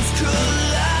bones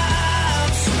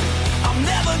collapse, I'm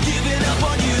never giving up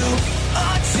on you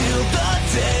until the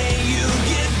day you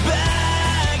get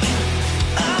back.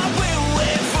 I will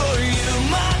wait for you.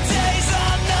 My days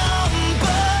are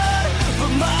numbered,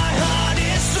 but my heart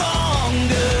is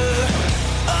stronger.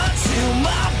 Until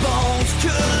my bones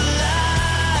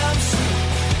collapse,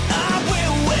 I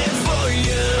will wait for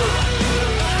you.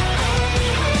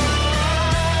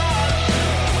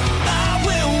 I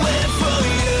will wait for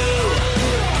you.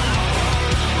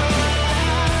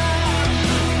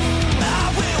 I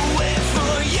will wait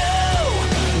for you.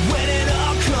 When it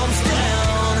all comes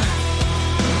down,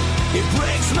 it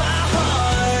breaks my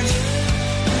heart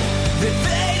that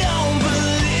they don't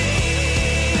believe.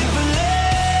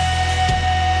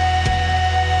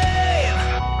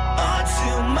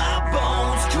 Until my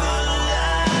bones collapse.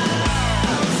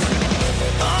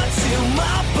 Until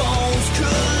my bones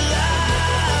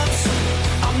collapse.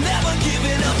 I'm never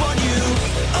giving up on you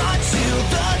until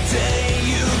the day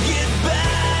you get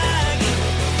back.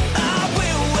 I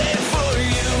will wait for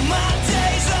you. My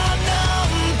days are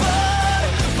numbered,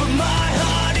 but my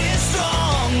heart is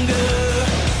stronger.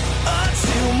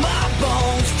 Until my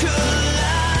bones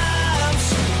collapse,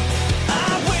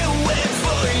 I will wait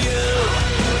for you.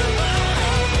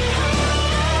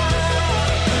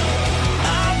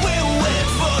 I will wait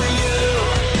for you.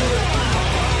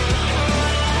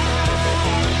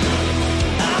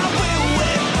 I will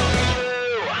wait.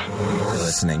 You're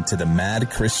listening to the Mad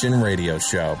Christian Radio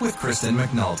Show with Kristen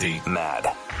McNulty. Mad.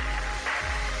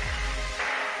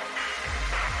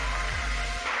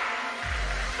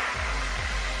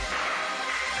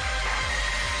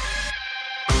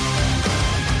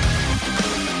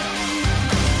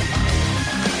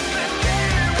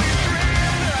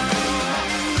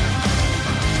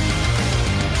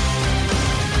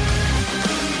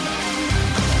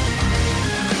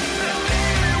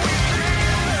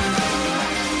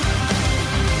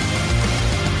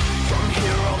 From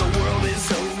here all the world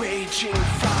is a raging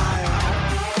fire.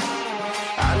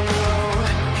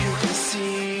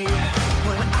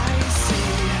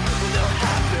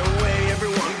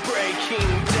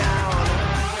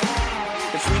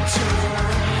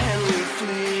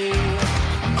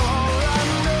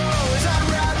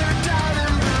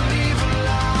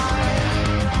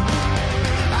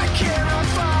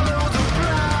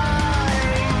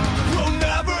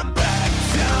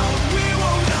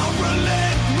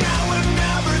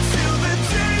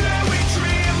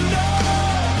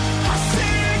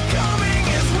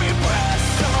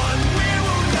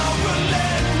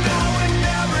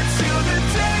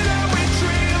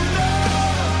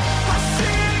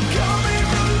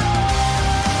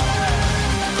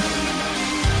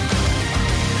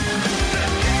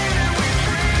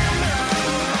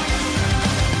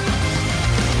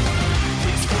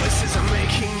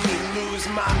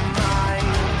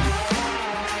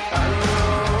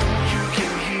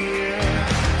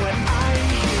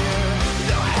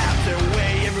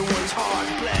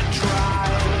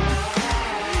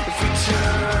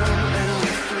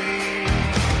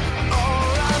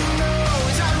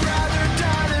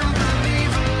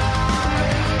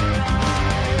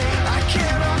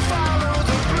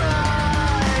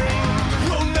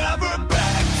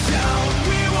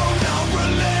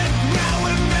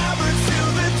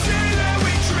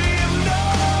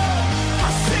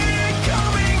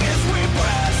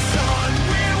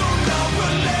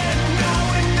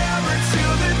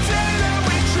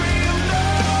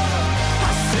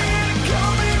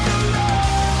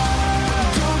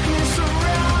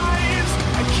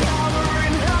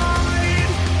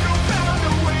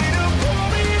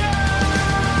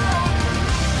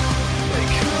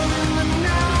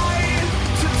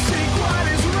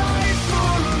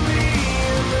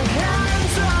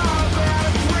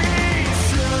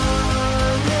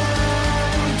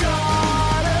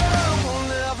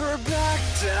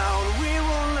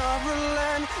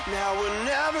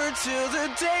 till the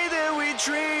day that we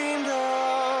dreamed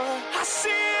of. I see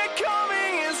it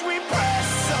coming as we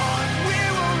press on. We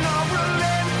will not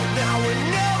relent. Now we're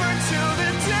never till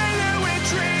the day that we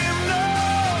dreamed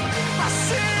of. I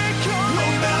see it coming.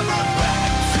 We'll never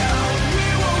back down. We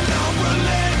will not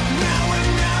relent. Now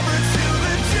we're never till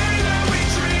the day that we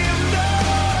dreamed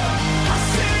of. I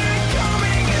see it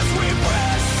coming as we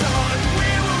press on.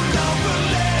 We will not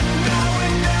relent. Now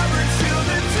we're never till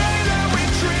the day that we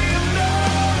dreamed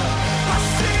of. I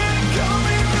see it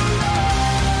coming alive.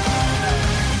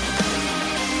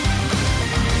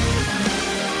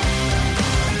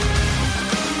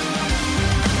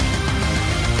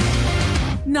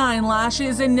 9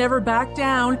 Lashes and Never Back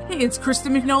Down. Hey, it's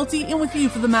Kristen McNulty in with you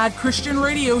for the Mad Christian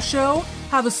Radio Show.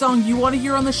 Have a song you want to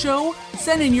hear on the show?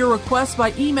 Send in your request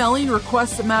by emailing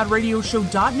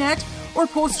requests@madradioshow.net or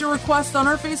post your request on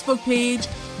our Facebook page.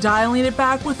 Dialing it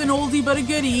back with an oldie but a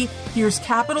goodie, here's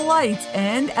Capital Lights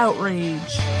and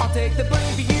Outrage. I'll take the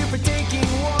blame for you for taking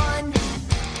one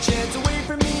chance away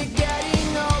from me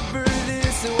getting over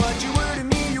this. And what you were to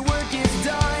me, your work is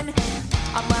done.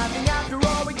 I'm laughing after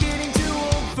all, we're getting too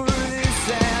old for this.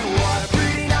 And what a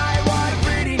pretty night, what a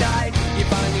pretty night. You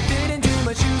finally fit into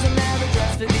my shoes and never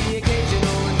dressed for the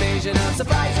occasional invasion of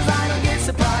surprises. I don't get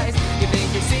surprised. You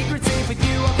think your secret's safe with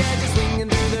you, I'll catch you swinging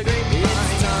through the grapevine.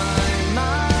 It's time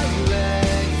I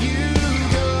let you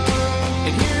go.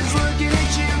 And here's looking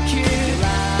at you, kid. Your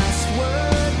last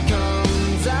word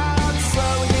comes out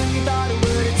slow. And if you thought it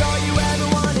would, it's all you ever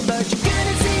wanted. But you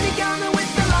couldn't see me coming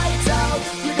with the lights out.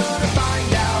 You're gonna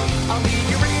find out. I'll leave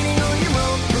you reading on your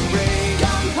own parade.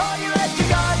 Come home, you let your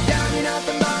guard down. You're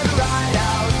nothing but a ride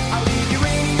out. I'll leave you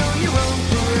reading on your own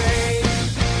parade.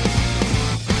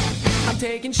 I'm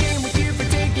taking shame with you for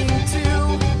taking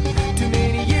two. Too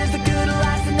many years that could have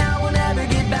lasted, now we'll never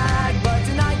get back. But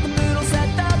tonight the mood will set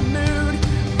the mood.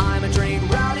 I'm a train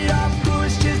routed off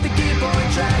course just to keep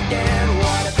on track. And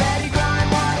what a petty crime,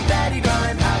 what a petty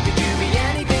crime. How could you be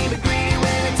anything but greedy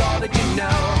when it's all that you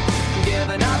know? Give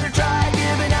another try,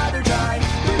 give another try.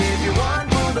 But if you're one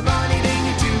for the money, then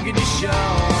you're too good to show.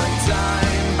 On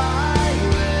time I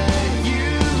let you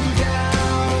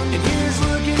down. And here's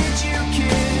looking at you,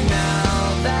 kid.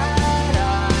 Now that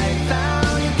I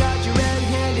found you, got you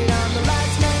red-handed, I'm the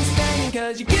last man standing.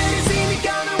 Cause you couldn't see me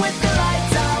coming with the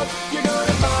lights out. You're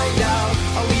gonna find out.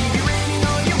 I'll leave you raining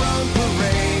on your own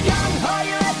parade. Young ho,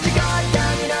 you let your guard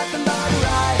down, you're nothing but a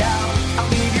ride out. I'll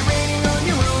leave you raining on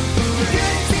your own parade. You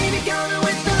couldn't see me coming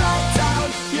with the lights out.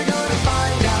 You're gonna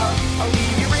find out. I'll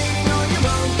leave you raining on your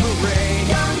own parade.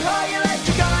 Young ho, you let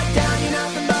your guard down, you're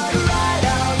nothing but a ride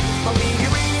out. I'll leave you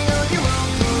raining on your own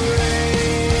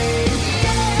parade.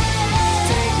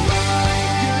 Take my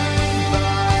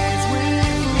goodbyes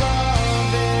with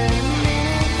love and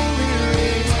meaningful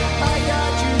lyrics. I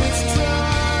got you this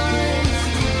time.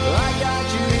 I got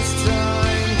you this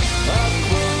time. A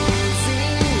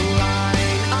closing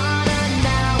line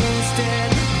unannounced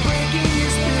and breaking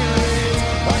your spirit.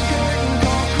 A curtain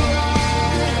call cry.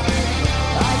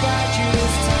 I got you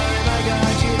this time. I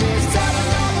got you this time. I'm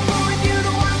not before with you,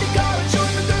 the one to call it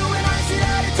short for through. When I say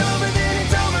that it's over, then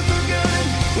it's over for good.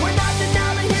 We're not the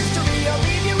now the history. I'll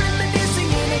leave you reminiscing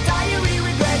in a diary,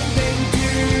 regretting that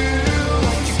you do.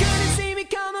 You're gonna see me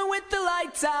coming with the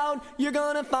lights out. You're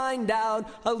gonna find out.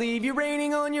 I'll leave you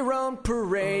raining on your own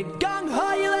parade. Gung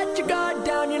ho, you let your guard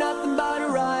down. You're nothing but a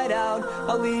ride out.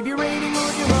 I'll leave you raining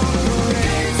on your own parade.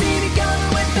 You're gonna see me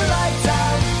coming with the lights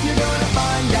out. You're gonna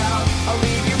find out. I'll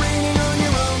leave you raining on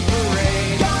your own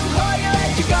parade. Gung ho, you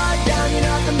let your guard down. You're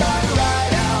nothing but a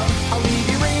ride out. I'll leave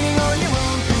you raining on your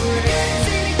own parade. You're gonna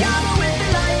see me coming with the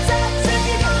lights out. So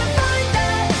you're gonna find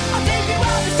that. I'll take you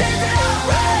out the stairs and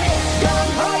outright.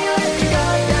 Gung ho, you let your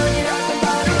guard down. You're nothing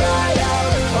but a ride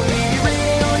out. I'll leave you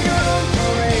raining on your own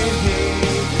parade.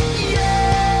 Yeah.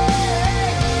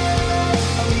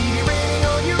 I'll leave you raining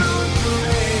on your own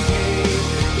parade.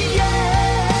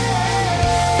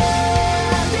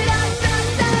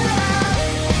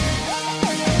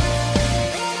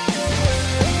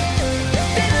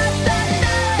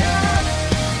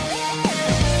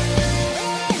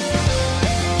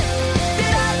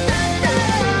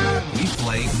 We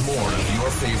play more of your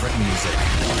favorite music.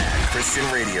 Mad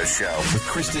Christian Radio Show with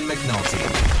Kristen McNulty.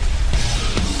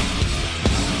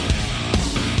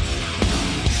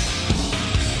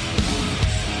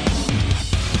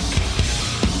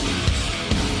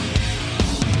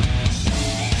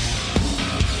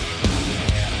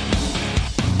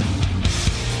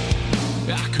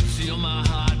 I could feel my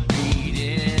heart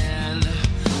beating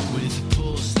with a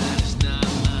pulse that is not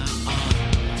my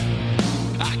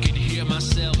own. I could hear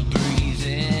myself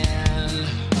breathing,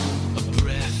 a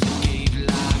breath that gave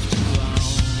life to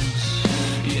bone.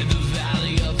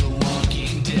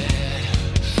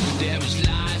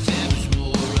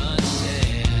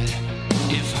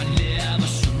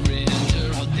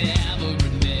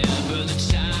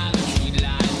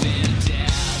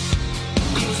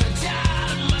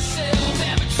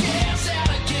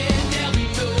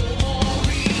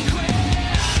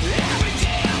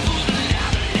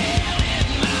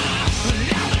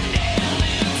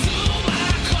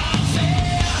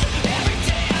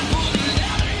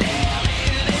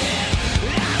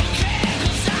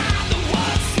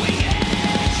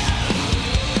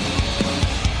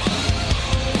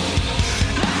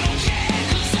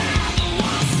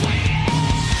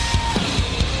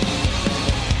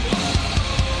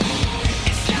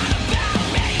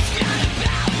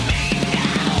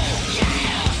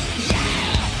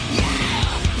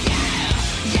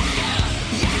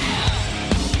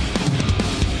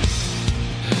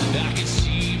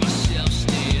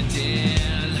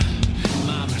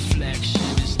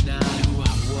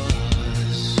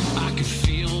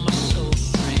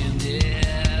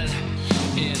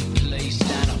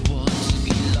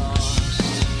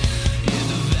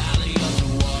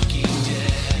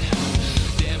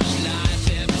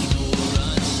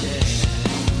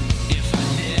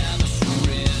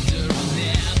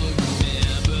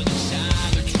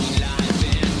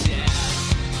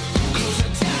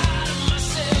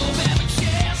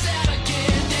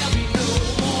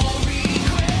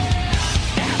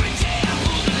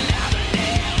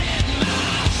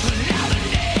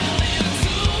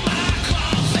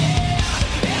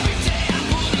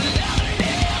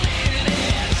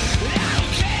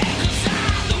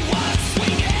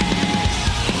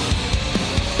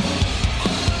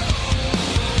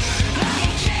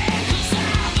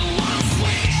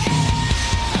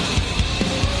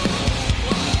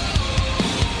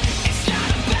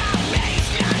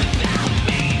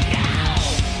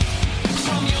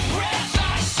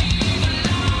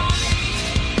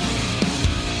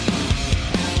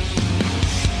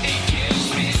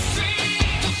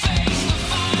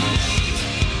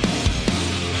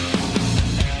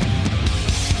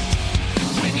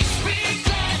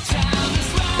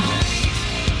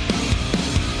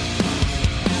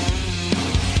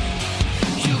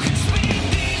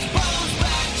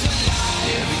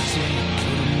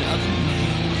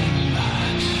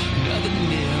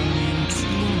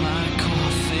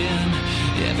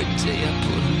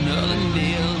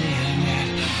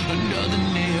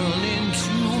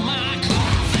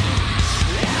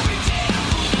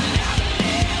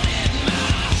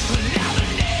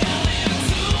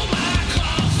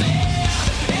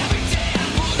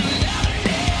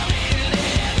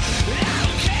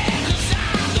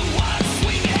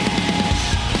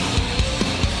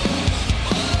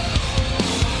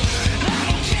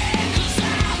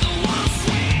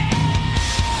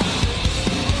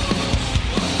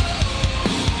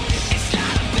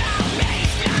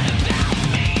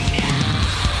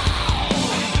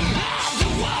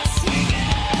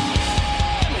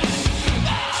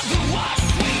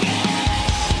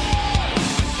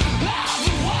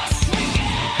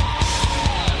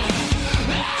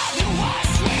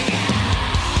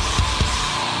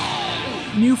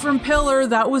 from Pillar,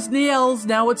 that was Nails.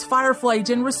 Now it's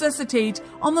Fireflight and Resuscitate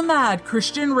on the Mad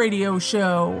Christian Radio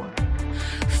Show.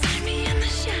 Find me in the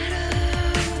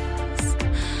shadows.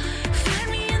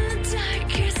 Find me in the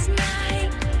darkest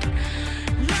night.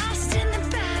 Lost in the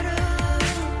battle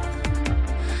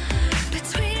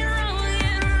between wrong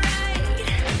and right.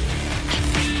 I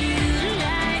feel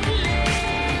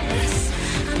lightless.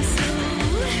 I'm so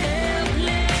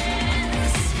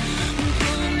helpless.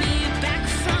 Pull me back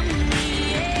from the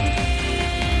edge.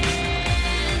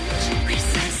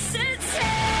 Resuscitate.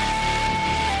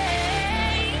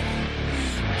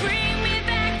 Bring me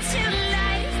back to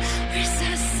life.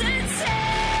 Resuscitate.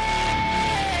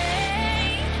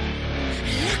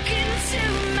 Look into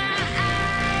my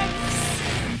eyes.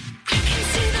 I can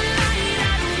see the light.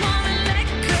 I don't wanna let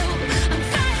go. I'm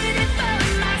fighting for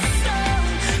my soul.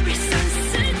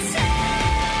 Resuscitate.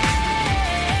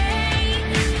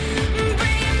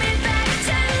 Bring me back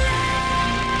to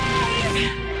life.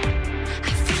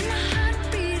 I feel my heart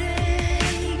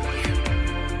beating,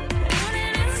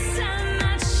 pounding inside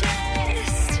my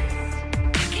chest.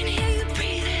 I can hear you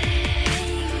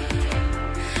breathing.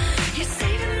 You're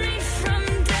saving me from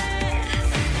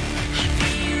death. I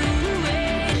feel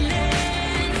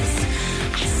weightless.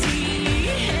 I see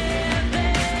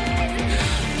heaven.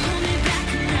 Pull me back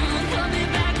around, pull me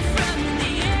back from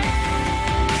the edge.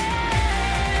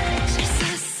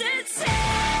 Resuscitate.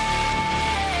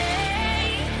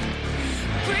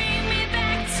 Bring me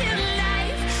back to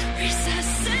life.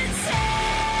 Resuscitate.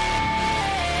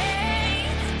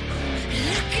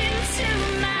 Look into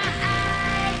my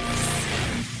eyes.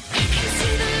 I can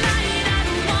see the light. I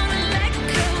don't wanna let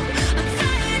go. I'm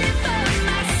fighting for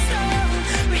my soul.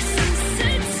 Resuscitate.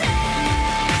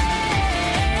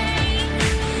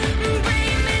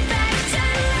 Bring me back to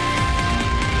life.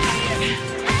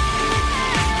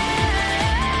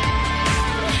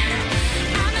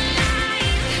 I'm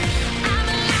alive. I'm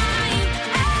alive.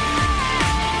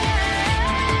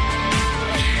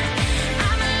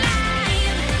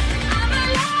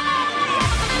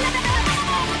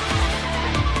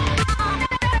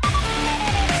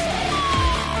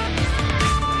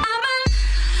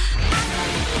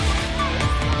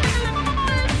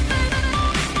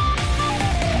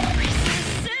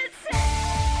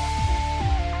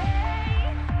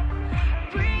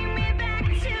 Bring me back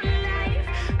to life.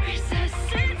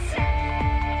 Resuscitate.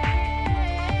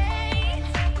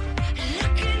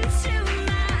 Look into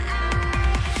my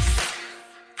eyes.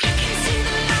 I can see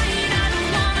the light. I don't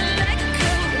wanna let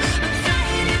go. I'm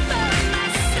fighting for my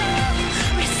soul.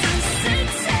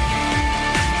 Resuscitate.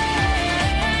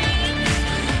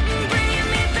 Bring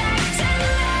me back to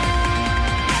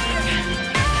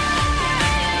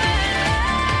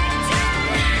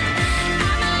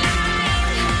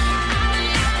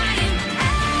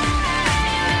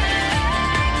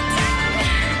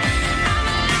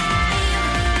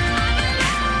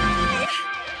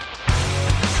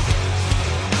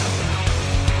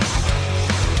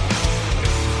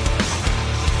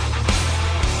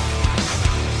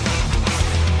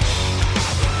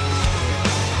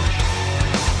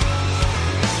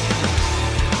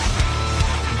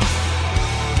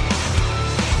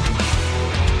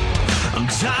I'm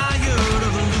tired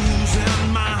of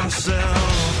losing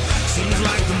myself. Seems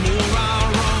like the more I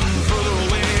run, further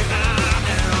away I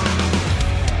am.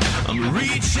 I'm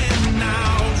reaching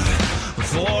out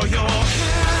for your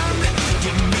hand.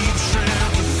 Give me the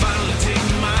strength to finally take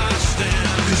my stand.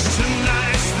 'Cause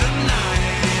tonight's the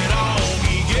night it all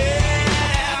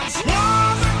begins.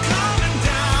 Walls are coming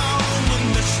down when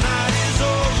this night is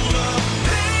over.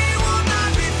 Pain will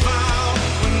not be found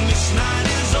when this night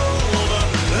is over.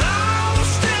 I will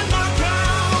stand my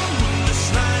ground when this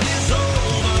night is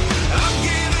over. I'm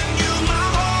giving you my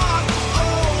heart.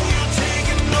 Oh, you're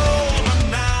taking over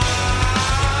now.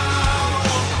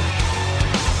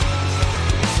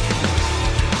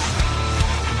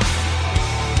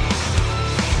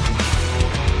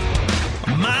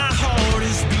 My heart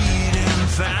is beating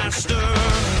faster.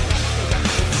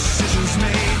 Decisions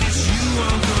made, it's you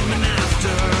I'm coming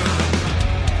after.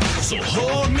 So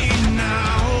hold me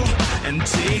now and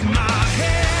take my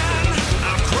hand.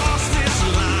 I've crossed this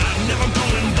line, never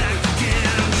going back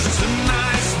again.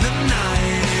 Tonight's the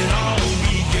night it all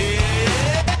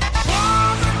begins.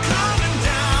 Walls are coming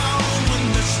down when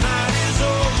this night is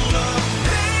over.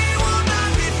 Pain will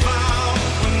not be found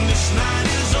when this night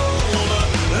is over.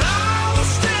 I will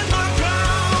stand my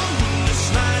ground when this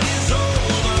night is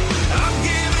over. I'm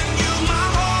giving you my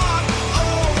heart.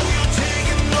 Oh, you're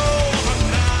taking over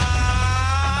now.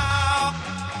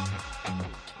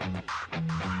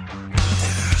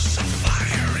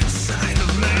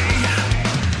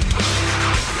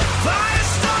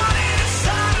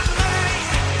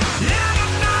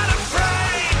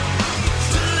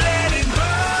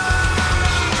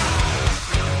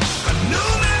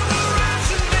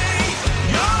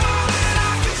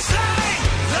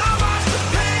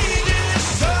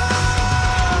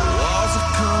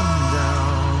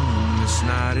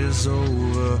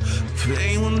 over.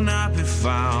 Pain will not be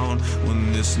found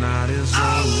when this night is over.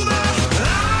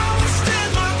 I will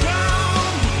stand my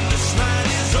ground when this night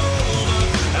is over.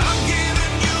 I'm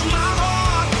giving you my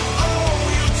heart, oh,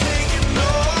 you're taking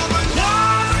over.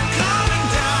 Walls are coming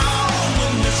down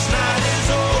when this night is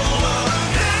over.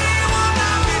 Pain will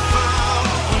not be found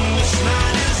when this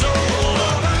night is over.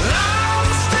 I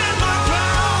will stand my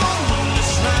ground when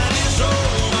this night is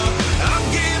over. I'm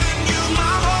giving you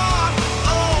my heart,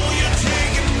 oh, you're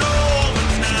taking over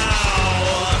now.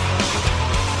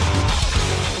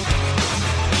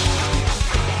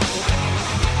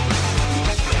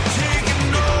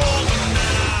 Taking over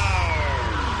now.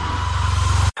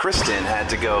 Kristen had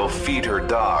to go feed her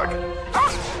dog.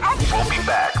 We'll be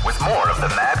back with more of the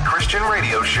Mad Christian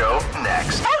Radio Show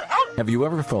next. Have you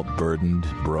ever felt burdened,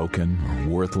 broken, or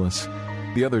worthless?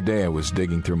 The other day I was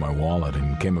digging through my wallet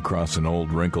and came across an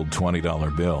old wrinkled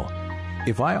 $20 bill.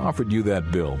 If I offered you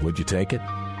that bill, would you take it?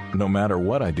 No matter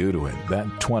what I do to it, that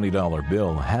 $20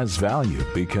 bill has value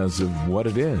because of what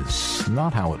it is,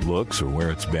 not how it looks or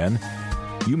where it's been.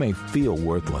 You may feel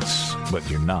worthless, but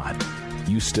you're not.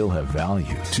 You still have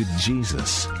value to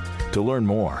Jesus. To learn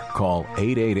more, call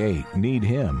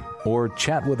 888-NEED-HIM or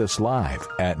chat with us live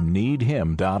at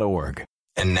needhim.org.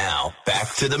 And now,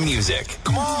 back to the music.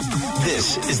 Come on.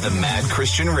 This is the Mad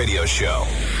Christian Radio Show.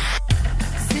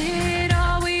 Is it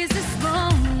always this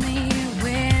lonely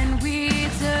when we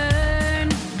turn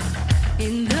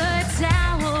in the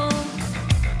towel,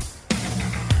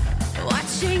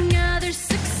 watching others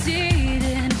succeed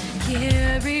and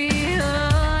carry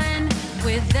on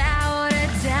without a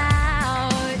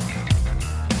doubt?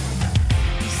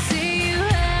 You say you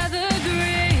have a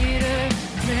greater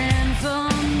plan for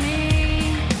me.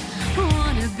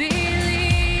 Wanna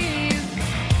believe.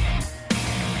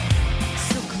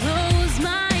 So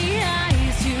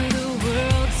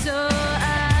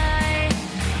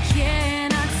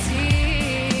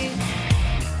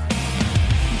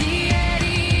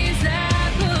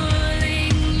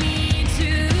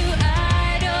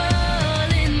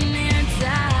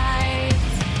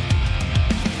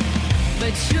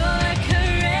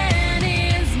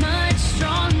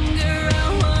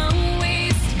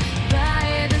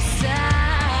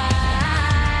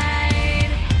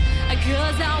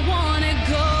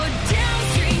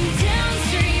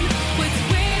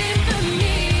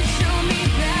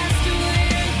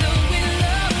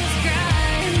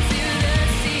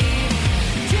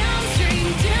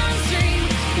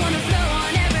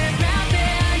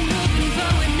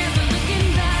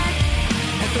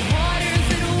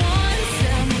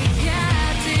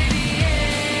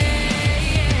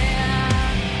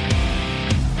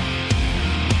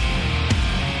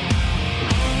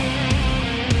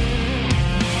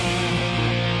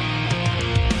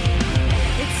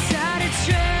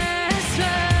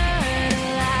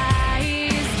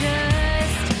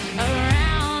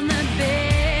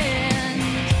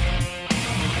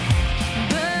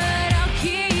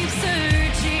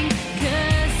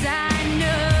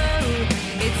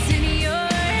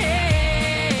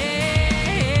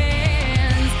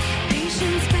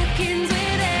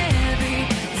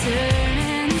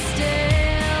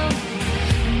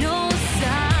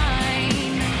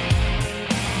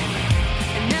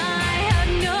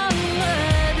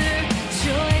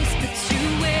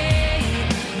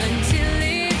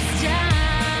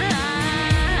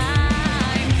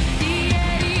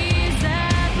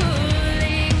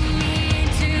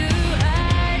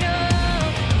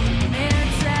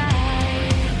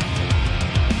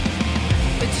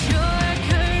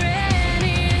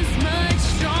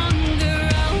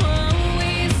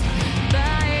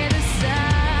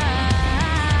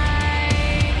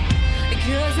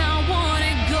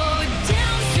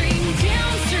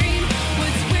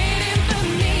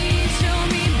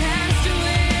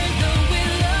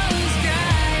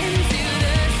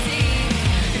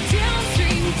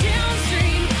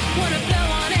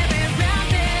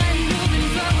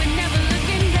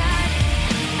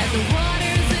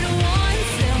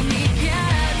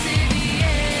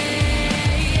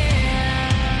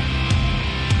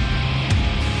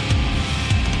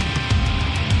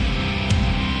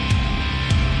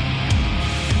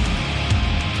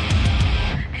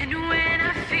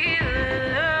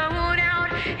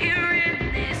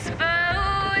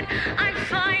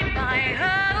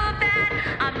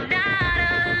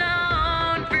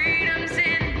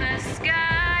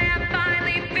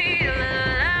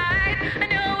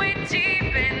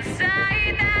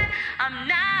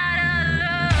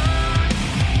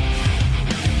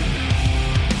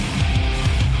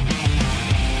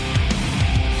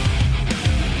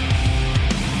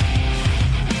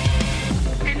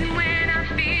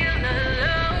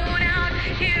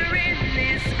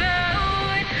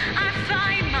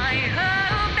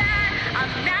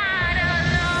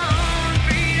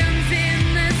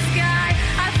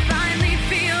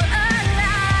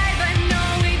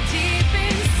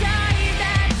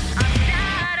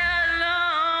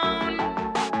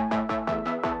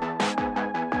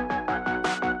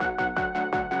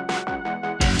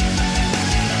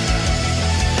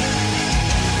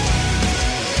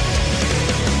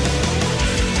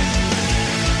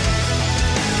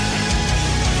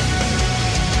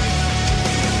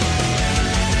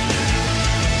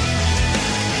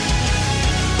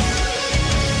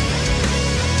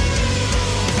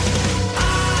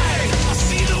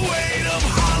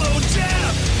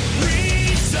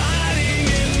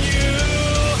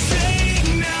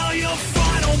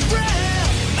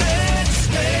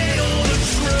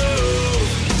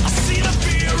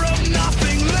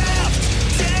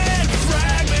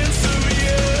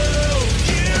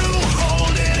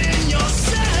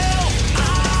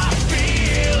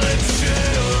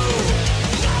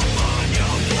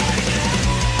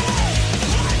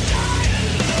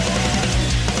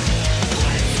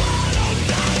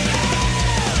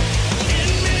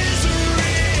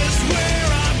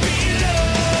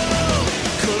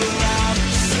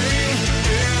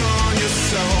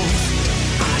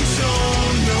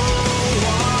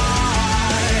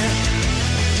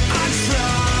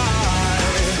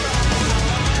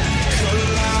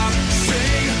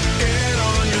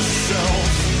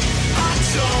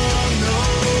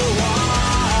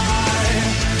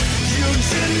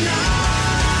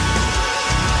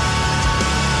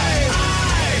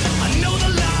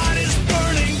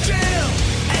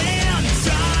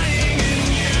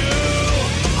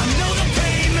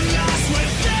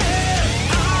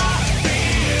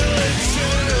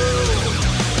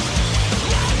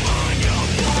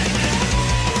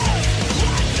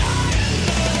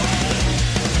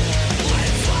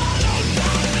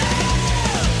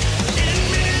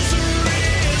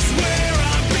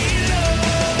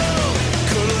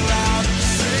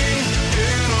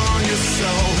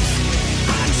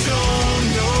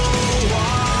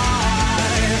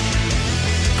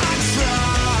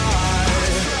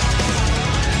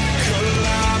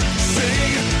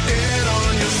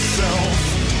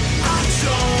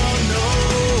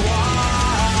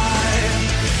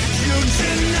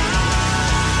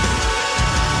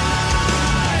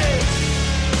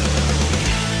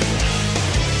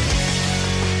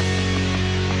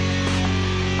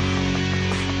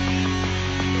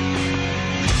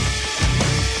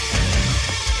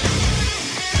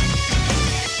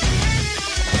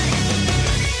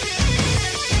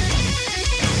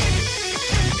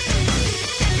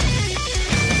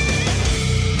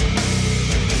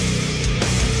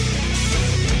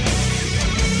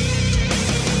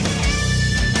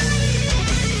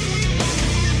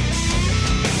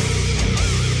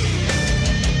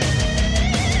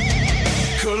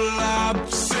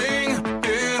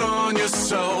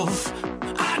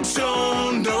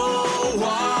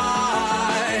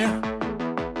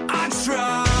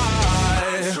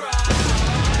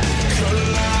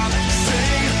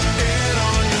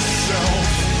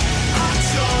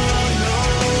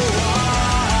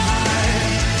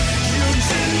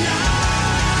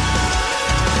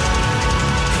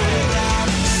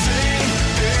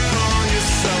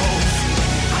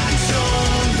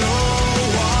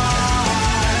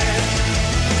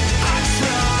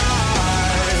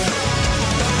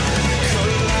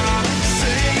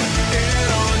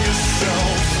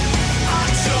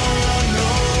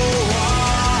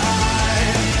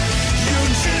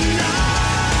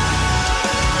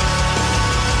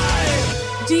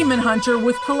Hunter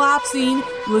with Collapsing.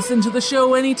 Listen to the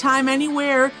show anytime,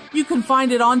 anywhere. You can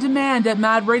find it on demand at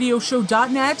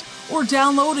madradioshow.net or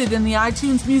download it in the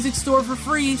iTunes Music Store for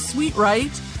free. Sweet,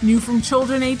 right? New from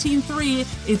Children 18.3,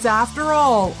 it's After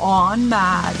All on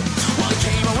Mad. Well, he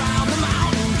came around the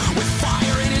mountain with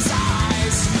fire in his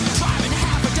eyes, driving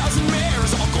half a dozen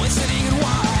mares, all glistening in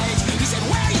white. He said,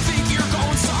 "Where do you think you're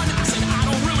going, son?" I said, "I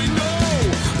don't really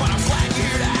know, but I'm glad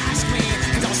you're here to ask me,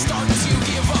 because I was starting to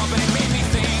give up, and it made me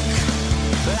think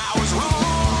that I was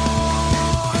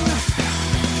wrong.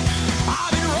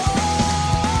 I've been wrong.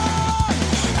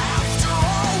 After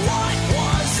all, what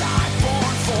was I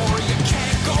born for? You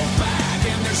can't go back,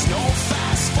 and there's no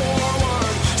fast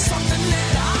forward. Something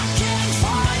that I can't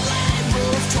finally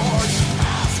move toward.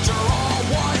 After all,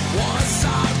 what was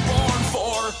I born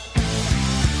for?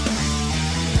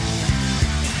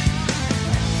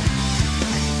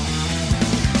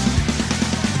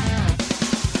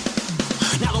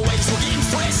 Now the waves were getting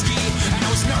frisky, and I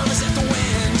was nervous at the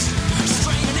wind,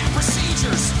 straining at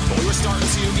procedures, but we were starting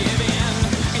to give in.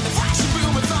 In the flash and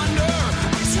boom of thunder,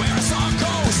 I swear I saw a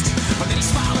ghost, but then he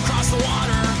smiled across the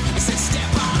water and said, "Step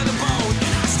out of the boat,"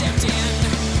 and I stepped in.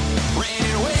 Rain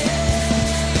and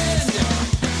wind,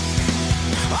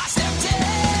 I stepped in.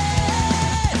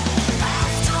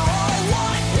 After all,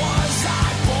 what was I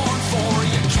born for?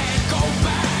 You can't go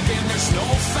back, and there's no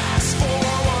fast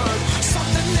forward.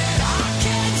 Something that I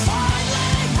can't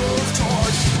finally move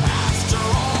toward. After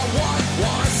all, what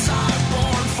was I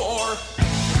born for?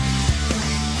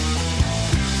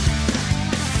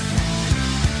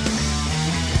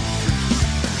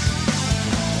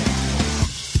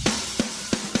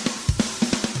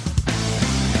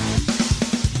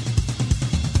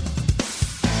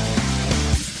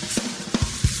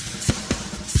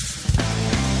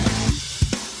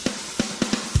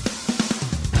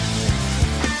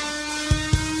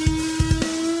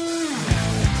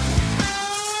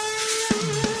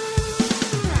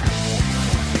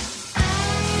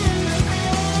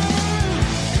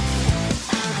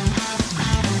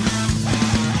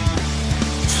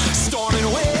 Storm and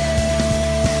wind,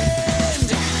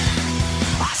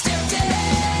 I stepped in.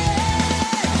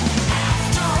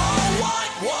 After all,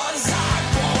 what was I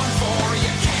born for?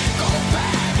 You can't go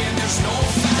back, and there's no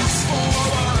fast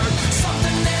forward.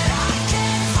 Something that I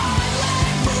can't finally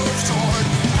move toward.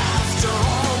 After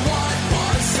all, what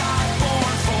was I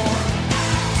born for?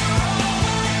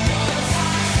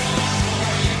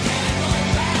 You can't go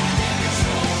back, and there's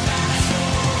no fast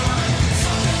forward.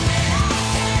 Something that I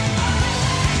can't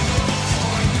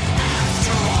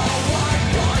After all, what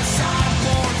was I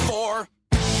born for?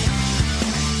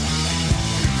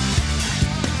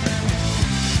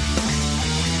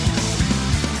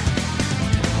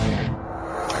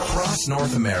 Across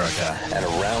North America and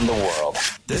around the world,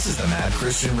 this is the Mad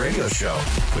Christian Radio Show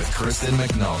with Kristen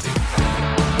McNulty.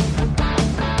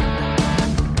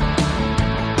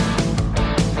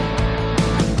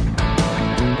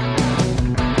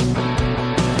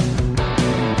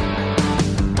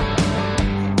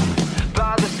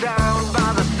 By the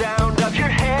sound of your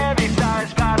heavy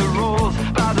thighs, by the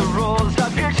rolls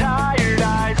of your tired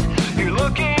eyes, you're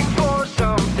looking for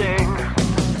something,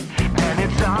 and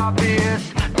it's obvious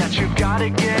that you've got to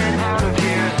get out of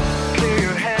here. Clear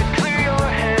your head,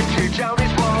 tear down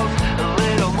these walls, a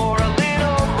little more,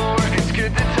 it's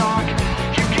good to talk.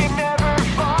 You can never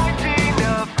find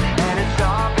enough, and it's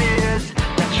obvious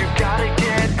that you've got to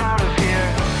get out of here.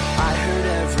 I heard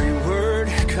every word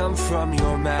come from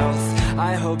your mouth.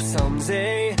 I hope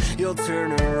someday you'll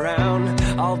turn around.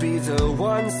 I'll be the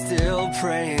one still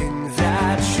praying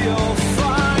that you'll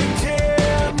find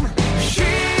him.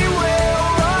 She will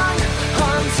run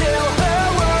until her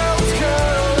worlds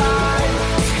collide.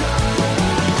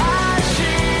 As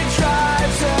she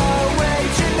drives away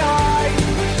tonight,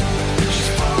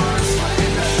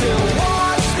 she'll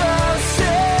watch the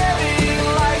city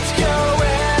lights go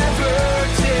ever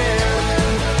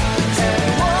dim, and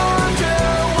wonder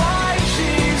why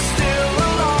she's still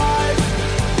alive.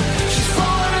 She's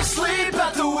falling asleep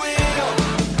at the wheel.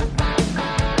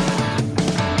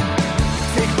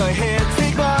 Take my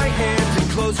hand and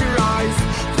close your eyes.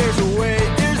 There's a way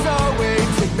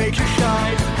to make you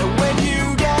shine. And when you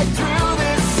get through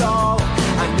this all,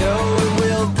 I know it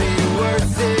will be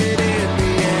worth it in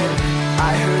the end.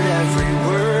 I heard every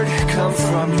word come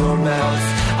from your mouth.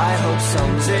 I hope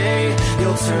someday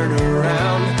you'll turn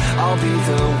around. I'll be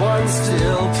the one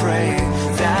still praying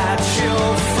that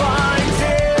you'll find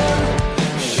him.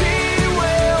 She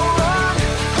will run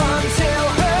until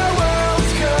her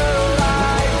worlds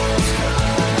collide.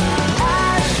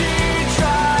 As she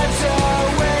drives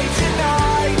away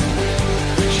tonight,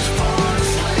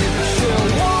 she'll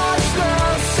watch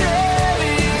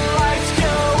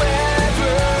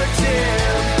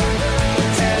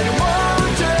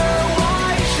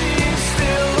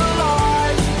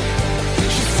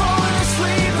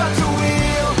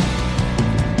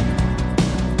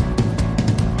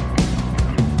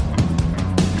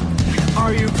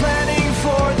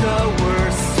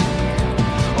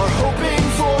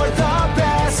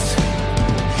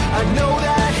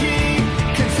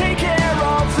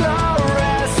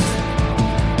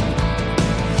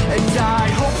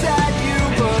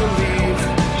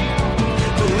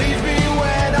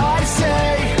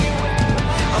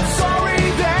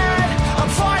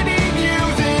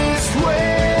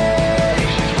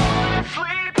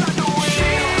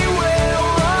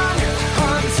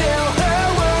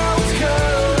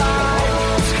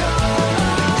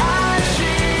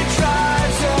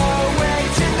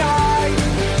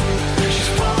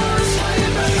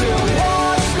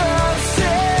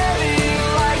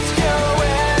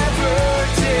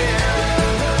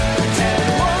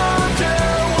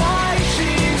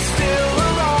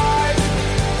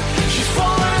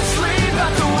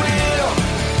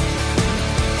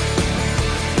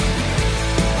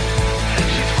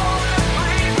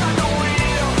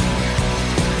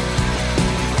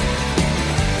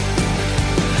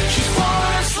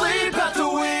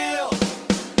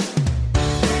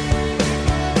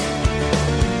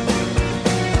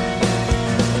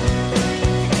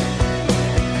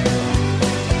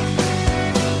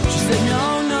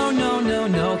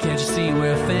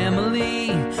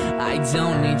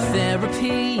don't need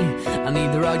therapy. I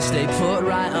need the rug to stay put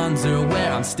right under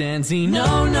where I'm standing.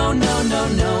 No, no, no, no,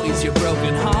 no. Is your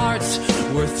broken heart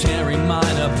worth tearing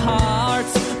mine apart?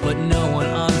 But no one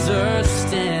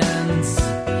understands.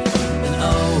 And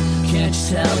oh, can't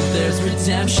you tell there's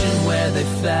redemption where they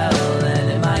fell? And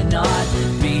it might not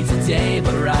be today,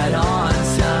 but right on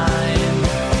time.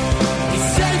 It's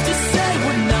safe to say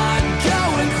we're not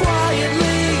going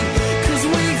quietly, 'cause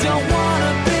we don't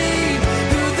wanna be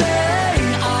who they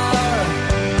are.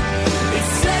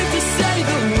 It's safe to say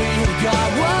that we've got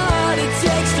what it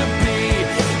takes to be,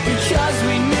 because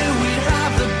we knew we'd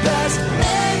have the best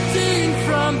ending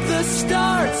from the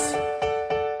start.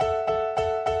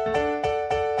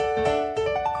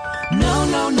 No,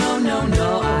 no, no, no, no,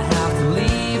 I have to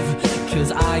leave,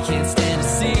 'cause I can't stand to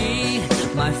see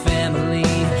my family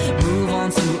move on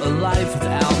to a life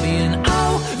without me. And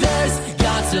oh, there's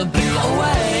got to be a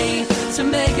way to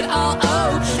make it all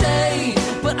okay,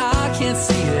 but I can't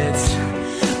see it.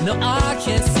 No, I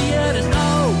can't see it. And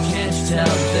oh, can't you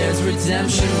tell there's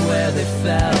redemption where they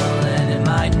fell? And it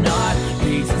might not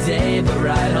be today, but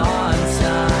right on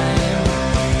time.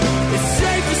 It's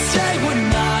safe to say we're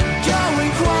not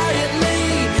going quietly,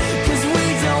 'cause we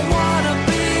don't wanna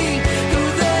be who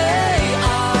they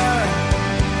are.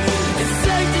 It's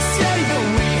safe to say that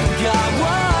we've got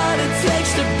what it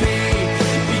takes to be,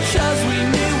 because we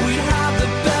knew we'd have the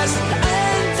best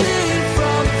ending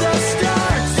from the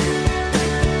start.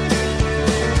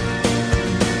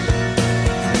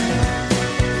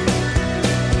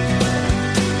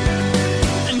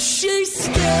 And she's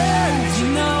scared, you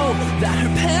know, that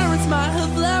her parents might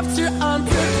have left her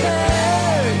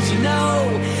unprepared, you know.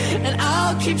 And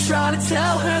I'll keep trying to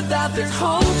tell her that there's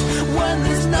hope when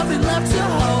there's nothing left to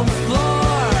hope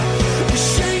for.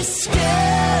 She's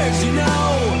scared, you know,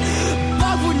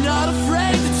 but we're not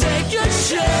afraid to take a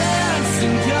chance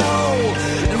and go.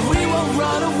 And we won't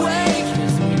run away,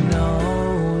 'cause we know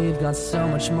we've got so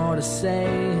much more to say.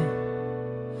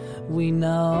 We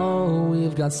know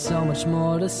we've got so much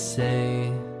more to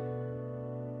say.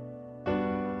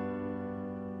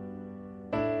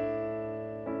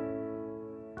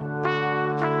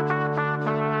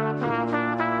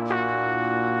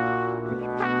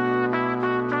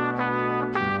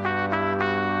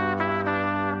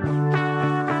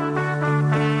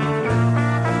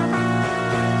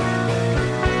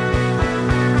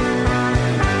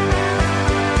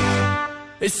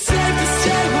 It's safe to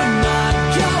say we're not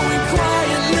going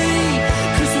quietly,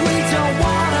 'cause we don't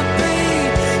wanna be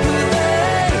who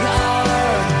they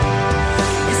are.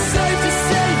 It's safe to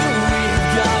say that we've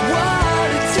got what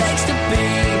it takes to be,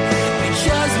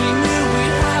 because we knew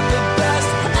we'd have the best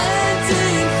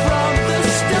ending from the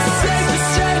start. It's safe to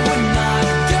say we're not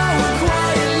going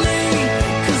quietly,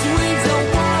 'cause we don't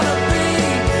wanna be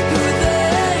who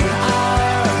they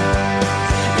are.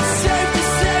 It's safe to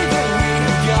say that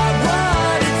we've got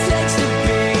what it takes to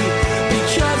be,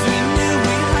 because we knew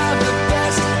we'd have the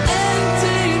best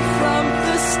ending from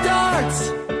the start.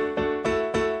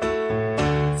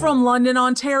 From London,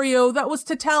 Ontario, that was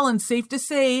Tatalon, Safe to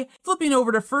Say. Flipping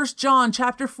over to 1 John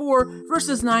chapter 4,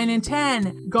 verses 9 and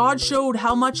 10. God showed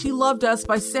how much he loved us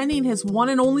by sending his one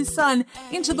and only Son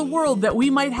into the world that we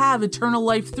might have eternal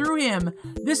life through him.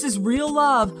 This is real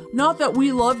love, not that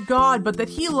we loved God, but that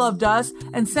he loved us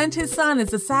and sent his Son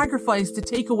as a sacrifice to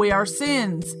take away our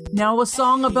sins. Now a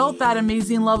song about that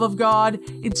amazing love of God.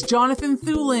 It's Jonathan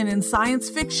Thulin in Science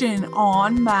Fiction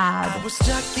on Mad. I was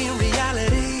stuck in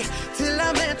reality till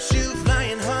I met you,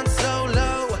 flying Han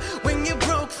Solo. When you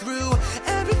broke through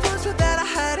every falsehood that I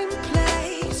had in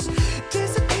place,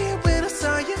 disappeared when I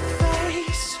saw your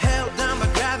face. Held down by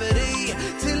gravity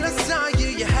till I saw you.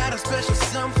 You had a special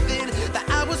something that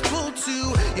I was pulled to.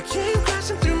 You came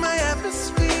crashing through my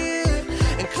atmosphere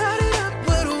and clouded up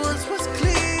what once was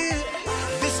clear.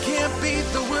 This can't be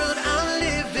the world I'm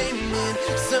living in.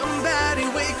 Somebody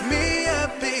wake me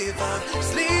up if I'm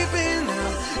sleeping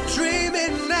now,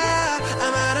 dreaming now.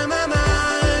 I'm out of my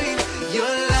mind.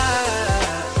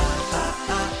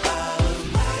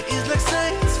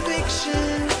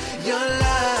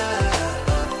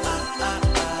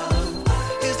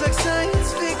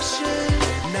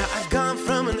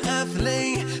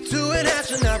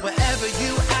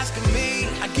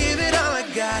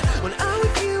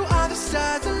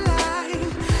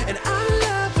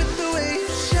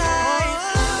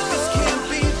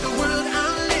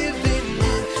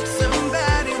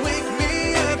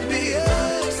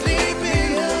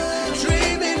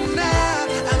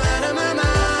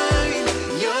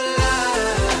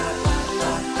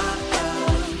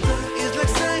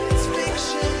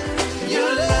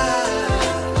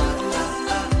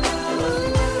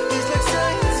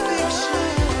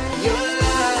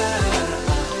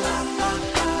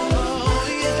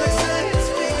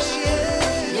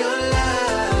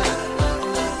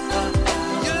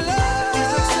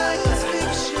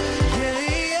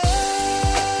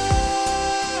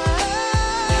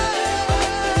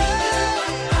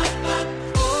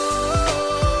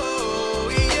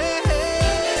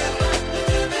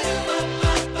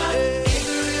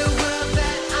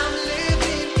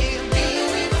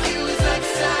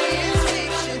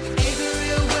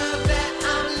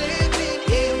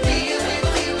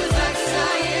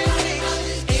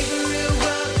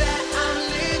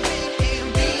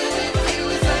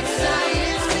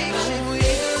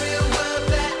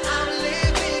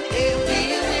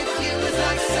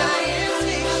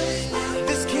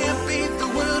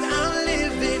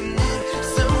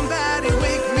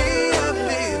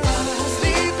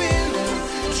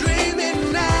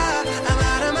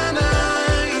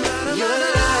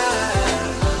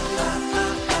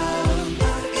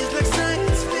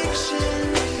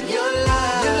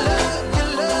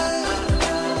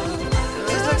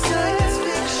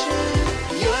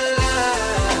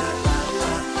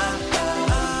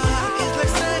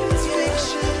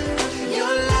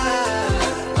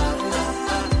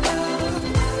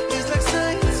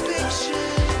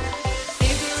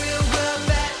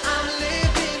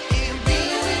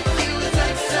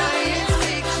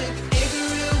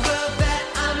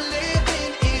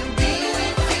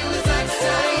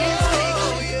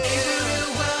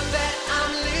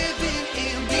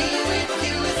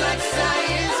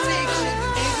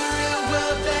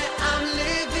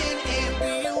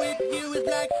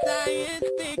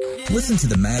 Listen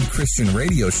to the Mad Christian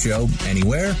Radio Show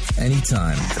anywhere,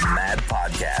 anytime. The Mad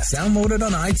Podcast. Download it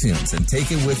on iTunes and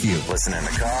take it with you. Listen in the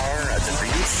car, at the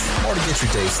beach, or to get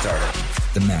your day started.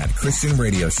 The Mad Christian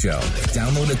Radio Show.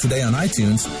 Download it today on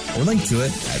iTunes or link to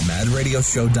it at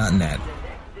madradioshow.net.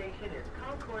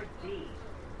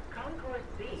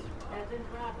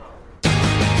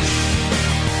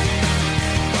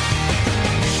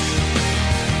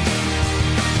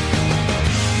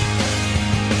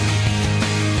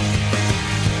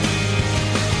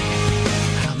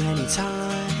 How many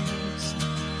times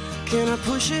can I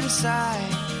push it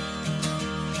aside?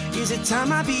 Is it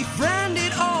time I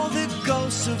befriended all the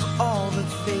ghosts of all the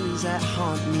things that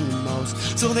haunt me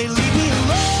most? So they leave me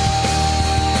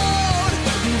alone,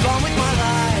 move on with my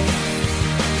life.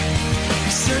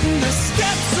 Be certain the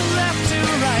steps are left to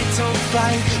right don't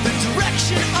fight the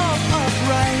direction of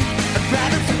upright. I'd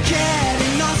rather forget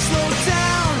and not slow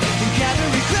down and gather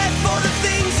regret for the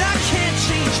things I can't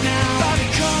change now. If I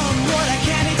become what I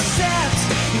can't accept,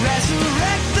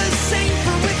 resurrect the saint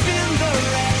from within the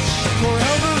wretch. Pour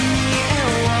over me and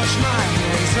wash my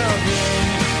hands of it.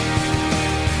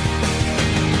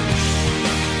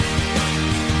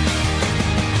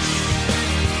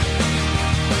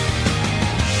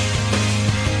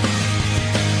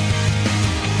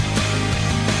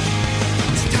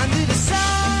 It's time to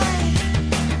decide.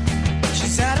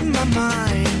 She's out of my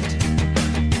mind.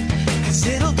 'Cause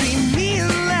it'll be me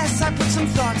unless I put some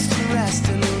thoughts to rest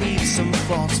and leave some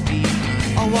faults behind.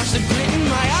 I'll watch the grit in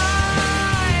my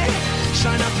eye,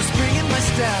 shine out the spring in my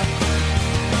step.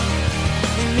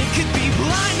 And it could be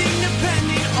blinding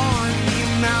depending on the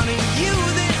amount of you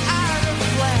that I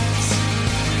reflect.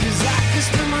 'Cause I could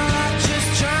spend my life just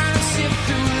trying to sift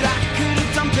through it. I could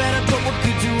have done better, but what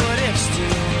could do what ifs do?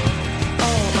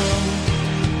 Oh, oh,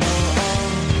 oh, oh,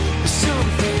 there's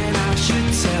something I should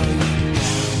tell you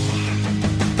now.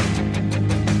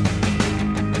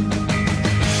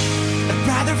 I'd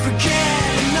rather forget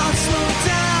and not slow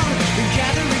down and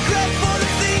gather regret for the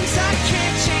things I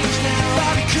can't change now. If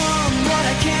I become what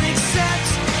I can't accept,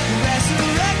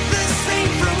 resurrect the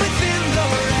saint from within the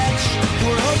wretch.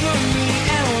 Pour over me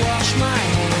and wash my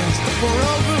hands. Pour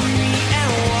over me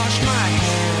and wash my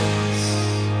hands.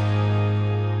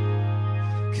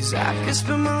 'Cause I could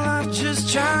spend my life just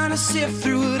trying to sift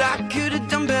through it. I could have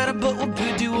done better, but what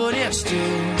good do what ifs do?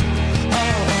 Oh, oh,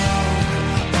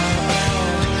 oh, oh,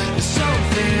 there's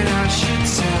something I should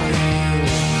tell you.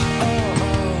 Oh,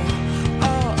 oh,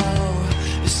 oh, oh,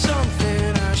 there's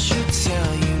something I should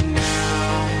tell you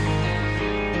now.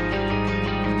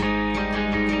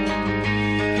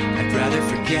 I'd rather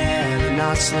forget and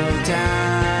not slow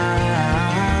down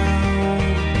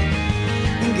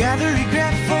and gather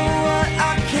regret for what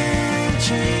I can't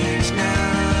change now.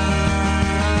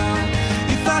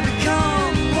 If I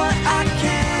become what I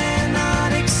cannot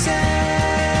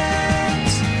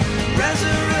accept,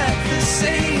 resurrect the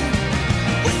same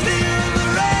within the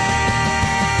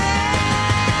wreck.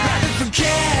 Rather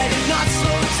forget and not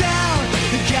slow down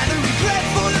and gather regret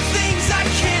for the things I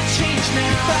can't change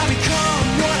now. If I become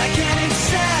what I can't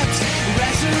accept,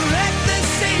 resurrect the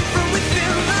same from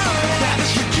within the wreck. Rather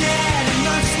forget and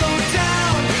not slow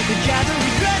down and gather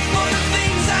regret for the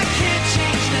things I can't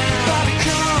change now. If I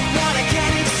become what I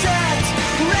can't accept,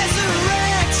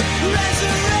 resurrect,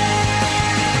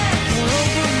 resurrect. Pour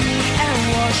over me and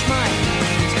wash my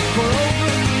hands. Pour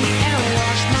over me and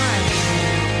wash my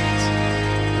hands.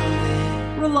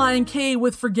 Reliant K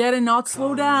with Forget and Not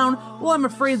Slow Down. Well, I'm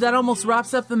afraid that almost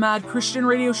wraps up the Mad Christian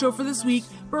Radio Show for this week.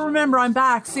 But remember, I'm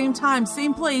back, same time,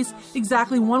 same place,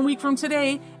 exactly 1 week from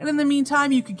today. And in the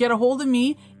meantime, you could get a hold of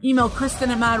me, email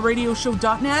Kristen at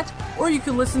madradioshow.net, or you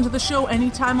can listen to the show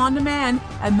anytime on demand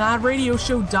at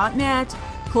madradioshow.net.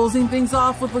 Closing things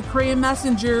off with Lecrae and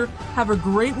Messenger. Have a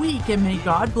great week and may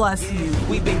God bless you.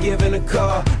 We've been given a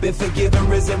call, been forgiven,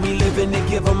 risen, we living to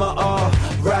give them our all.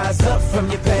 Rise up from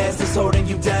your past that's holding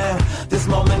you down. This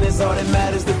moment is all that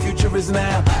matters, the future is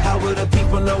now. How will the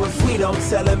people know if we don't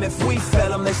tell them? If we fail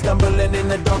them, they stumbling in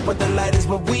the dark, but the light is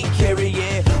what we carry,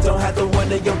 yeah. Don't have to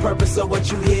wonder your purpose or what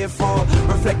you here for.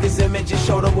 Reflect His image and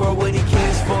show the world what He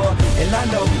cares for. And I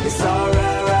know it's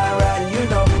alright, right, and you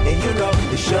know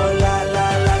it's your life.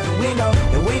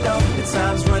 And we know the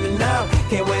time's running out.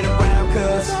 Can't wait around,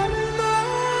 cause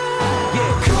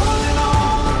yeah. Calling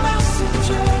all the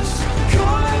messengers,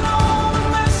 calling all the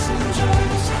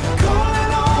messengers,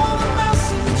 calling all the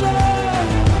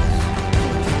messengers.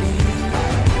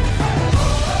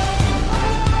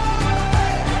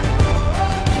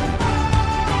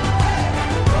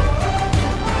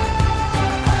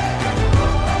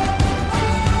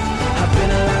 I've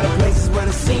been a lot of places where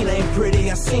the scene ain't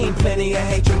pretty. I've seen plenty of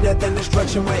hatred, death, and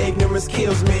destruction where ignorance Ignorance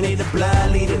kills many, the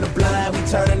blind leading the blind. We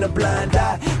turning a blind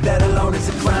eye, that alone is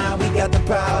a crime. We got the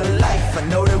power of life. I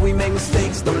know that we make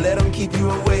mistakes, don't let them keep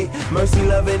you away. Mercy,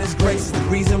 love, and His grace is the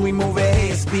reason we move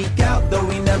ahead. Speak out, though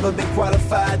we never been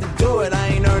qualified to do it. I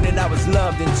ain't earned it, I was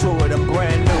loved into it. I'm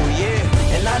brand new,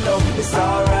 yeah. And I know it's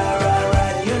alright,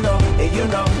 right. You know, and you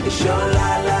know it's your lie.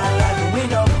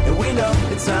 And we know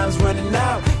the time's running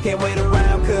out. Can't wait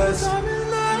around, cause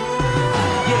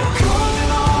yeah.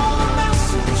 Calling all the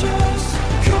messengers,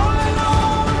 calling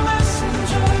all the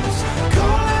messengers,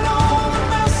 calling all the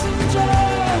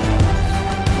messengers.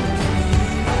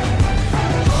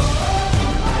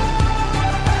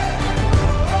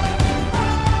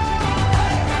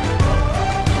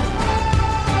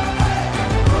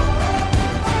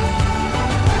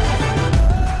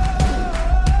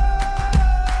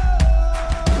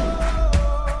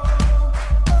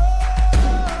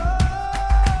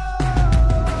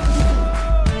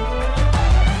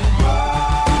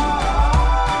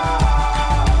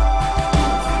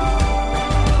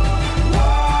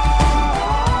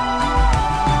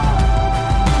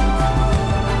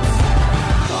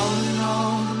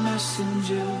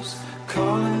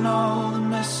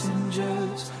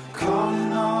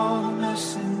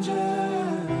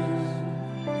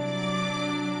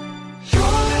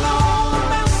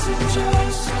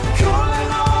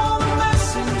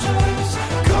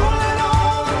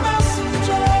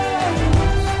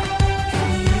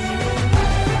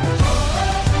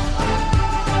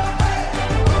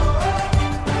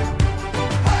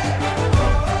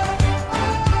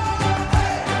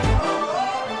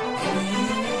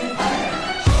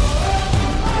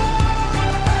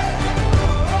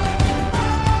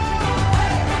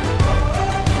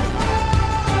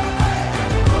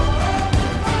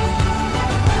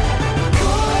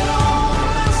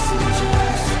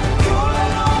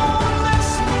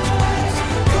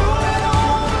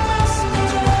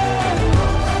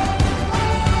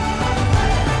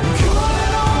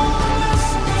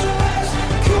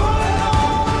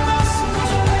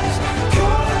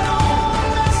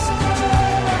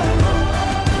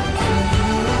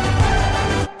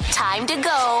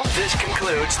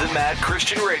 The Mad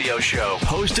Christian Radio Show,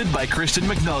 hosted by Kristen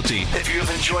McNulty. If you have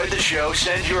enjoyed the show,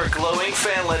 send your glowing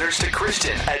fan letters to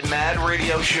Kristen at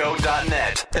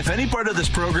madradioshow.net. If any part of this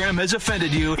program has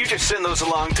offended you, you just send those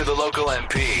along to the local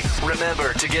MP.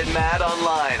 Remember to get mad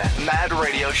online,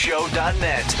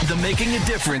 madradioshow.net. The Making a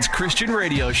Difference Christian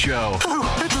Radio Show.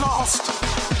 Oh, it lost.